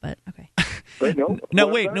black, but okay. But no,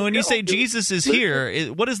 wait. No, when you say Jesus is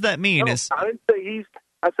here, what does that mean? No, I didn't say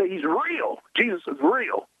I say he's real. Jesus is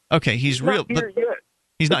real. Okay, he's real. Not here yet.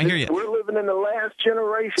 He's not here yet. We're living in the last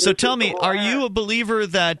generation. So tell me, are you a believer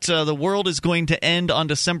that the world is going to end on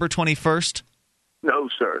December 21st? No,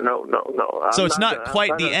 sir. No. So it's not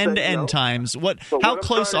quite the end times. How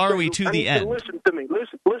close are we to the end? Listen to me.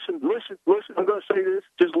 Listen. I'm going to say this.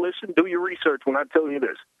 Just listen. Do your research when I tell you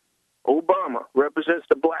this. Obama represents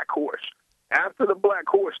the black horse. After the black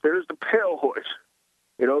horse, there's the pale horse.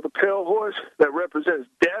 The pale horse that represents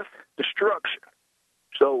death, destruction.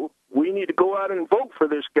 So we need to go out and vote for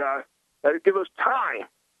this guy. That'll give us time.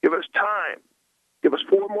 Give us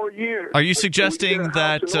 4 more years. Are you suggesting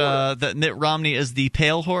that that Mitt Romney is the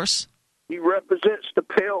pale horse? He represents the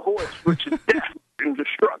pale horse, which is death and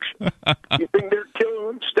destruction. You think they're killing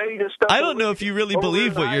him, state and stuff? I don't know if you really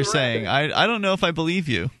believe what you're saying. I don't know if I believe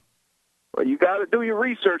you. Well, you got to do your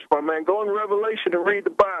research, my man. Go in Revelation and read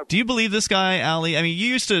the Bible. Do you believe this guy, Allie? I mean, you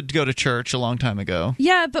used to go to church a long time ago.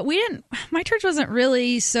 Yeah, but we didn't. My church wasn't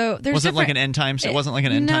really so. Was it like an end times? It wasn't like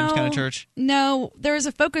an end times kind of church. No, there was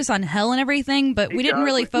a focus on hell and everything, but we didn't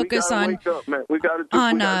really focus on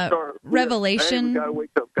Revelation.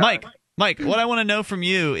 Mike, what I want to know from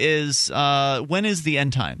you is when is the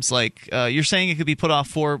end times? Like you're saying it could be put off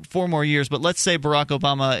for 4 more years, but let's say Barack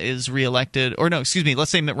Obama is reelected, or no, excuse me,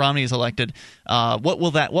 let's say Mitt Romney is elected. What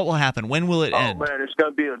will happen? When will it end? Oh man, it's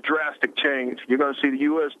going to be a drastic change. You're going to see the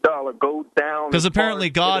U.S. dollar go down. Because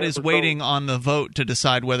apparently God is waiting on the vote to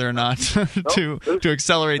decide whether or not to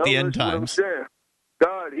accelerate the end times.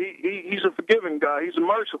 God, he's a forgiving God. He's a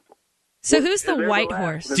merciful. So who's the white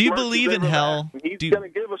horse? Do you believe in hell? He's going to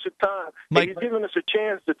give us a time. Mike, he's giving us a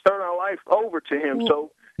chance to turn our life over to him.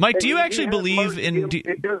 So, Mike, do you actually believe in... He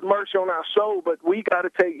has mercy on our soul, but we got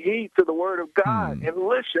to take heed to the word of God and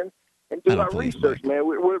listen and do our research, man.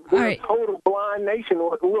 We're a total blind nation.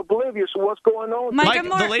 We're oblivious to what's going on. Mike,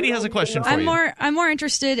 the lady has a question for you. I'm more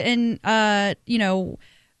interested in,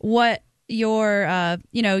 what...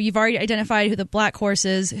 you've already identified who the black horse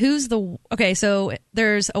is. Who's the so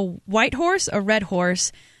there's a white horse, a red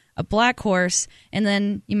horse, a black horse, and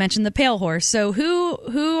then you mentioned the pale horse. So who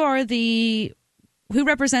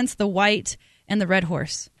represents the white and the red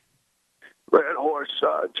horse? Red horse.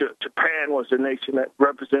 Japan was the nation that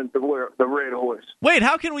represented the red horse. Wait,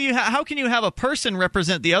 how can you have a person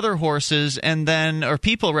represent the other horses and then, or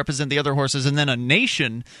people represent the other horses, and then a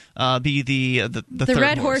nation be the third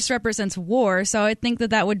red horse represents war. So I think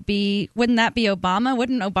that would be, wouldn't that be Obama?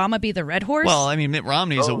 Wouldn't Obama be the red horse? Well, I mean, Mitt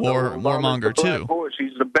Romney's a warmonger too. Horse.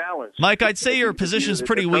 He's the balance. Mike, I'd say your position's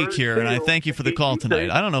pretty weak here, and I thank you for the call tonight.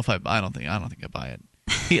 I don't think I buy it.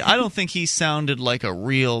 I don't think he sounded like a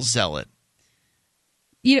real zealot.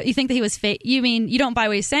 You think that he was fake? You mean you don't buy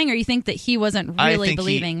what he's saying, or you think that he wasn't really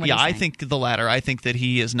believing what he's saying? I think the latter. I think that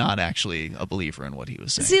he is not actually a believer in what he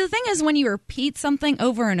was saying. See, the thing is, when you repeat something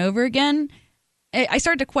over and over again, I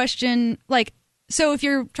start to question, like, so if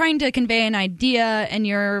you're trying to convey an idea and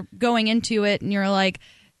you're going into it and you're like,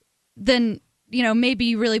 then, maybe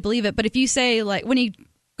you really believe it. But if you say, like, when he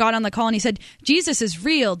got on the call and he said, Jesus is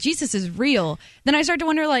real, then I start to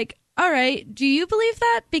wonder, like, all right, do you believe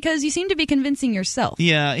that? Because you seem to be convincing yourself.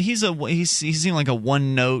 Yeah, he seemed like a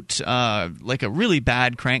one-note, like a really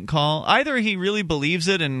bad crank call. Either he really believes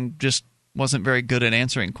it and just wasn't very good at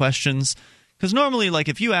answering questions. Because normally, like,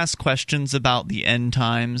 if you ask questions about the end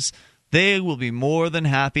times, they will be more than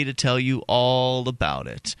happy to tell you all about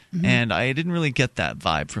it. Mm-hmm. And I didn't really get that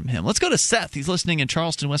vibe from him. Let's go to Seth. He's listening in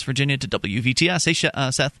Charleston, West Virginia to WVTS. Hey,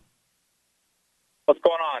 Seth. What's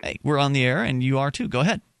going on? Hey, we're on the air, and you are too. Go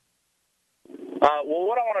ahead. Well,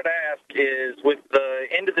 what I wanted to ask is, with the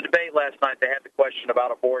end of the debate last night, they had the question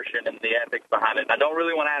about abortion and the ethics behind it. And I don't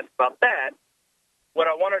really want to ask about that. What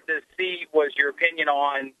I wanted to see was your opinion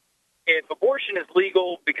on, if abortion is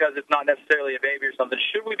legal because it's not necessarily a baby or something,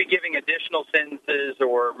 should we be giving additional sentences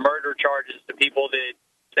or murder charges to people that,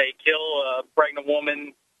 say, kill a pregnant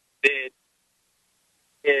woman that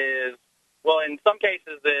is, well, in some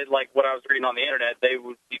cases, that, like what I was reading on the Internet, they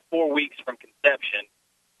would be 4 weeks from conception,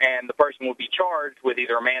 and the person would be charged with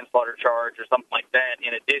either a manslaughter charge or something like that,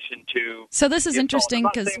 in addition to... So this is interesting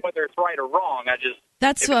because... I'm not saying whether it's right or wrong. I just...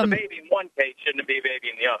 That's, if it's a baby in one case, shouldn't it be a baby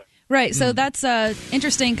in the other? Right. So that's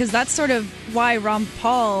interesting because that's sort of why Ron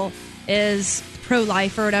Paul is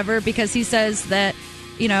pro-life or whatever, because he says that,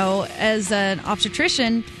 you know, as an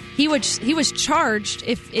obstetrician, he was charged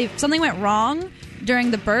if something went wrong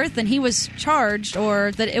during the birth, then he was charged,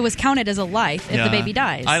 or that it was counted as a life if the baby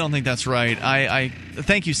dies. I don't think that's right. I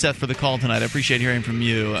thank you, Seth, for the call tonight. I appreciate hearing from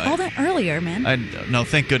you. Call that earlier, man. No,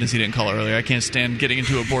 thank goodness he didn't call earlier. I can't stand getting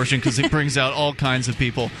into abortion because it brings out all kinds of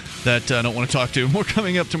people that I don't want to talk to. More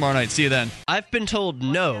coming up tomorrow night. See you then. I've been told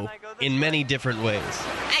no in many different ways.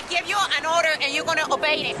 I give you an order and you're going to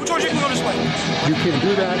obey it. George, you can go this way. You can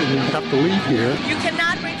do that and you have to leave here. You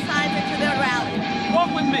cannot bring signs into the rally.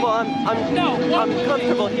 Walk with me. Well, I'm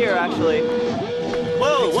comfortable here, actually.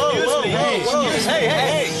 Whoa! Hey!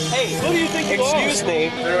 Who do you think you are? Excuse me.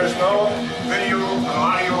 There is no video and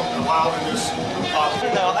audio allowed in this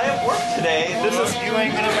office. No, I have work today. This is you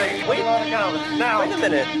ain't gonna make it. Wait a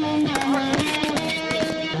minute.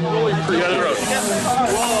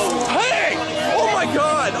 Whoa! Hey! Oh my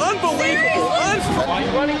God! Unbelievable! Why are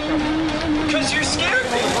you running from me? Because you're scared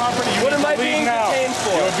me. What am I being detained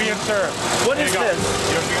for? You're being served. What is this?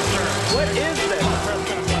 You're being served. What is this?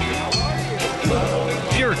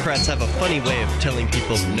 Bureaucrats have a funny way of telling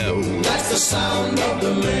people no. That's the sound of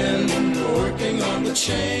the men working on the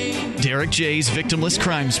chain. Derek J's Victimless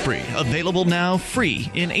Crime Spree. Available now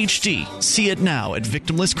free in HD. See it now at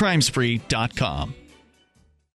victimlesscrimespree.com.